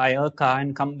car, hire a car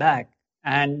and come back.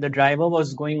 And the driver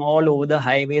was going all over the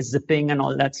highway, zipping and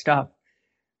all that stuff.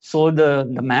 So the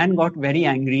man got very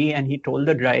angry and he told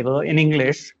the driver in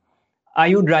English, are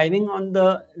you driving on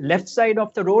the left side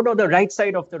of the road or the right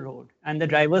side of the road? And the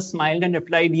driver smiled and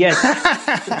replied, yes.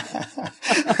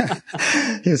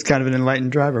 He was kind of an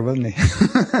enlightened driver, wasn't he?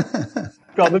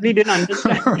 Probably didn't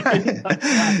understand.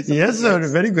 Right. Yes, sir.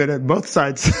 Very good at both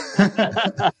sides.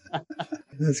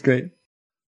 That's great.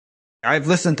 I've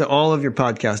listened to all of your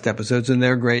podcast episodes and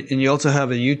they're great. And you also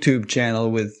have a YouTube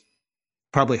channel with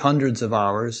probably hundreds of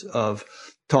hours of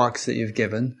talks that you've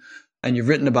given. And you've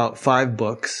written about 5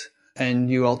 books. And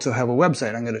you also have a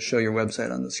website. I'm going to show your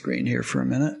website on the screen here for a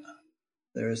minute.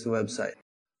 There's the website.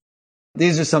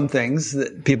 These are some things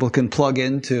that people can plug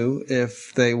into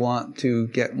if they want to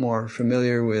get more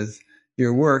familiar with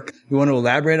your work. You want to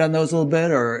elaborate on those a little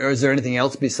bit, or is there anything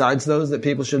else besides those that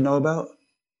people should know about?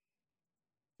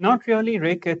 Not really,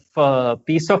 Rick. If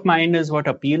peace of mind is what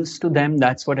appeals to them,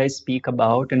 that's what I speak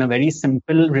about in a very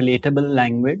simple, relatable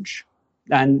language.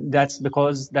 And that's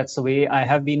because that's the way I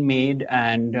have been made,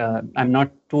 and I'm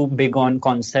not too big on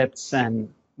concepts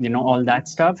and, all that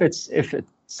stuff. If it's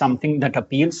something that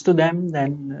appeals to them,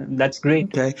 then that's great.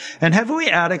 Okay. And have we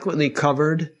adequately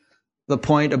covered the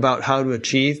point about how to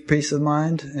achieve peace of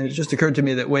mind? And it just occurred to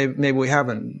me that maybe we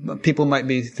haven't. People might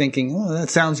be thinking, oh, that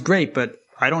sounds great, but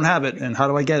I don't have it. And how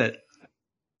do I get it?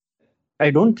 I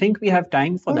don't think we have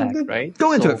time for that, right?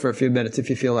 Go into it for a few minutes if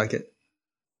you feel like it.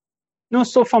 No,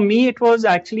 so for me, it was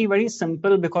actually very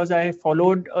simple because I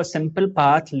followed a simple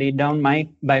path laid down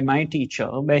by my teacher,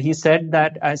 where he said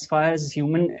that as far as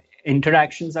human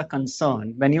interactions are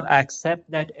concerned, when you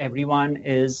accept that everyone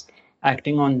is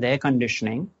acting on their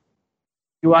conditioning,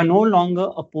 you are no longer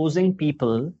opposing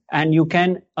people and you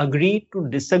can agree to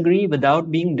disagree without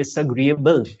being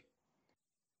disagreeable.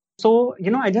 So,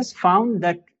 I just found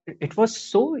that it was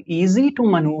so easy to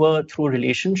maneuver through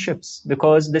relationships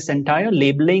because this entire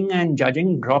labeling and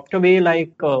judging dropped away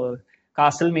like a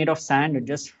castle made of sand. It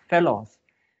just fell off.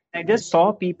 I just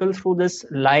saw people through this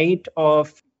light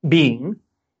of being.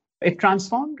 It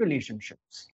transformed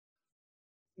relationships.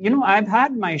 I've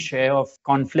had my share of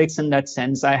conflicts in that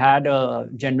sense. I had a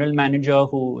general manager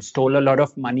who stole a lot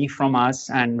of money from us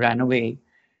and ran away.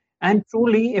 And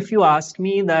truly, if you asked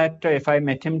me that if I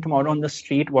met him tomorrow on the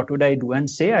street, what would I do and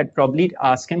say? I'd probably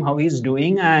ask him how he's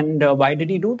doing and why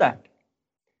did he do that?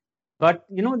 But,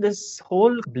 this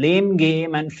whole blame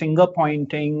game and finger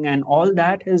pointing and all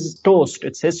that is toast,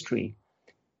 it's history.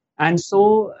 And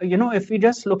so, if we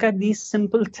just look at these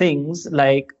simple things,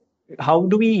 like how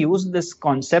do we use this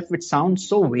concept, which sounds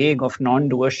so vague, of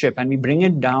non-doership, and we bring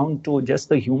it down to just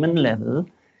the human level?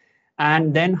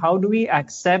 And then how do we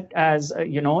accept as,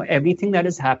 everything that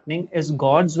is happening is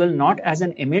God's will, not as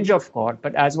an image of God,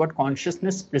 but as what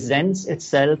consciousness presents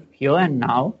itself here and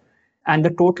now, and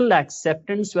the total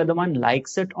acceptance, whether one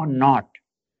likes it or not.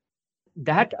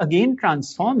 That again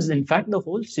transforms. In fact, the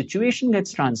whole situation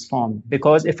gets transformed,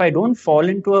 because if I don't fall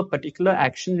into a particular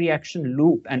action-reaction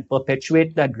loop and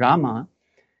perpetuate that drama,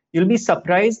 you'll be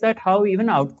surprised at how even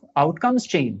outcomes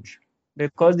change,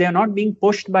 because they are not being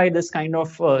pushed by this kind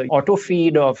of auto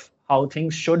feed of how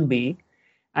things should be.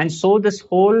 And so this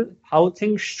whole how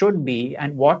things should be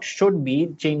and what should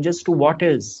be changes to what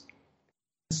is.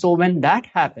 So when that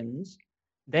happens,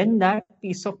 then that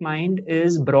peace of mind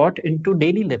is brought into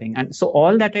daily living. And so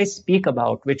all that I speak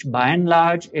about, which by and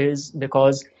large is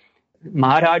because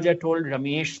Maharaja told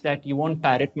Ramesh that you won't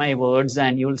parrot my words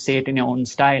and you'll say it in your own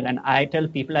style. And I tell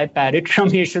people I parrot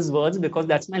Ramesh's words because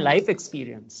that's my life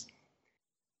experience.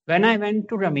 When I went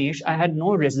to Ramesh, I had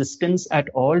no resistance at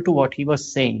all to what he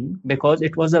was saying, because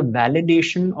it was a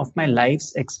validation of my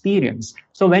life's experience.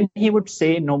 So when he would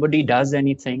say nobody does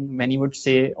anything, when he would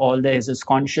say all there is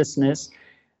consciousness,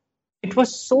 it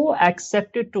was so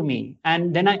accepted to me.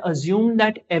 And then I assumed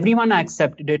that everyone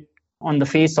accepted it on the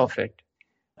face of it.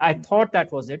 I thought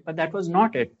that was it, but that was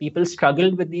not it. People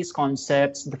struggled with these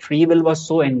concepts. The free will was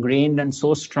so ingrained and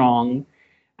so strong.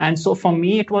 And so for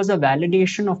me, it was a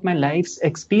validation of my life's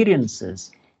experiences.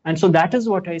 And so that is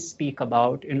what I speak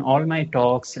about in all my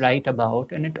talks, write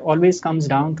about. And it always comes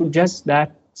down to just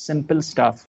that simple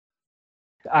stuff.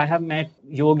 I have met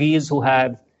yogis who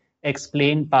have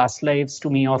explained past lives to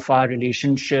me of our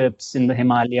relationships in the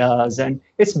Himalayas. And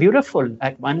it's beautiful.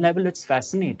 At one level, it's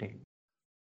fascinating.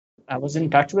 I was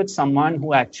in touch with someone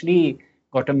who actually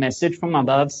got a message from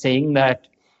above saying that,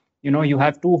 you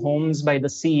have two homes by the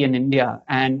sea in India.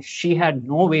 And she had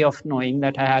no way of knowing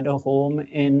that I had a home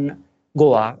in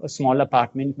Goa, a small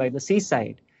apartment by the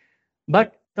seaside.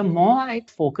 But the more I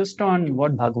focused on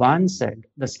what Bhagwan said,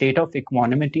 the state of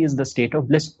equanimity is the state of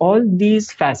bliss, all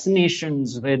these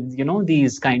fascinations with,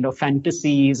 these kind of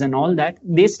fantasies and all that,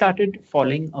 they started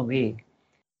falling away.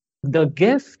 The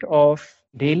gift of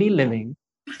daily living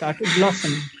started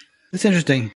blossoming. It's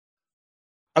interesting.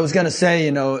 I was going to say,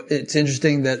 it's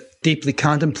interesting that deeply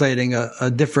contemplating a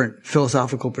different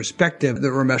philosophical perspective that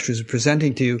Ramesh was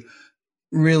presenting to you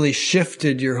really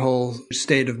shifted your whole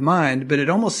state of mind, but it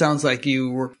almost sounds like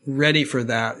you were ready for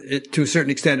that. To a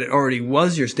certain extent, it already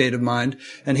was your state of mind,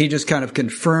 and he just kind of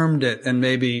confirmed it and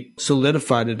maybe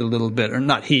solidified it a little bit, or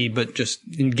not he, but just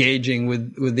engaging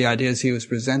with the ideas he was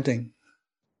presenting.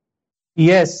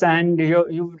 Yes, and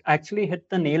you actually hit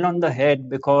the nail on the head,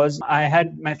 because I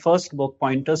had my first book,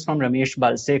 Pointers from Ramesh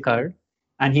Balsekar,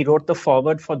 and he wrote the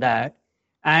foreword for that.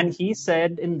 And he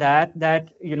said in that,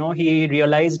 he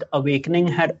realized awakening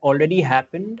had already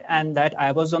happened and that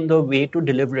I was on the way to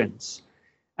deliverance.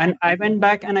 And I went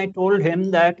back and I told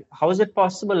him that, how is it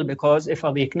possible? Because if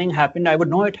awakening happened, I would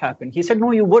know it happened. He said,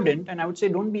 no, you wouldn't. And I would say,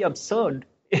 don't be absurd.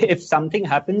 If something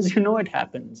happens, it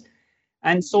happens.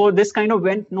 And so this kind of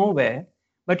went nowhere.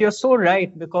 But you're so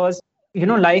right, because,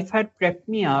 life had prepped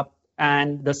me up,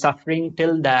 and the suffering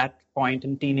till that point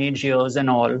in teenage years and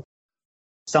all.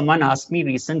 Someone asked me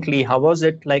recently, how was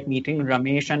it like meeting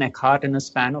Ramesh and Eckhart in a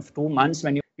span of 2 months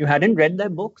when you hadn't read their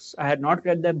books? I had not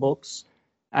read their books.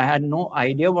 I had no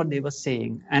idea what they were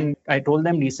saying. And I told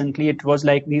them recently, it was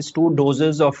like these 2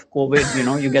 doses of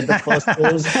COVID, you get the first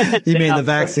dose. You mean the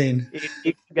vaccine?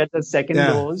 You get the second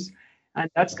dose. And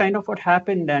that's kind of what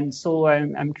happened. And so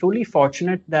I'm truly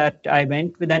fortunate that I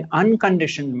went with an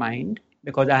unconditioned mind,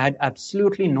 because I had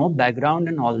absolutely no background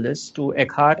in all this. To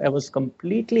Eckhart, I was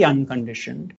completely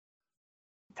unconditioned.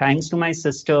 Thanks to my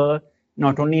sister,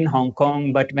 not only in Hong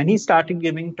Kong, but when he started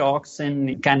giving talks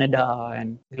in Canada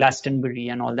and Glastonbury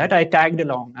and all that, I tagged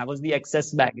along. I was the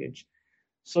excess baggage.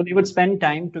 So they would spend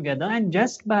time together, and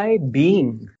just by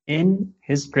being in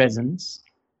his presence,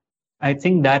 I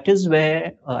think that is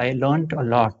where I learned a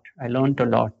lot.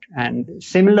 And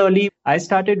similarly, I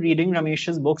started reading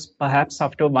Ramesh's books perhaps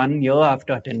after 1 year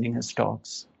after attending his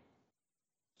talks.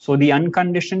 So the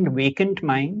unconditioned, vacant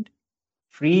mind,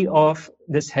 free of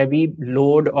this heavy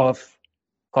load of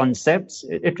concepts,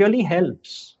 it really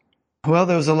helps. Well,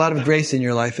 there was a lot of grace in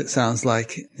your life, it sounds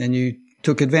like, and you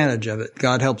took advantage of it.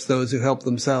 God helps those who help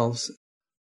themselves.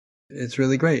 It's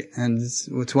really great. And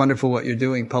it's wonderful what you're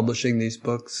doing, publishing these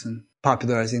books and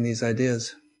popularizing these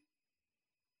ideas.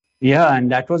 Yeah,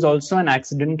 and that was also an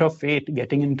accident of fate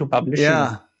getting into publishing.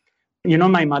 Yeah.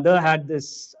 My mother had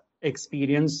this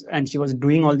experience and she was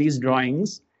doing all these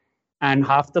drawings, and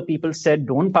half the people said,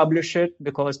 don't publish it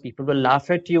because people will laugh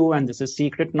at you and this is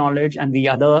secret knowledge. And the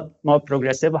other, more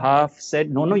progressive half said,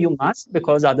 no, no, you must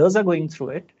because others are going through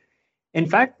it. In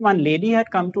fact, one lady had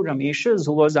come to Ramesh's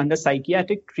who was under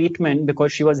psychiatric treatment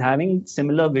because she was having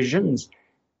similar visions.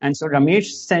 And so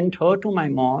Ramesh sent her to my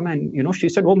mom, and she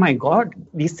said, "Oh my God,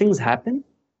 these things happen.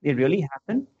 They really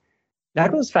happen."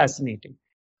 That was fascinating.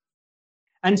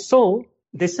 And so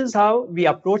this is how we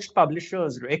approached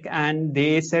publishers, Rick, and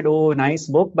they said, "Oh, nice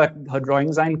book, but her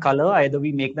drawings are in color. Either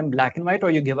we make them black and white,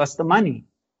 or you give us the money."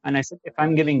 And I said, "If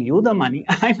I'm giving you the money,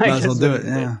 I Might might as well as do well it. do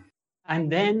it." Yeah.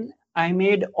 And then I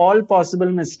made all possible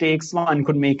mistakes one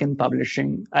could make in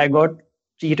publishing. I got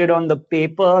cheated on the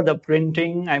paper, the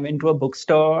printing. I went to a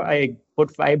bookstore. I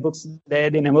put 5 books there.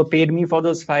 They never paid me for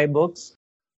those 5 books.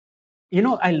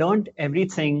 I learned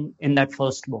everything in that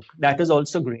first book. That is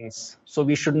also grace. So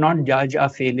we should not judge our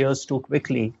failures too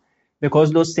quickly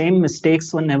because those same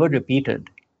mistakes were never repeated.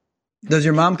 Does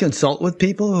your mom consult with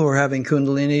people who are having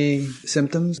Kundalini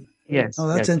symptoms? Yes, Oh,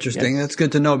 that's yes, interesting. yes. That's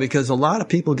good to know because a lot of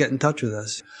people get in touch with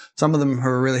us. Some of them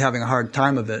are really having a hard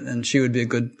time of it, and she would be a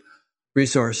good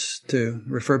resource to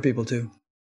refer people to.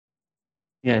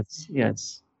 Yes,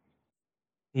 yes.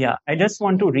 Yeah, I just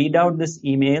want to read out this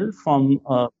email from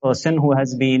a person who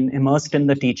has been immersed in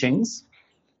the teachings.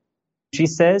 She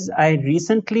says, I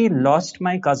recently lost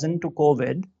my cousin to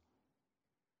COVID.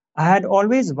 I had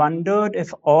always wondered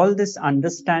if all this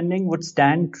understanding would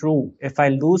stand true if I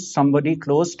lose somebody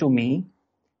close to me.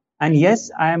 And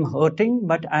yes, I am hurting,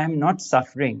 but I am not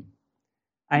suffering.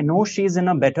 I know she is in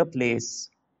a better place.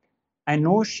 I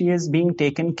know she is being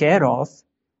taken care of.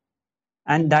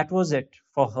 And that was it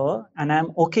for her. And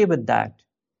I'm okay with that.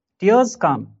 Tears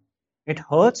come. It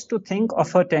hurts to think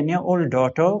of her 10-year-old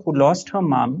daughter who lost her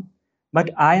mum,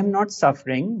 but I am not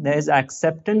suffering. There is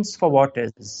acceptance for what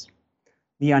is.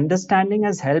 The understanding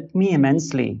has helped me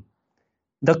immensely.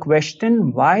 The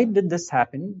question, why did this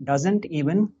happen, doesn't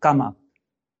even come up.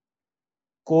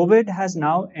 COVID has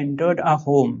now entered our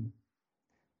home.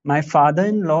 My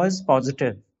father-in-law is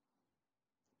positive,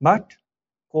 but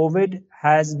COVID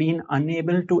has been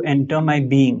unable to enter my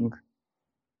being.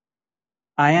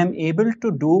 I am able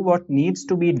to do what needs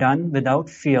to be done without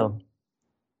fear.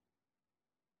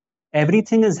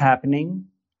 Everything is happening.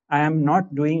 I am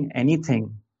not doing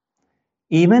anything.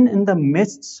 Even in the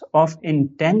midst of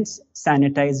intense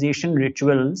sanitization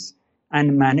rituals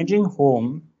and managing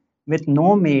home with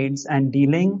no maids and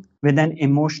dealing with an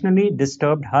emotionally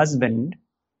disturbed husband,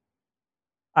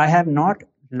 I have not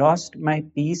lost my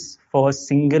peace for a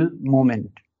single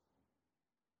moment.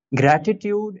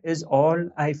 Gratitude is all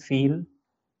I feel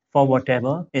for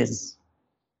whatever is.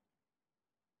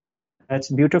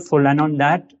 That's beautiful. And on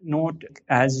that note,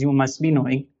 as you must be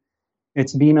knowing,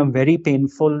 it's been a very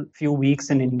painful few weeks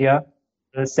in India.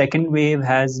 The second wave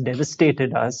has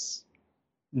devastated us.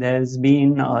 There's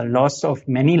been a loss of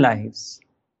many lives.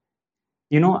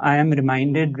 I am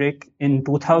reminded, Rick, in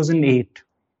 2008,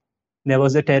 there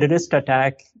was a terrorist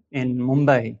attack in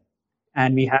Mumbai,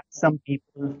 and we had some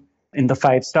people in the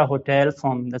five-star hotel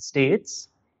from the States.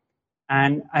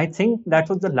 And I think that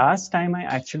was the last time I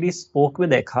actually spoke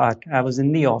with Eckhart. I was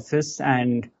in the office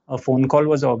and a phone call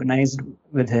was organized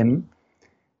with him.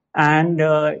 And,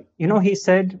 he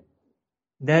said,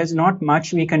 there's not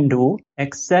much we can do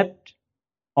except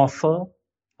offer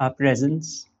our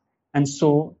presence. And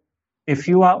so if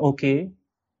you are okay,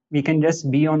 we can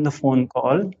just be on the phone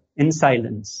call in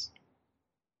silence.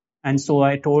 And so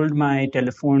I told my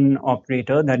telephone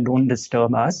operator that don't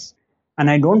disturb us. And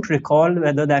I don't recall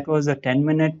whether that was a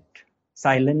 10-minute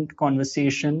silent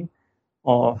conversation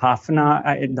or half an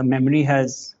hour. The memory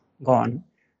has gone.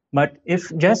 But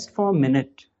if just for a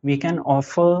minute we can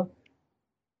offer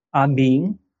our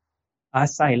being, our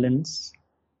silence,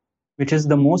 which is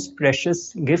the most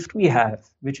precious gift we have,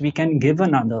 which we can give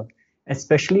another,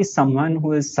 especially someone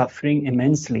who is suffering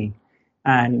immensely.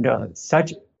 And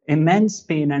such immense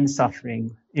pain and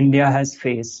suffering India has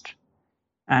faced.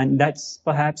 And that's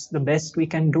perhaps the best we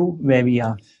can do where we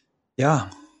are. Yeah.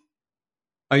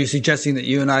 Are you suggesting that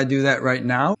you and I do that right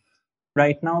now?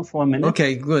 Right now, for a minute.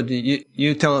 Okay, good.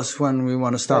 You tell us when we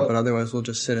want to stop, but otherwise we'll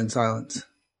just sit in silence.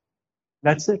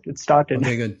 That's it. It started.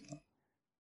 Okay, good.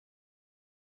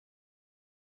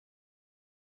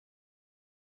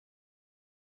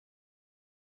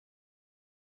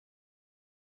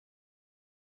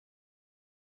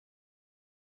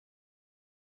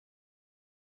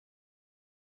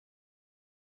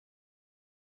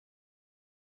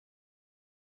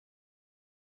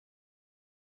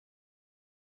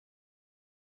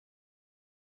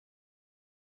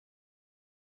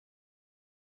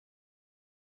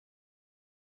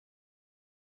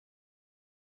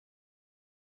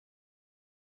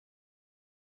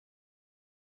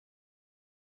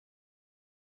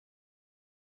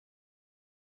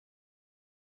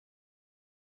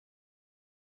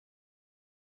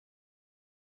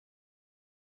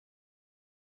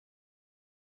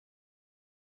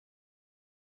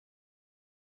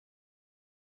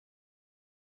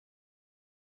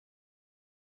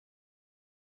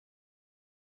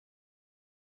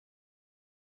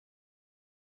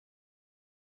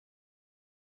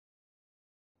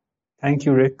 Thank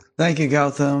you, Rick. Thank you,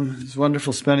 Gautam. It's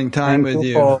wonderful spending time with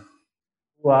you. For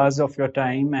 2 hours of your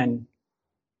time and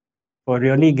for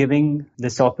really giving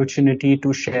this opportunity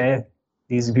to share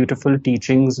these beautiful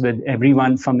teachings with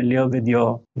everyone familiar with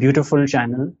your beautiful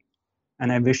channel.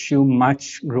 And I wish you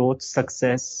much growth,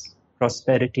 success,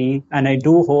 prosperity. And I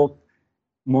do hope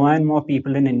more and more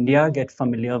people in India get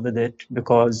familiar with it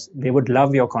because they would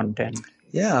love your content.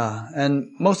 Yeah,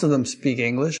 and most of them speak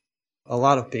English. A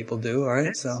lot of people do, all right?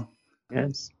 Yes. So,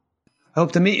 yes.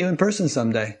 Hope to meet you in person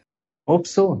someday. Hope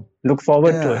so. Look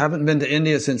forward to it. I haven't been to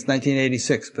India since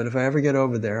 1986, but if I ever get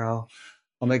over there, I'll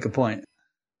make a point.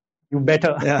 You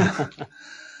better. Yeah.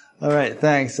 All right.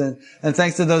 Thanks. And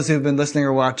thanks to those who've been listening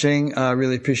or watching.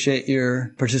 Really appreciate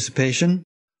your participation.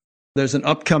 There's an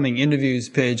upcoming interviews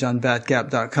page on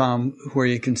batgap.com where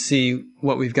you can see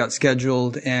what we've got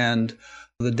scheduled and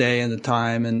the day and the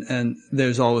time. And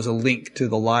there's always a link to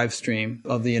the live stream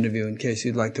of the interview in case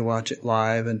you'd like to watch it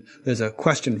live. And there's a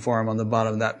question form on the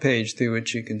bottom of that page through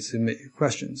which you can submit your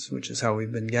questions, which is how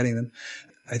we've been getting them.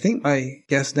 I think my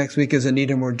guest next week is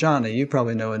Anita Moorjani. You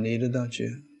probably know Anita, don't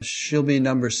you? She'll be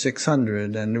number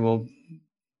 600, and we'll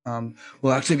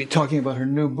actually be talking about her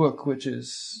new book, which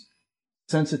is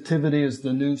Sensitivity is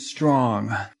the New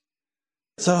Strong.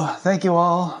 So thank you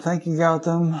all. Thank you,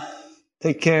 Gautam.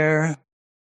 Take care.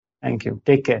 Thank you.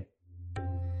 Take care.